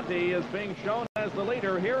Labonte is being shown as the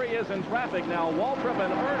leader. Here he is in traffic now. Waltrip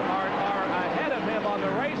and Earnhardt are ahead of him on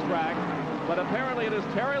the racetrack, but apparently it is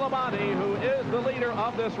Terry Labonte who is the leader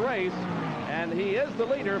of this race, and he is the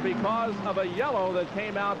leader because of a yellow that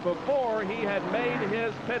came out before he had made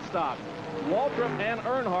his pit stop. Waltrip and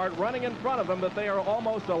Earnhardt running in front of him, but they are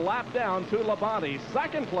almost a lap down to Labonte.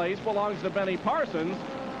 Second place belongs to Benny Parsons.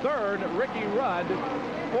 third, Ricky Rudd.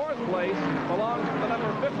 Fourth place belongs to the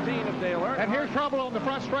number 15 of Dale Earnhardt. And here's trouble on the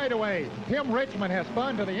front straightaway. Tim Richmond has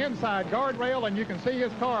spun to the inside guardrail, and you can see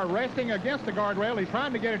his car resting against the guardrail. He's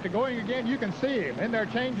trying to get it to going again. You can see him in there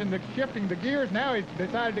shifting the gears. Now he's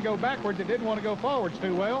decided to go backwards. He didn't want to go forwards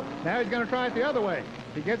too well. Now he's going to try it the other way.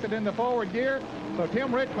 He gets it in the forward gear. So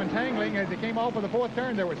Tim Richmond tangling as he came off of the fourth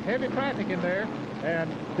turn. There was heavy traffic in there.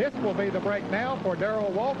 And this will be the break now for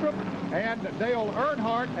Darrell Waltrip and Dale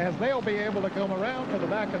Earnhardt, as they'll be able to come around to the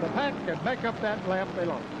back of the pack and make up that lap they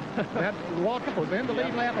lost. That Waltrip was in the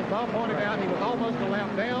lead lap, as Bob pointed out. He was almost a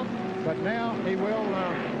lap down, but now he will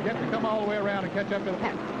get to come all the way around and catch up to the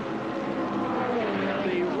pack.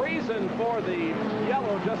 The reason for the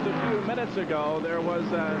yellow just a few minutes ago, there was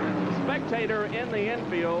a spectator in the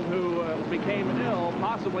infield who became ill,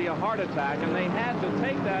 possibly a heart attack, and they had to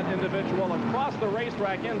take that individual across the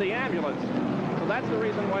racetrack in the ambulance. So that's the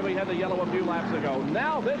reason why we had the yellow a few laps ago.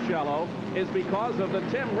 Now this yellow is because of the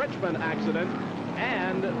Tim Richmond accident,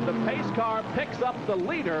 and the pace car picks up the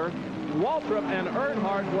leader. Waltrip and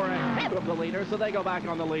Earnhardt were ahead of the leader, so they go back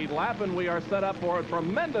on the lead lap, and we are set up for a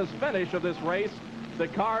tremendous finish of this race. The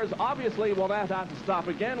cars obviously will not have to stop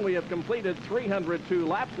again. We have completed 302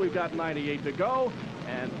 laps. We've got 98 to go.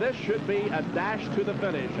 And this should be a dash to the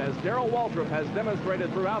finish, as Darrell Waltrip has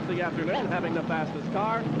demonstrated throughout the afternoon having the fastest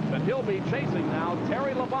car. But he'll be chasing now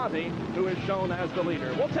Terry Labonte, who is shown as the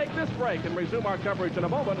leader. We'll take this break and resume our coverage in a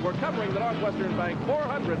moment. We're covering the Northwestern Bank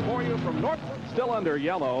 400 for you from North. Still under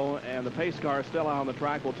yellow, and the pace car still out on the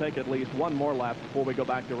track. Will take at least one more lap before we go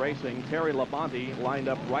back to racing. Terry Labonte lined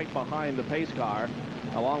up right behind the pace car,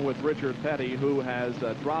 along with Richard Petty, who has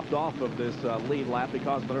dropped off of this lead lap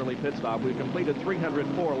because of an early pit stop. We've completed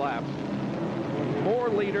 304 laps. 4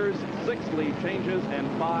 leaders, 6 lead changes, and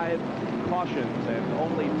 5 cautions, and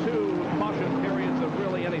only 2 caution periods of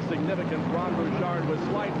really any significance. Ron Bouchard with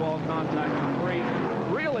slight wall contact and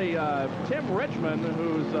 3. Really, Tim Richmond,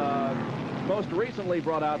 who's most recently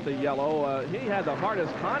brought out the yellow, he had the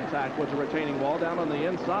hardest contact with the retaining wall down on the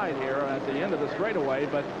inside here at the end of the straightaway,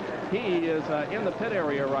 but he is in the pit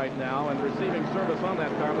area right now and receiving service on that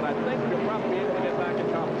car, but I think he'll probably be able to get back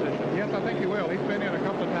in competition. Yes, I think he will. He's been in a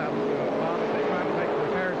couple of times. They're trying to make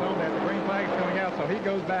repairs on that. The green flag's coming out, so he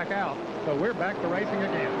goes back out. So we're back to racing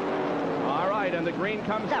again. All right, and the green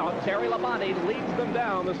comes out. Terry Labonte leads them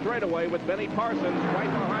down the straightaway with Benny Parsons right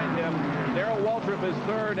behind him. Darrell Waltrip is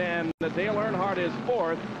third, and Dale Earnhardt is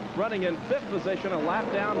fourth. Running in 5th position, a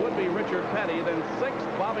lap down would be Richard Petty. Then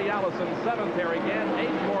 6th, Bobby Allison. 7th, Harry Gant.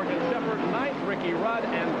 8th, Morgan Shepherd. 9th, Ricky Rudd.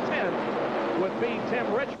 And 10th would be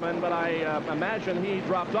Tim Richmond, but I imagine he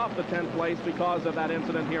dropped off the 10th place because of that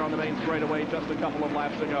incident here on the main straightaway just a couple of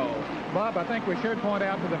laps ago. Bob, I think we should point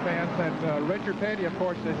out to the fans that Richard Petty, of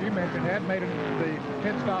course, as you mentioned, had made the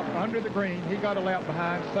pit stop under the green. He got a lap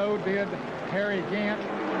behind. So did Harry Gant.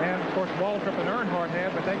 And, of course, Waltrip and Earnhardt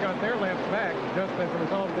had, but they got their laps back just as a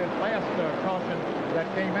result of this last caution that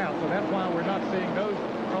came out. So that's why we're not seeing those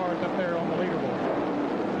cars up there on the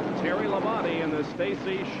leaderboard. Terry Labonte in the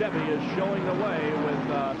Stacy Chevy is showing the way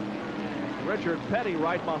with Richard Petty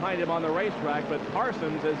right behind him on the racetrack, but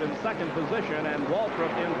Parsons is in 2nd position and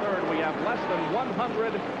Waltrip in 3rd. We have less than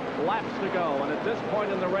 100 laps to go, and at this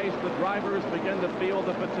point in the race, the drivers begin to feel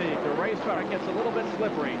the fatigue. The racetrack gets a little bit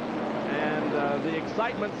slippery, and the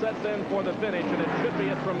excitement sets in for the finish, and it should be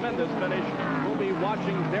a tremendous finish. We'll be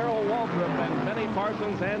watching Darrell Waltrip and Benny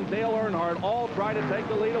Parsons and Dale Earnhardt all try to take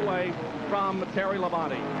the lead away from Terry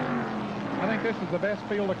Labonte. I think this is the best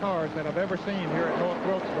field of cars that I've ever seen here at North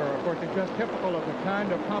Wilkesboro. Of course, it's just typical of the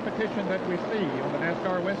kind of competition that we see on the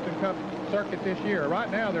NASCAR Winston Cup circuit this year. Right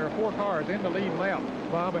now, there are 4 cars in the lead lap,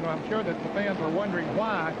 Bob, and I'm sure that the fans are wondering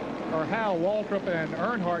why or how Waltrip and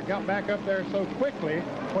Earnhardt got back up there so quickly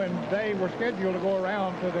when they were scheduled to go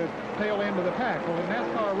around to the tail end of the pack. Well, the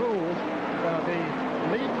NASCAR rules,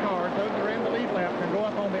 the lead cars, those that are in the lead lap, can go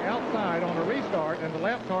up on the outside on a restart, and the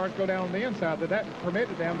lap cars go down on the inside. That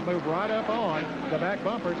permitted them to move right up on the back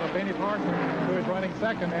bumpers of Benny Parsons, who is running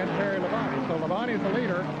 2nd, and Terry Labonte. So Labonte is the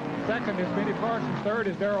leader. 2nd is Benny Parsons. 3rd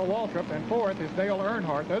is Darrell Waltrip, and 4th is Dale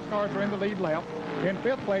Earnhardt. Those cars are in the lead lap. In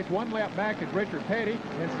 5th place, 1 lap back is Richard Petty.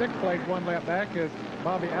 In 6th place, 1 lap back is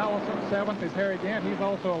Bobby Allison. 7th is Harry Gant. He's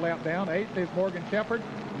also a lap down. 8th is Morgan Shepherd.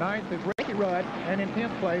 9th is Ricky Rudd. And in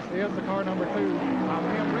 10th place is the car number 2,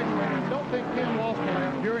 Tim Richmond. I don't think Tim lost a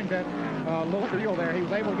lap during that little deal there. He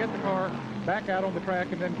was able to get the car back out on the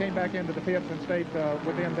track and then came back into the pits and stayed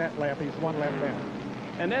within that lap. He's 1 lap down.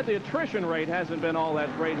 And then the attrition rate hasn't been all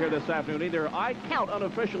that great here this afternoon either. I count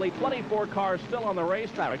unofficially 24 cars still on the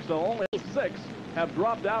racetrack, so only 6 have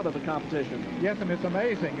dropped out of the competition. Yes, and it's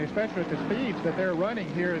amazing, especially at the speeds that they're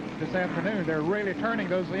running here this afternoon. They're really turning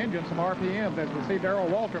those engines some RPMs. As we see Darrell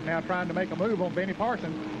Waltrip now trying to make a move on Benny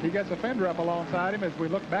Parsons. He gets a fender up alongside him as we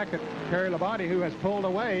look back at Terry Labonte, who has pulled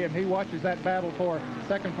away, and he watches that battle for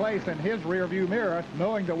second place in his rear view mirror,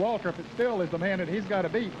 knowing that Waltrip still is the man that he's got to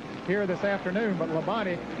beat here this afternoon. But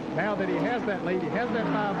Labonte, now that he has that lead, he has that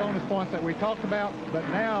 5 bonus points that we talked about, but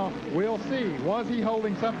now we'll see. Was he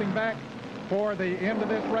holding something back for the end of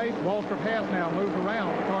this race? Waltrip has now moved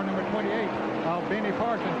around to car number 28 of Benny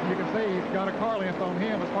Parsons. You can see he's got a car length on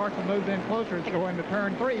him as Parsons moves in closer. It's going to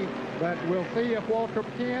turn 3, but we'll see if Waltrip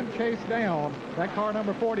can chase down that car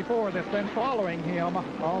number 44 that's been following him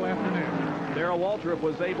all afternoon. Darrell Waltrip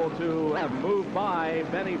was able to move by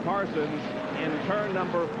Benny Parsons in turn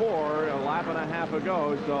number 4 a lap and a half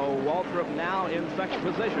ago. So Waltrip now in second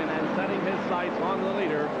position and setting his sights on the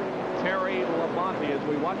leader, Terry Labonte. As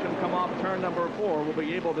we watch him come off turn number 4, we'll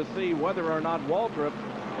be able to see whether or not Waltrip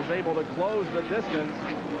is able to close the distance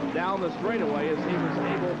down the straightaway, as he was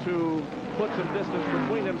able to put some distance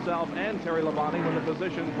between himself and Terry Labonte when the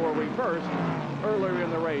positions were reversed earlier in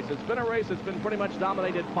the race. It's been a race that's been pretty much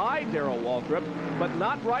dominated by Darrell Waltrip, but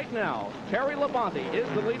not right now. Terry Labonte is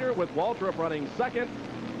the leader with Waltrip running second,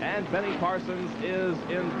 and Benny Parsons is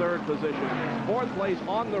in third position. Fourth place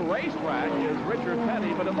on the racetrack is Richard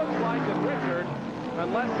Petty, but it looks like that Richard,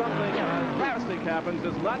 unless something drastic happens,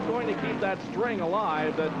 is not going to keep that string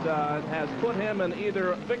alive that has put him in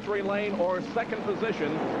either victory lane or second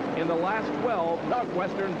position in the last 12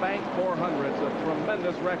 Northwestern Bank 400s. A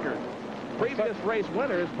tremendous record. Previous race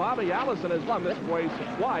winners, Bobby Allison has won this race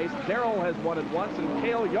twice. Darrell has won it once, and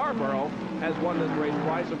Cale Yarborough has won this race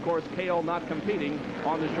twice. Of course, Cale not competing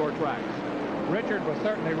on the short tracks. Richard was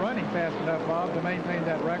certainly running fast enough, Bob, to maintain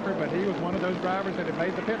that record, but he was one of those drivers that had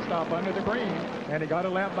made the pit stop under the green, and he got a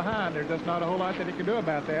lap behind. There's just not a whole lot that he can do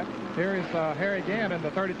about that. Here is Harry Gann in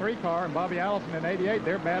the 33 car, and Bobby Allison in 88.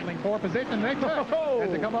 They're battling for position. They took as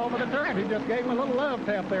they come over the turn. He just gave him a little love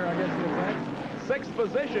tap there, I guess you'd say. Sixth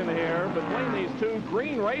position here between these two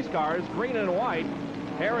green race cars, green and white.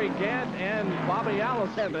 Harry Gant and Bobby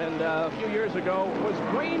Allison. And a few years ago, was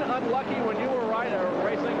green unlucky when you were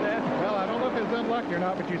racing that? Well, I don't know if it's unlucky or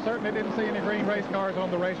not, but you certainly didn't see any green race cars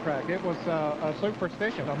on the racetrack. It was a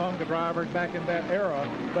superstition among the drivers back in that era,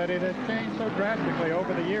 but it has changed so drastically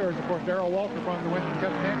over the years. Of course, Darrell Waltrip won the Winston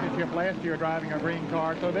Cup Championship last year driving a green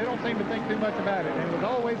car, so they don't seem to think too much about it. And it was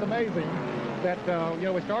always amazing that,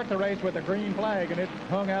 we start the race with a green flag, and it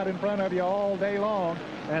hung out in front of you all day long,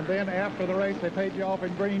 and then after the race, they paid you off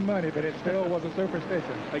in green money, but it still was a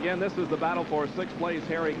superstition. Again, this is the battle for sixth place,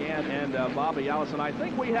 Harry Gant and Bobby Allison. I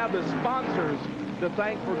think we have the sponsors to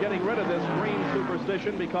thank for getting rid of this green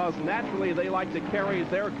superstition, because naturally they like to carry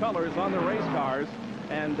their colors on the race cars,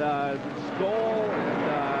 and Skoal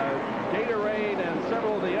and Gatorade and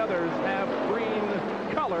several of the others have green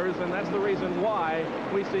colors, and that's the reason why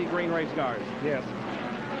we see green race cars. Yes.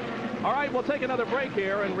 All right, we'll take another break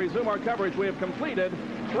here and resume our coverage. We have completed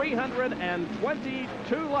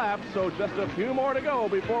 322 laps, so just a few more to go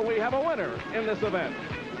before we have a winner in this event.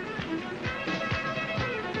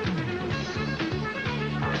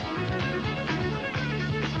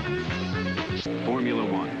 Formula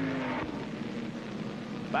One.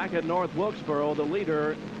 Back at North Wilkesboro, the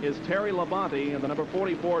leader is Terry Labonte in the number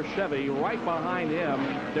 44 Chevy. Right behind him,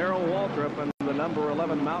 Darrell Waltrip in the number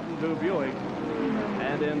 11 Mountain Dew Buick.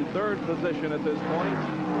 And in third position at this point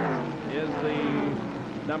is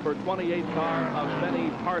the number 28 car of Benny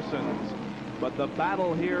Parsons. But the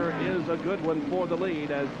battle here is a good one for the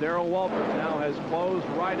lead, as Darrell Waltrip now has closed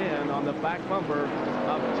right in on the back bumper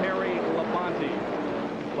of Terry Labonte.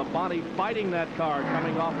 Labonte fighting that car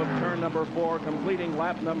coming off of turn number 4, completing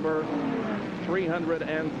lap number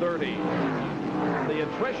 330. The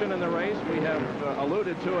attrition in the race, we have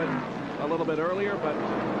alluded to it a little bit earlier, but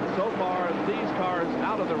so far these cars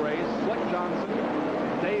out of the race: Slick Johnson,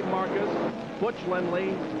 Dave Marcus, Butch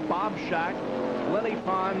Lindley, Bob Shack, Lenny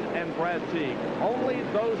Pond, and Brad Teague. Only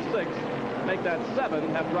those 6, make that 7,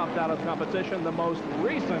 have dropped out of competition. The most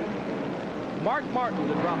recent, Mark Martin,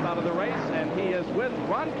 to drop out of the race, and he is with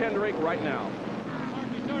Ron Kendrick right now.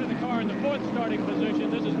 Mark, you started the car in the 4th starting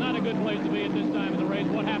position. This is not a good place to be at this time in the race.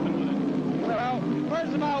 What happened with it? Well,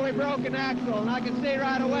 first of all, we broke an axle, and I could see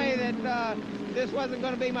right away that this wasn't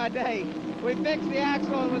going to be my day. We fixed the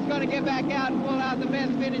axle and was going to get back out and pull out the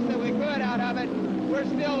best finish that we could out of it. We're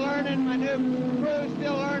still learning. My new crew's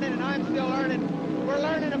still learning, and I'm still learning. We're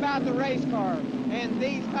learning about the race car and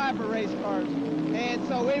these type of race cars. And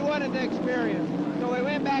so we wanted the experience. So we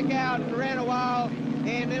went back out and ran a while,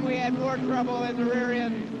 and then we had more trouble in the rear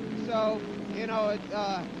end. So,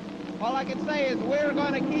 all I can say is we're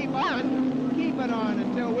going to keep it on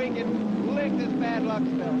until we can lick this bad luck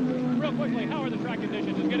spell. Real quickly, how are the track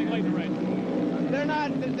conditions? It's getting late in the race. They're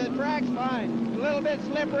not, the track's fine. A little bit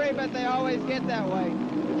slippery, but they always get that way.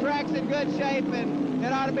 The track's in good shape, and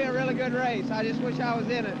it ought to be a really good race. I just wish I was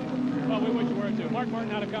in it. Well, we wish you were too. Mark Martin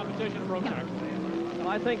out of competition at Brokeback. Well,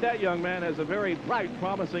 I think that young man has a very bright,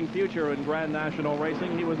 promising future in Grand National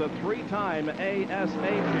racing. He was a 3-time ASA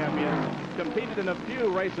champion, competed in a few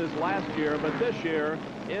races last year, but this year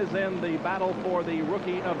is in the battle for the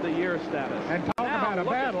Rookie of the Year status. And talk about a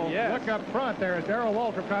battle. Look up front there as Darrell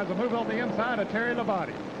Waltrip tries to move on the inside of Terry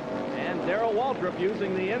Labonte. And Darrell Waltrip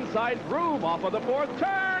using the inside groove off of the 4th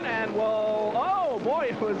turn, and will, oh boy,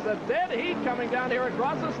 it was a dead heat coming down here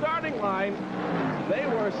across the starting line. They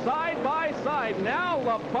were side by side. Now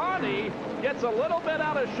Labonte gets a little bit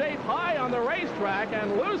out of shape high on the racetrack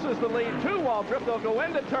and loses the lead to Waltrip. They'll go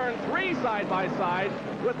into turn 3 side by side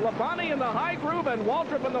with Labonte in the high groove and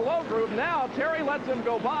Waltrip in the low groove. Now Terry lets him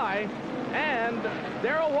go by, and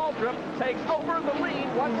Darrell Waltrip takes over the lead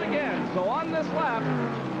once again. So on this lap,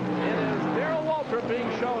 it is Darrell Waltrip being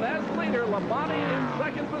shown as leader, Labonte in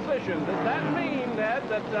second position. Does that mean, Ned,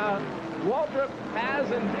 that Waltrip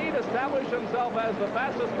has indeed established himself as the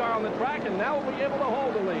fastest car on the track and now will be able to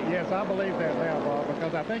hold the lead? Yes, I believe that now, Bob,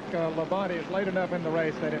 because I think Labonte is late enough in the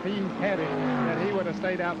race that if he had it, that he would have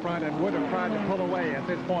stayed out front and would have tried to pull away at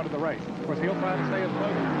this point of the race. Of course, he'll try to stay as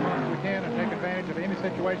close as he possibly can and take advantage of any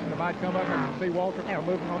situation that might come up. And see Waltrip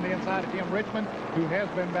moving on the inside of Tim Richmond, who has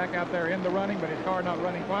been back out there in the running, but his car not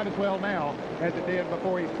running quite as well now as it did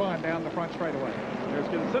before he spun down the front straightaway. There's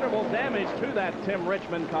considerable damage to that Tim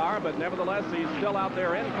Richmond car, but nevertheless, he's still out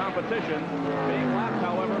there in competition, being lapped,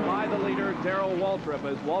 however, by the leader, Darrell Waltrip,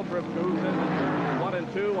 as Waltrip moves into turns 1 and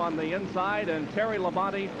 2 on the inside, and Terry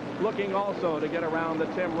Labonte looking also to get around the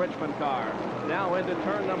Tim Richmond car. Now into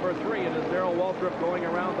turn number 3, it is Darrell Waltrip going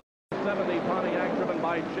around the 70 Pontiac driven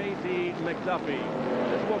by J.T. McDuffie.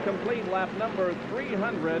 This will complete lap number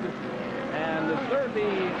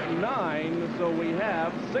 339, so we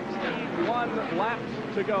have 61 laps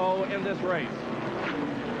to go in this race.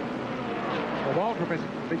 Well, Waltrip is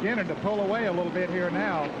beginning to pull away a little bit here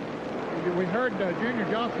now. We heard Junior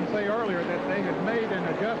Johnson say earlier that they had made an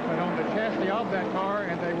adjustment on the chassis of that car,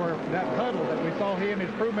 and they were, that puddle that we saw he and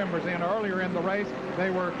his crew members in earlier in the race,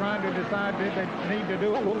 they were trying to decide did they need to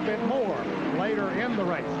do a little bit more later in the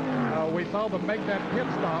race. We saw them make that pit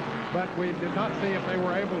stop, but we did not see if they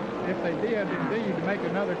were able, if they did indeed, to make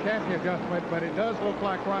another chassis adjustment, but it does look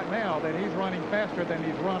like right now that he's running faster than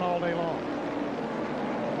he's run all day long.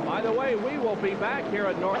 By the way, we will be back here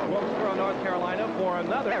at Wilkesboro, North Carolina for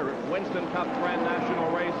another Winston Cup Grand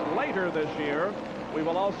National race later this year. We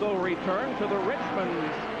will also return to the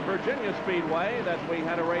Richmond, Virginia Speedway that we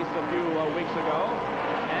had a race a few weeks ago.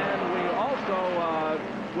 And we also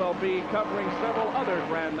will be covering several other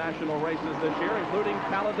Grand National races this year, including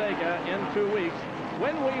Talladega in 2 weeks.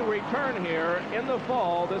 When we return here in the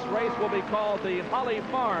fall, this race will be called the Holly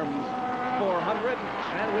Farms 400,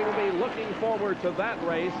 and we will be looking forward to that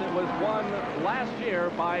race. It was won last year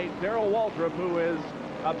by Darrell Waltrip, who is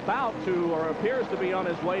about to, or appears to be on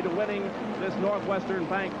his way to winning this Northwestern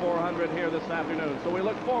Bank 400 here this afternoon. So we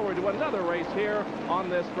look forward to another race here on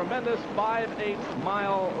this tremendous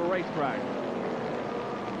 5/8-mile racetrack.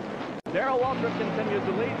 Darrell Waltrip continues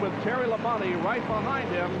to lead with Terry Labonte right behind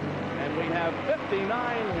him, and we have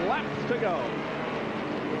 59 laps to go.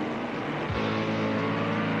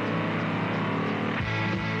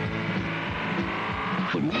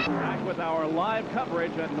 Back with our live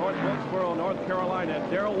coverage at North Wilkesboro, North Carolina.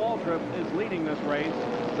 Darrell Waltrip is leading this race.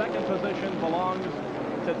 Second position belongs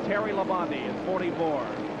to Terry Labonte at 44.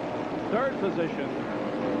 Third position,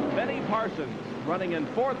 Benny Parsons running in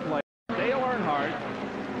 4th place. Dale Earnhardt.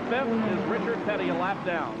 5th is Richard Petty, a lap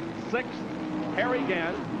down. 6th, Harry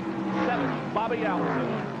Gant. 7th, Bobby Allison.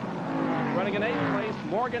 Running in 8th place,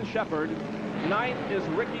 Morgan Shepherd. 9th is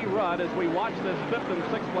Ricky Rudd as we watch this 5th and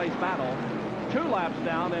 6th place battle. 2 laps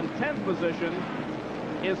down, in 10th position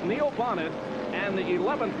is Neil Bonnet, and the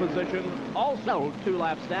 11th position, also 2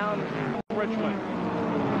 laps down, Richmond.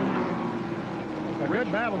 A good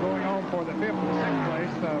battle going on for the 5th and 6th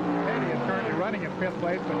place. Petty is currently running in 5th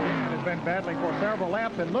place, but Gant has been battling for several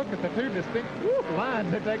laps. And look at the 2 distinct lines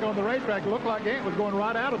that take on the racetrack. It looked like Gant was going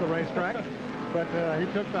right out of the racetrack. But he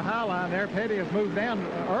took the high line there. Petty has moved down.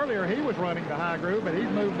 Earlier, he was running the high groove, but he's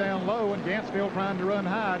moved down low, and Gant's still trying to run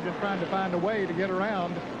high, just trying to find a way to get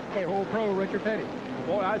around the old pro, Richard Petty.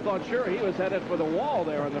 Boy, I thought sure he was headed for the wall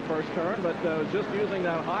there in the first turn, but just using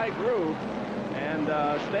that high groove and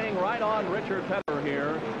staying right on Richard Petty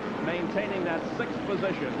here, maintaining that 6th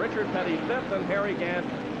position. Richard Petty 5th and Harry Gant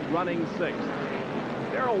running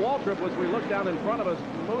 6th. Darrell Waltrip, as we look down in front of us,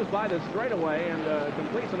 moves by the straightaway and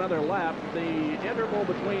completes another lap. The interval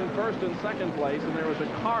between 1st and 2nd place, and there was a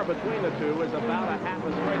car between the two, is about a half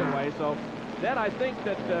a straightaway. So, Ned, I think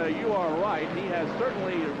that you are right. He has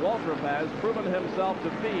certainly, Waltrip has, proven himself to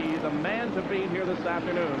be the man to beat here this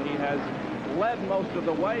afternoon. He has led most of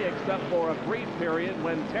the way, except for a brief period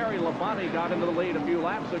when Terry Labonte got into the lead a few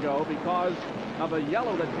laps ago because of a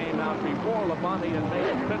yellow that came out before Labonte had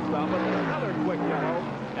made his pit stop. But another quick yellow,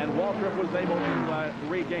 and Waltrip was able to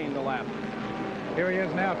regain the lap. Here he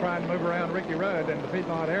is now trying to move around Ricky Rudd in the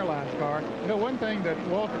Piedmont Airlines car. You know, one thing that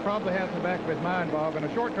Walter probably has in the back of his mind, Bob, and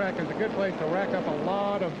a short track is a good place to rack up a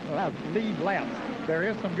lot of lead laps. There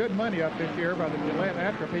is some good money up this year by the Gillette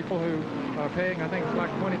Actra people who are paying, I think it's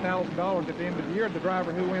like $20,000 at the end of the year, the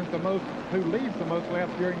driver who wins the most, who leads the most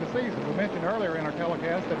laps during the season. We mentioned earlier in our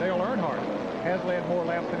telecast that Dale Earnhardt has led more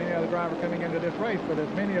laps than any other driver coming into this race, but as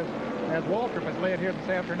many as Waltrip has led here this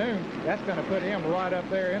afternoon, that's going to put him right up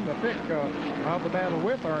there in the thick of the battle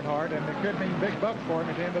with Earnhardt, and it could mean big bucks for him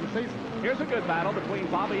at the end of the season. Here's a good battle between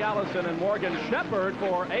Bobby Allison and Morgan Shepherd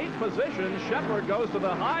for 8th position. Shepherd goes to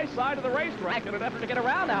the high side of the racetrack in an effort to get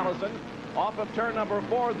around Allison. Off of turn number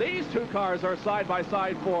 4, these two cars are side by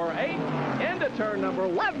side for 8. Into turn number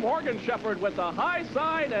 1, Morgan Shepherd with the high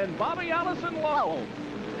side and Bobby Allison low.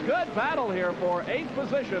 Good battle here for 8th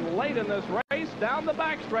position late in this race. Down the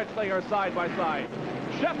backstretch, they are side by side.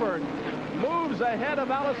 Shepherd moves ahead of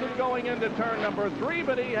Allison going into turn number 3,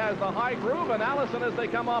 but he has the high groove, and Allison, as they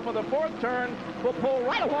come off of the 4th turn, will pull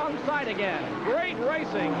right alongside again. Great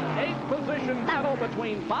racing. 8th position battle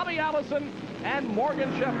between Bobby Allison and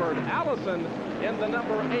Morgan Shepherd. Allison in the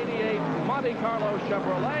number 88 Monte Carlo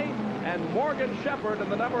Chevrolet, and Morgan Shepherd in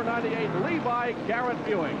the number 98 Levi Garrett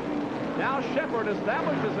Buick. Now Shepherd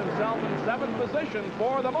establishes himself in 7th position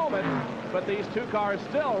for the moment, but these two cars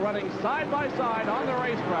still running side by side on the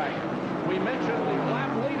racetrack. We mentioned the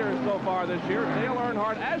lap leaders so far this year. Dale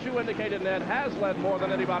Earnhardt, as you indicated, Ned, has led more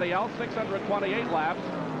than anybody else, 628 laps.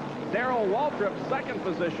 Darrell Waltrip, 2nd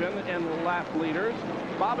position in lap leaders.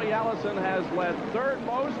 Bobby Allison has led 3rd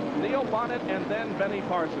most, Neil Bonnet, and then Benny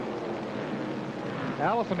Parsons.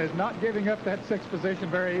 Allison is not giving up that 6th position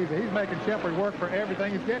very easy. He's making Shepherd work for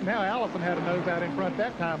everything he's getting. Now Allison had a nose out in front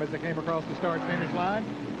that time as they came across the start-finish line.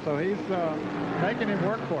 So he's making him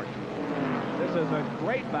work for it. This is a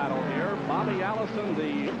great battle here. Bobby Allison,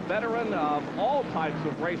 the veteran of all types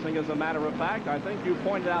of racing, as a matter of fact. I think you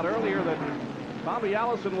pointed out earlier that Bobby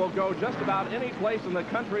Allison will go just about any place in the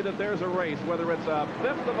country that there's a race, whether it's a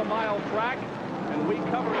 1/5 of a mile track. And we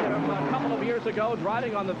covered him a couple of years ago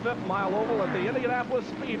driving on the 5th mile oval at the Indianapolis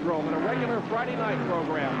Speedrome in a regular Friday night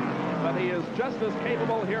program. But he is just as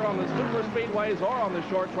capable here on the super speedways or on the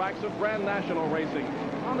short tracks of Grand National racing.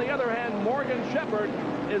 On the other hand, Morgan Shepherd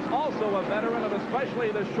is also a veteran of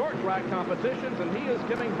especially the short track competitions, and he is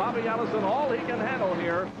giving Bobby Allison all he can handle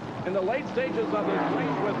here in the late stages of this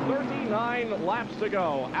race with 39 laps to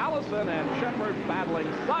go. Allison and Shepherd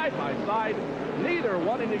battling side by side, neither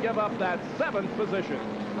wanting to give up that 7th position.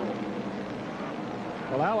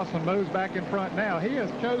 Well, Allison moves back in front now. He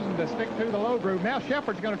has chosen to stick to the low groove. Now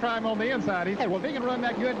Shepherd's going to try him on the inside. He said, well, if he can run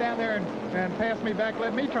that good down there and pass me back,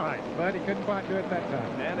 let me try it. But he couldn't quite do it that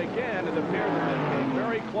time. And again, it appears that they came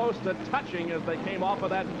very close to touching as they came off of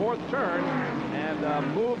that 4th turn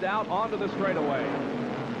and moved out onto the straightaway.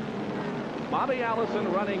 Bobby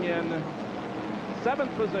Allison running in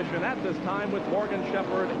 7th position at this time with Morgan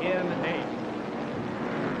Shepherd in 8th.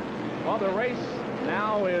 Well, the race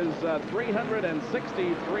now is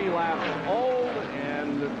 363 laps old,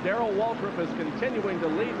 and Darrell Waltrip is continuing to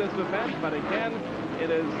lead this event, but again, it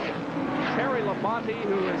is Terry Labonte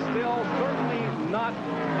who is still certainly not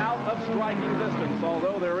out of striking distance,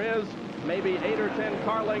 although there is maybe 8 or 10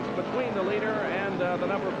 car lengths between the leader and the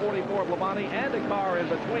number 44 of Labonte, and a car in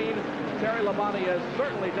between. Terry Labonte has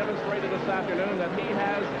certainly demonstrated this afternoon that he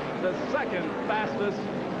has the 2nd fastest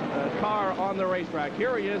car on the racetrack.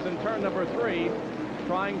 Here he is in turn number 3,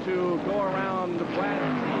 trying to go around Brad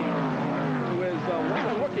Teague, who is one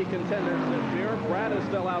of the rookie contenders this year. Brad is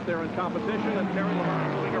still out there in competition, and Terry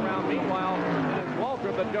Labonte moving around. Meanwhile, it's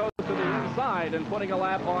Waltrip that goes to the inside and putting a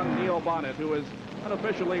lap on Neil Bonnet, who is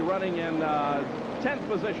unofficially running in 10th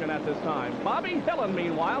position at this time. Bobby Hillin,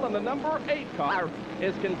 meanwhile, in the number 8 car,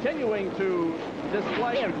 is continuing to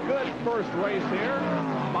display a good first race here.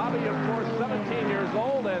 Bobby, of course, 17 years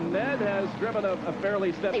old, and Ned has driven a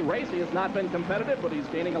fairly steady race. He has not been competitive, but he's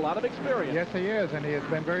gaining a lot of experience. Yes, he is, and he has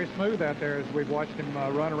been very smooth out there as we've watched him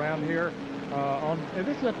run around here.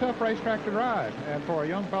 This is a tough racetrack to drive, and for a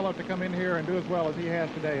young fellow to come in here and do as well as he has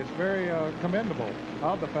today, it's very commendable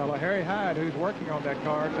of the fellow. Harry Hyde, who's working on that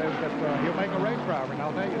car, says that he'll make a race driver, and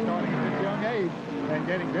I'll tell you, starting at this young age and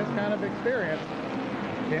getting this kind of experience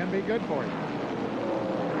can be good for you.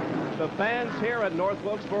 The fans here at North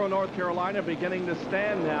Wilkesboro, North Carolina, beginning to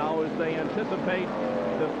stand now as they anticipate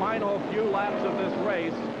the final few laps of this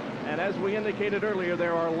race. And as we indicated earlier,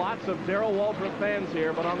 there are lots of Darrell Waltrip fans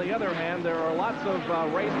here, but on the other hand, there are lots of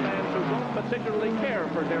race fans who don't particularly care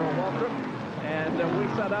for Darrell Waltrip. And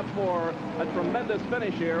we set up for a tremendous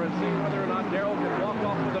finish here and see whether or not Darrell can walk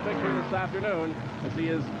off with a victory this afternoon, as he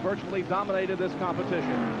has virtually dominated this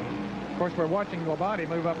competition. Of course, we're watching Labonte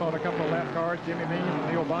move up on a couple of lap cars. Jimmy Means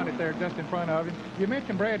and Neil Bonnet there just in front of him. You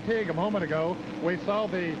mentioned Brad Teague a moment ago. We saw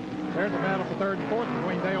there's a battle for third and fourth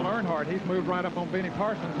between Dale Earnhardt. He's moved right up on Benny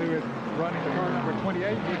Parsons, who is running the car number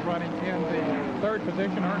 28. He's running in the third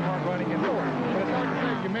position, Earnhardt running in fourth. But it's hard to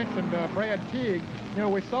say, you mentioned Brad Teague. You know,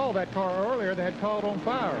 we saw that car earlier that had caught on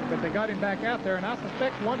fire, but they got him back out there, and I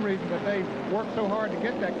suspect one reason that they worked so hard to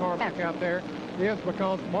get that car back out there is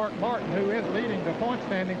because Mark Martin, who is leading the point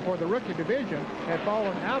standing for the rookie division, had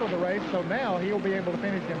fallen out of the race, so now he'll be able to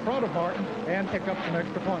finish in front of Martin and pick up some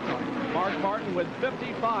extra points on him. Mark Martin with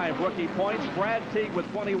 55 rookie points, Brad Teague with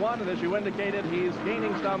 21, and as you indicated, he's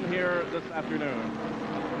gaining some here this afternoon.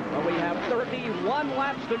 Well, we have 31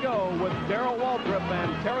 laps to go with Darrell Waltrip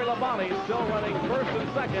and Terry Labonte still running first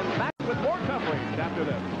and second. Back with more coverage after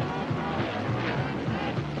this.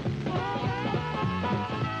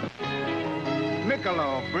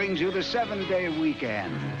 Michelob brings you the 7-day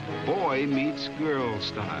weekend. Boy meets girl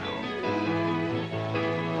style.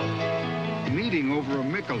 Meeting over a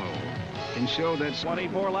Michelob can show that...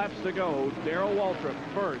 24 laps to go. Darrell Waltrip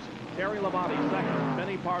first. Terry Labonte second.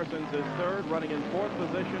 Benny Parsons is third. Running in fourth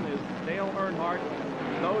position is Dale Earnhardt.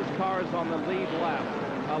 Those cars on the lead lap.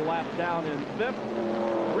 A lap down in fifth.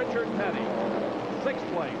 Richard Petty. Sixth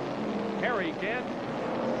place. Harry Gant.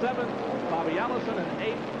 Seventh, Bobby Allison, and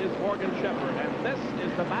eighth is Morgan Shepherd. And this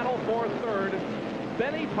is the battle for third.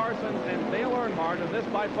 Benny Parsons and Dale Earnhardt, and this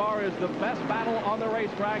by far is the best battle on the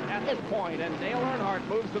racetrack at this point. And Dale Earnhardt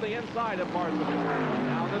moves to the inside of Parsons.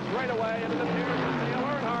 Now the straightaway, and it appears that Dale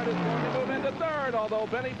Earnhardt is going to move into third, although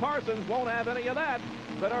Benny Parsons won't have any of that.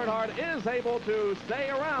 But Earnhardt is able to stay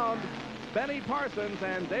around Benny Parsons,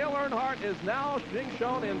 and Dale Earnhardt is now being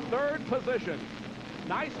shown in third position.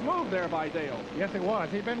 Nice move there by Dale. Yes, it was.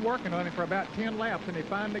 He'd been working on him for about 10 laps, and he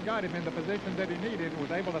finally got him in the position that he needed and was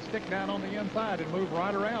able to stick down on the inside and move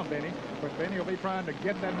right around Benny. But Benny will be trying to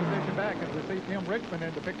get that position back, as we see Tim Richmond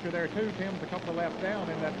in the picture there, too. Tim's a couple of laps down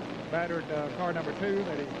in that battered car number 2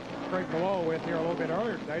 that he scraped the wall with here a little bit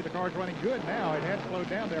earlier today. The car's running good now. It had slowed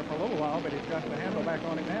down there for a little while, but he's got the handle back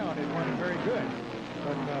on it now, and it's running very good.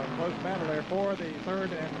 But close battle there for the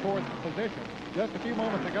third and fourth position. Just a few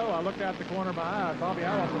moments ago, I looked out the corner of my eye. Bobby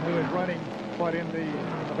Allison, who is running, about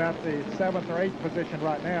the 7th or 8th position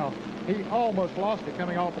right now, he almost lost it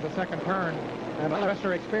coming off of the second turn. And a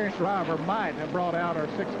lesser experienced driver might have brought out our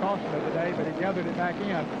 6th caution of the day, but he gathered it back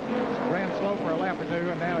in, ran slow for a lap or 2,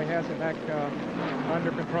 and now he has it back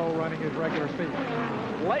under control, running his regular speed.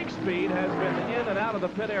 Lake Speed has been in and out of the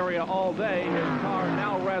pit area all day. His car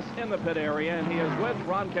now rests in the pit area, and he is with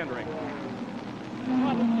Ron Kendrick.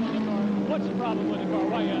 What's the problem with the car?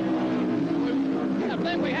 Why I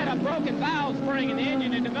think we had a broken valve spring in the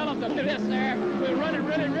engine and developed a miss there. We were running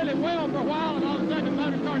really, really well for a while, and all of a sudden the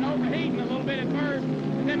motor started overheating a little bit at first,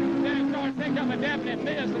 and then it started picking up a definite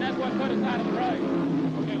miss, and that's what put us out of the race.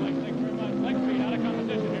 Okay, Lake, thanks very much. Lake Speed out of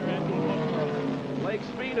competition here at Wilkesboro. Lake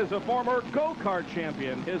Speed is a former go-kart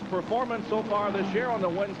champion. His performance so far this year on the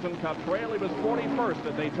Winston Cup Trail, he was 41st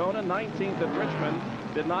at Daytona, 19th at Richmond.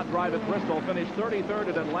 Did not drive at Bristol. Finished 33rd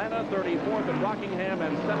at Atlanta, 34th at Rockingham,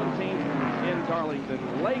 and 17th in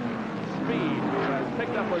Darlington. Lake Speed has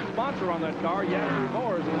picked up a sponsor on that car, Yazoo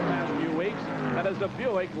Mowers, in the past few weeks. That is the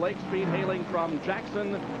Buick Lake Speed hailing from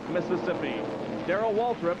Jackson, Mississippi. Darrell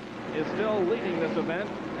Waltrip is still leading this event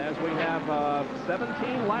as we have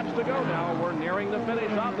 17 laps to go now. We're nearing the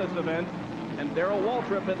finish of this event. And Darrell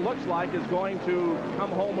Waltrip, it looks like, is going to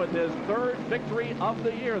come home with his 3rd victory of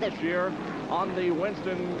the year this year on the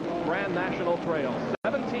Winston Grand National Trail.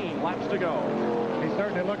 17 laps to go. He's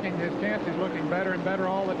certainly looking, his chance is looking better and better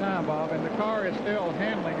all the time, Bob, and the car is still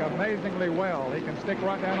handling amazingly well. He can stick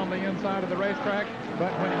right down on the inside of the racetrack,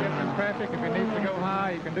 but when he gets in traffic, if he needs to go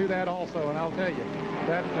high, he can do that also, and I'll tell you,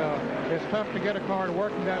 that it's tough to get a car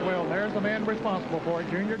working that well. There's the man responsible for it,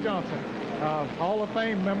 Junior Johnson. Hall of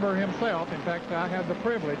Fame member himself. In fact, I had the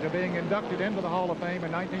privilege of being inducted into the Hall of Fame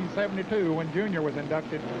in 1972 when Junior was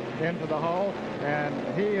inducted into the Hall, and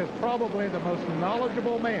he is probably the most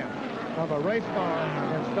knowledgeable man of a race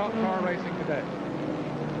car in stock car racing today.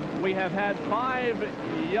 We have had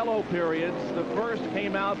 5 yellow periods. The first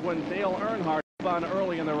came out when Dale Earnhardt spun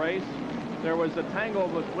early in the race. There was a tangle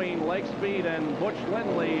between Lake Speed and Butch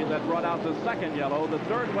Lindley that brought out the second yellow. The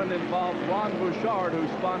third one involved Ron Bouchard, who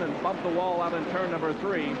spun and bumped the wall out in turn number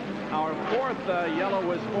 3. Our fourth yellow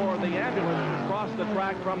was for the ambulance who crossed the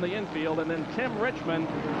track from the infield. And then Tim Richmond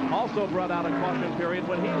also brought out a caution period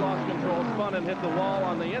when he lost control, spun and hit the wall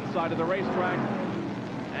on the inside of the racetrack.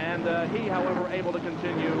 And he, however, able to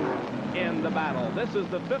continue in the battle. This is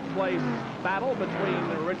the 5th place battle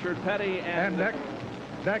between Richard Petty and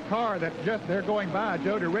that car that just they're going by,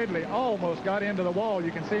 Jody Ridley, almost got into the wall.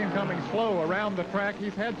 You can see him coming slow around the track.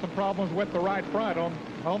 He's had some problems with the right front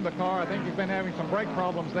on the car. I think he's been having some brake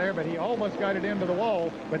problems there, but he almost got it into the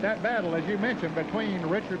wall. But that battle, as you mentioned, between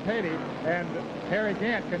Richard Petty and Harry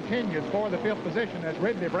Gant continues for the 5th position as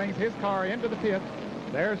Ridley brings his car into the pit.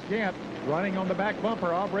 There's Gant running on the back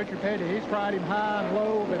bumper of Richard Petty. He's tried him high and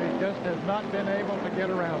low, but he just has not been able to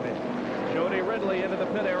get around it. Jody Ridley into the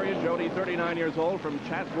pit area. Jody, 39 years old, from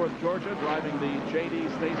Chatsworth, Georgia, driving the J.D.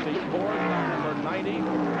 Stacy Ford, number 90.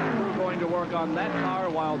 We're going to work on that car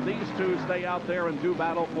while these two stay out there and do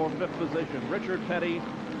battle for 5th position. Richard Petty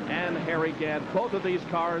and Harry Gant. Both of these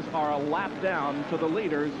cars are a lap down to the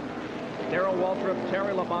leaders, Darrell Waltrip,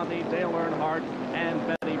 Terry Labonte, Dale Earnhardt,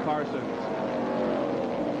 and Benny Parsons.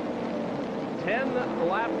 10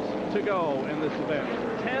 laps to go in this event.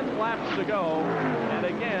 10 laps to go, and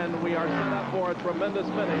again, we are set up for a tremendous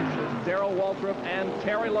finish. Darrell Waltrip and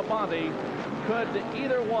Terry Labonte, could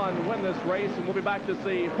either one win this race, and we'll be back to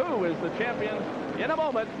see who is the champion in a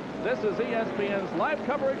moment. This is ESPN's live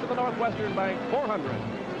coverage of the Northwestern Bank 400.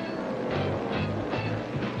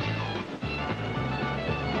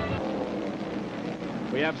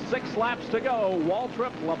 We have 6 laps to go.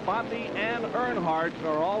 Waltrip, Labonte, and Earnhardt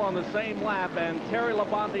are all on the same lap, and Terry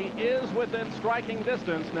Labonte is within striking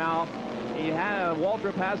distance now.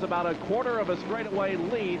 Waltrip has about a quarter of a straightaway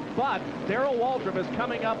lead, but Darrell Waltrip is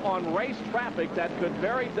coming up on race traffic that could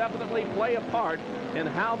very definitely play a part in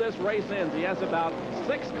how this race ends. He has about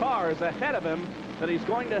 6 cars ahead of him that he's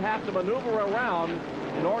going to have to maneuver around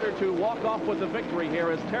in order to walk off with the victory here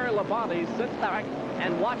as Terry Labonte sits back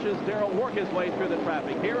and watches Darrell work his way through the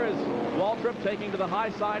traffic. Here is Waltrip taking to the high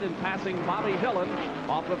side and passing Bobby Hillen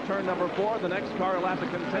off of turn number 4. The next car he'll have to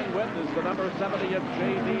contend with is the number 70 of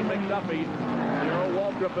J.D. McDuffie. Darrell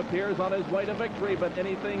Waltrip appears on his way to victory, but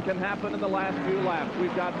anything can happen in the last few laps.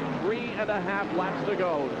 We've got 3.5 laps to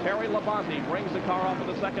go. Terry Labonte brings the car off of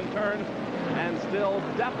the second turn and still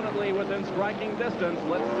definitely within striking distance.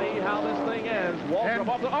 Let's see how this thing ends. Waltrip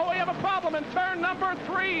off the... Oh, we have a problem in turn number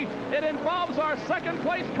 3. It involves our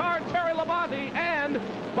second-place car, Terry Labonte, and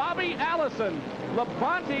Bobby Allison.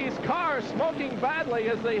 Labonte's car smoking badly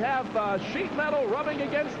as they have sheet metal rubbing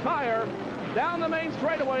against tire. Down the main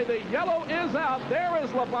straightaway, the yellow is out. There is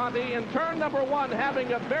Labonte in turn number 1,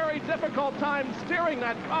 having a very difficult time steering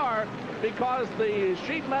that car because the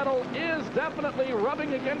sheet metal is definitely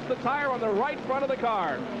rubbing against the tire on the right front of the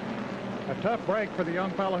car. A tough break for the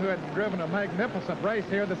young fellow who had driven a magnificent race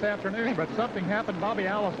here this afternoon, but something happened. Bobby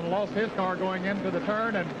Allison lost his car going into the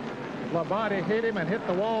turn, and Labonte hit him and hit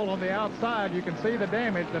the wall on the outside. You can see the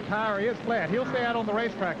damage. The tire is flat. He'll stay out on the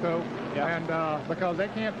racetrack, though, and because they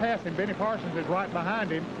can't pass him. Benny Parsons is right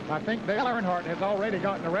behind him. I think Dale Earnhardt has already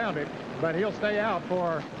gotten around it, but he'll stay out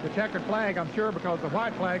for the checkered flag, I'm sure, because the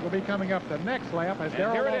white flag will be coming up the next lap as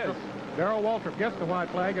Darrell Waltrip gets the white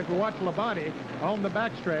flag as we watch Labonte on the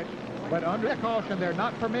backstretch. But under caution, they're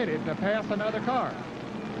not permitted to pass another car.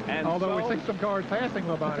 And although we see some cars passing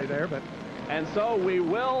Labonte there, but... And so we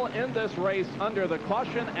will end this race under the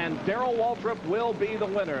caution, and Darrell Waltrip will be the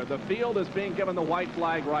winner. The field is being given the white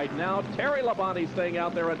flag right now. Terry Labonte staying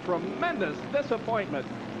out there, a tremendous disappointment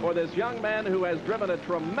for this young man who has driven a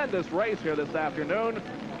tremendous race here this afternoon,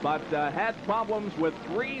 but had problems with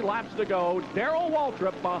 3 laps to go. Darrell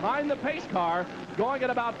Waltrip behind the pace car, going at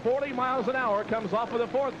about 40 miles an hour, comes off of the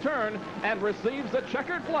 4th turn and receives the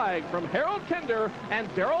checkered flag from Harold Kinder,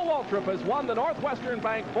 and Darrell Waltrip has won the Northwestern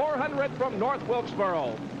Bank 400 from North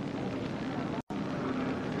Wilkesboro.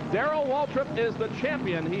 Darrell Waltrip is the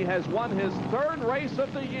champion. He has won his 3rd race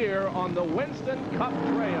of the year on the Winston Cup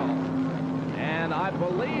Trail. And I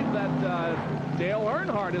believe that Dale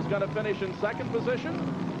Earnhardt is going to finish in 2nd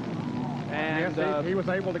position. And yes, he was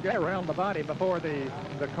able to get around Labonte before the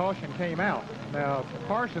caution came out. Now,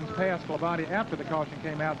 Parsons passed Labonte after the caution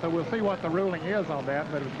came out, so we'll see what the ruling is on that.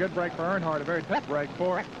 But it was a good break for Earnhardt, a very tough break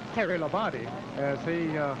for Terry Labonte, as he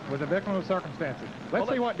was a victim of circumstances. Let's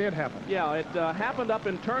see what did happen. Yeah, it happened up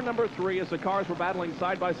in turn number 3 as the cars were battling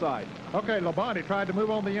side by side. Okay, Labonte tried to move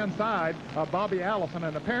on the inside of Bobby Allison,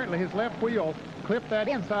 and apparently his left wheel clipped that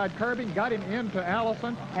inside curbing, got him into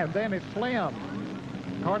Allison, and then it slammed.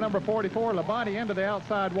 Car number 44, Labonte into the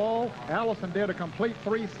outside wall. Allison did a complete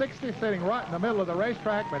 360, sitting right in the middle of the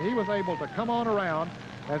racetrack, but he was able to come on around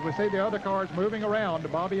as we see the other cars moving around to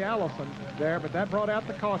Bobby Allison there, but that brought out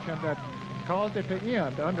the caution that caused it to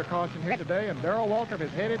end under caution here today, and Darrell Waltrip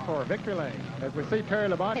is headed for victory lane. As we see Terry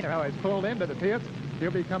Labonte how he's pulled into the pits,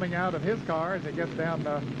 he'll be coming out of his car as he gets down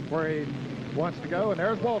where he wants to go, and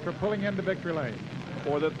there's Waltrip pulling into victory lane.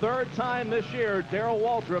 For the 3rd time this year, Darrell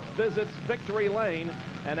Waltrip visits victory lane,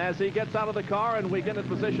 and as he gets out of the car and we get in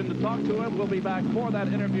position to talk to him, we'll be back for that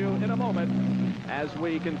interview in a moment as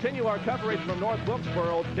we continue our coverage from North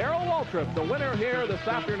Wilkesboro. Darrell Waltrip, the winner here this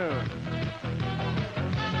afternoon.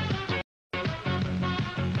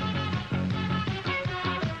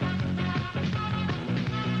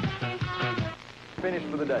 Finished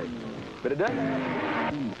for the day. But it doesn't.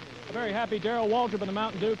 A very happy Darrell Waltrip and the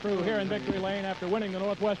Mountain Dew crew here in victory lane after winning the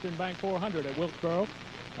Northwestern Bank 400 at Wilkesboro.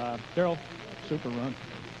 Darrell, super run.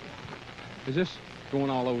 Is this going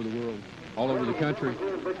all over the world, all over the country?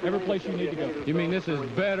 Every place you need to go. You mean this is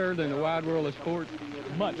better than the wide world of sports?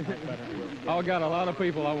 Much, much better. I've got a lot of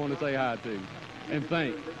people I want to say hi to and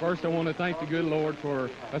thank. First, I want to thank the good Lord for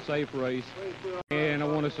a safe race. And I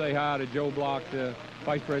want to say hi to Joe Block, the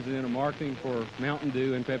Vice President of Marketing for Mountain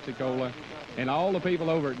Dew and Pepsi-Cola, and all the people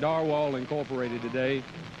over at Darwall Incorporated today,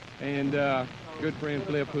 and good friend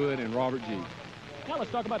Flip Hood and Robert G. Now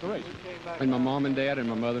let's talk about the race. And my mom and dad and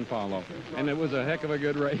my mother and father. And it was a heck of a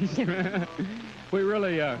good race. we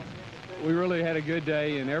really had a good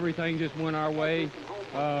day, and everything just went our way.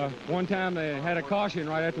 One time they had a caution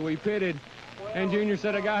right after we pitted, and Junior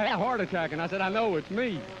said a guy had a heart attack, and I said, I know, it's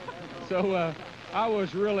me. So I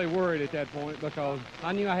was really worried at that point because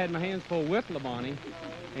I knew I had my hands full with Labonte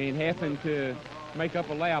and happened to make up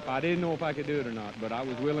a lap. I didn't know if I could do it or not, but I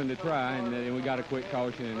was willing to try, and then we got a quick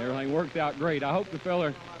caution, and everything worked out great. I hope the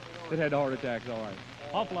fella that had the heart attack's all right.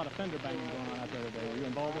 Awful lot of fender banging going on out there today. Were you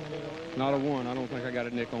involved in any of that? Not a one. I don't think I got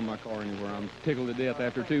a nick on my car anywhere. I'm tickled to death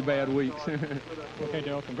after 2 bad weeks. Okay,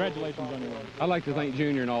 Darrell, congratulations on your win. I'd like to thank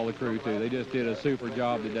Junior and all the crew, too. They just did a super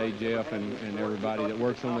job today, Jeff and everybody that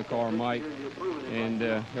works on the car, Mike, and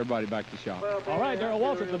everybody back to the shop. All right, Darrell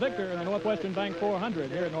Waltrip, the victor in the Northwestern Bank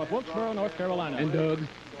 400 here at North Wilkesboro, North Carolina. And Doug.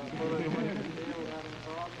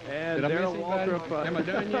 And Darrell Waltrip. Am I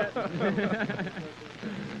done yet?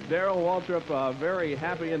 Darrell Waltrip, a very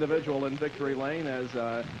happy individual in victory lane, as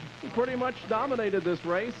he pretty much dominated this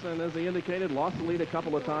race, and as he indicated, lost the lead a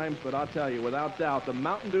couple of times, but I'll tell you, without doubt, the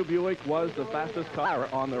Mountain Dew Buick was the fastest car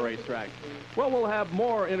on the racetrack. Well, we'll have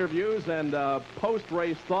more interviews and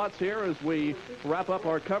post-race thoughts here as we wrap up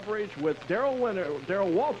our coverage with Darrell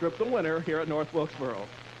Waltrip, the winner here at North Wilkesboro.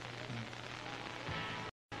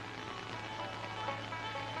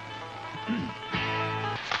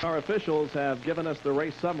 Our officials have given us the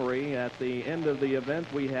race summary. At the end of the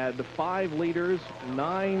event, we had 5 leaders,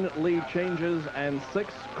 9 lead changes, and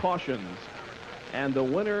 6 cautions. And the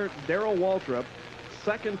winner, Darrell Waltrip.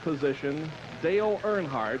 2nd position, Dale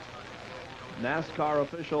Earnhardt. NASCAR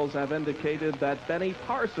officials have indicated that Benny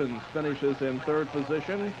Parsons finishes in 3rd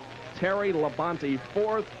position, Terry Labonte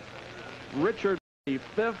 4th, Richard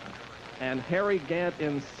 5th, and Harry Gant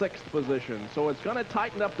in 6th position. So it's going to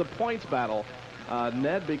tighten up the points battle,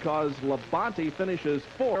 Ned, because Labonte finishes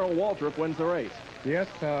 4th. Waltrip wins the race. Yes,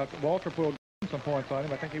 Waltrip will gain some points on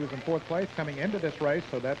him. I think he was in 4th place coming into this race,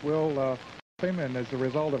 so that will help him. And as a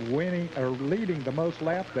result of winning or leading the most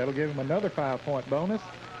laps, that'll give him another 5-point bonus.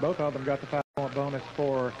 Both of them got the 5-point bonus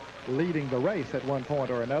for leading the race at one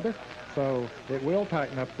point or another. So it will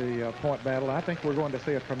tighten up the point battle. I think we're going to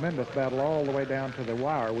see a tremendous battle all the way down to the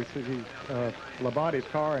wire. We see Labonte's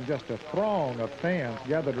car and just a throng of fans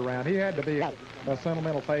gathered around. He had to be a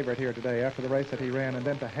sentimental favorite here today after the race that he ran, and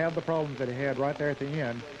then to have the problems that he had right there at the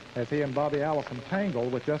end as he and Bobby Allison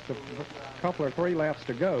tangled with just a couple or 3 laps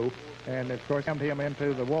to go, and of course jammed him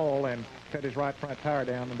into the wall and cut his right front tire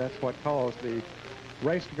down, and that's what caused the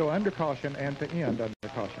race to go under caution and to end under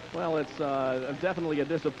caution. Well, it's definitely a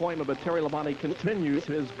disappointment, but Terry Labonte continues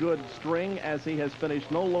his good string as he has finished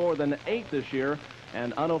no lower than 8th this year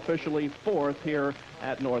and unofficially 4th here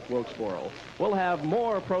at North Wilkesboro. We'll have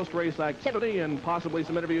more post-race activity and possibly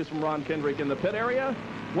some interviews from Ron Kendrick in the pit area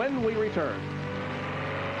when we return.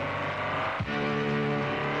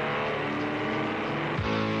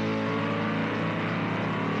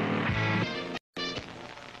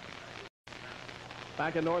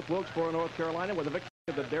 Back in North Wilkesboro, North Carolina, with a victory,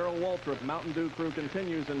 the Darrell Waltrip Mountain Dew crew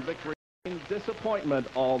continues in victory. Disappointment,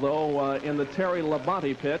 although, in the Terry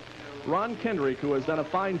Labonte pit. Ron Kendrick, who has done a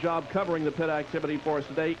fine job covering the pit activity for us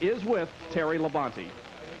today, is with Terry Labonte.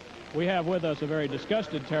 We have with us a very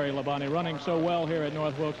disgusted Terry Labonte, running so well here at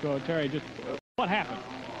North Wilkesboro. Terry, just what happened?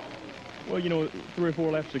 Well, you know, 3 or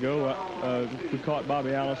 4 laps ago, we caught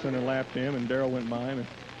Bobby Allison and lapped him, and Darrell went by him,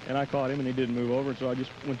 and I caught him, and he didn't move over, so I just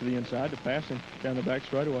went to the inside to pass him down the back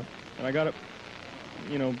straightaway. And I got up,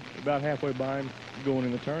 you know, about halfway by him going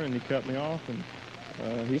in the turn, and he cut me off,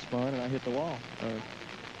 and he spun, and I hit the wall.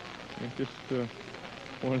 It's just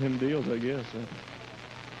one of them deals, I guess.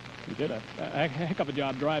 You did a heck of a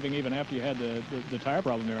job driving even after you had the tire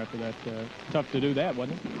problem there after that. Tough to do that,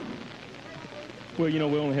 wasn't it? Well, you know,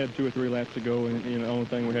 we only had 2 or 3 laps to go, and you know, the only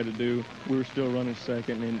thing we had to do, we were still running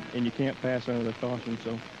second, and you can't pass under the caution,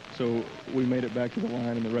 so we made it back to the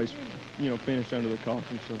line, and the race, you know, finished under the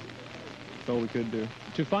caution, so that's all we could do.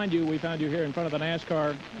 To find you, we found you here in front of the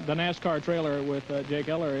NASCAR trailer with Jake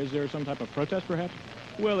Eller. Is there some type of protest, perhaps?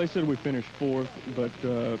 Well, they said we finished 4th, but,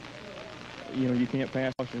 you know, you can't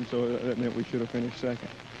pass caution, so that meant we should have finished 2nd.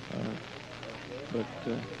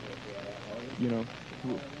 You know,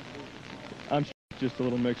 I'm sure it's just a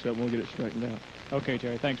little mix-up, and we'll get it straightened out. Okay,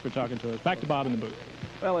 Terry, thanks for talking to us. Back to Bob in the booth.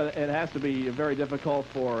 Well, it has to be very difficult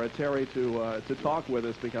for Terry to talk with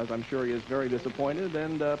us, because I'm sure he is very disappointed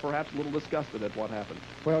and perhaps a little disgusted at what happened.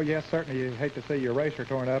 Well, yes, certainly you hate to see your racer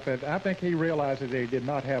torn up, and I think he realizes that he did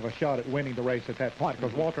not have a shot at winning the race at that point,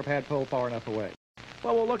 because Waltrip had pulled far enough away.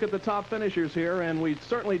 Well, we'll look at the top finishers here, and we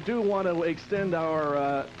certainly do want to extend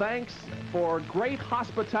our thanks for great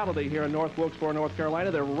hospitality here in North Wilkesboro, North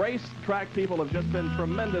Carolina. The racetrack people have just been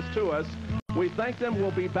tremendous to us. We thank them.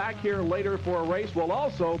 We'll be back here later for a race. We'll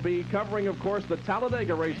also be covering, of course, the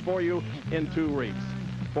Talladega race for you in 2 weeks.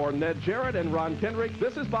 For Ned Jarrett and Ron Kendrick,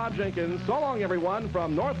 this is Bob Jenkins. So long, everyone,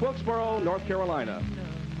 from North Wilkesboro, North Carolina.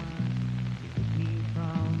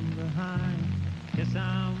 Yes,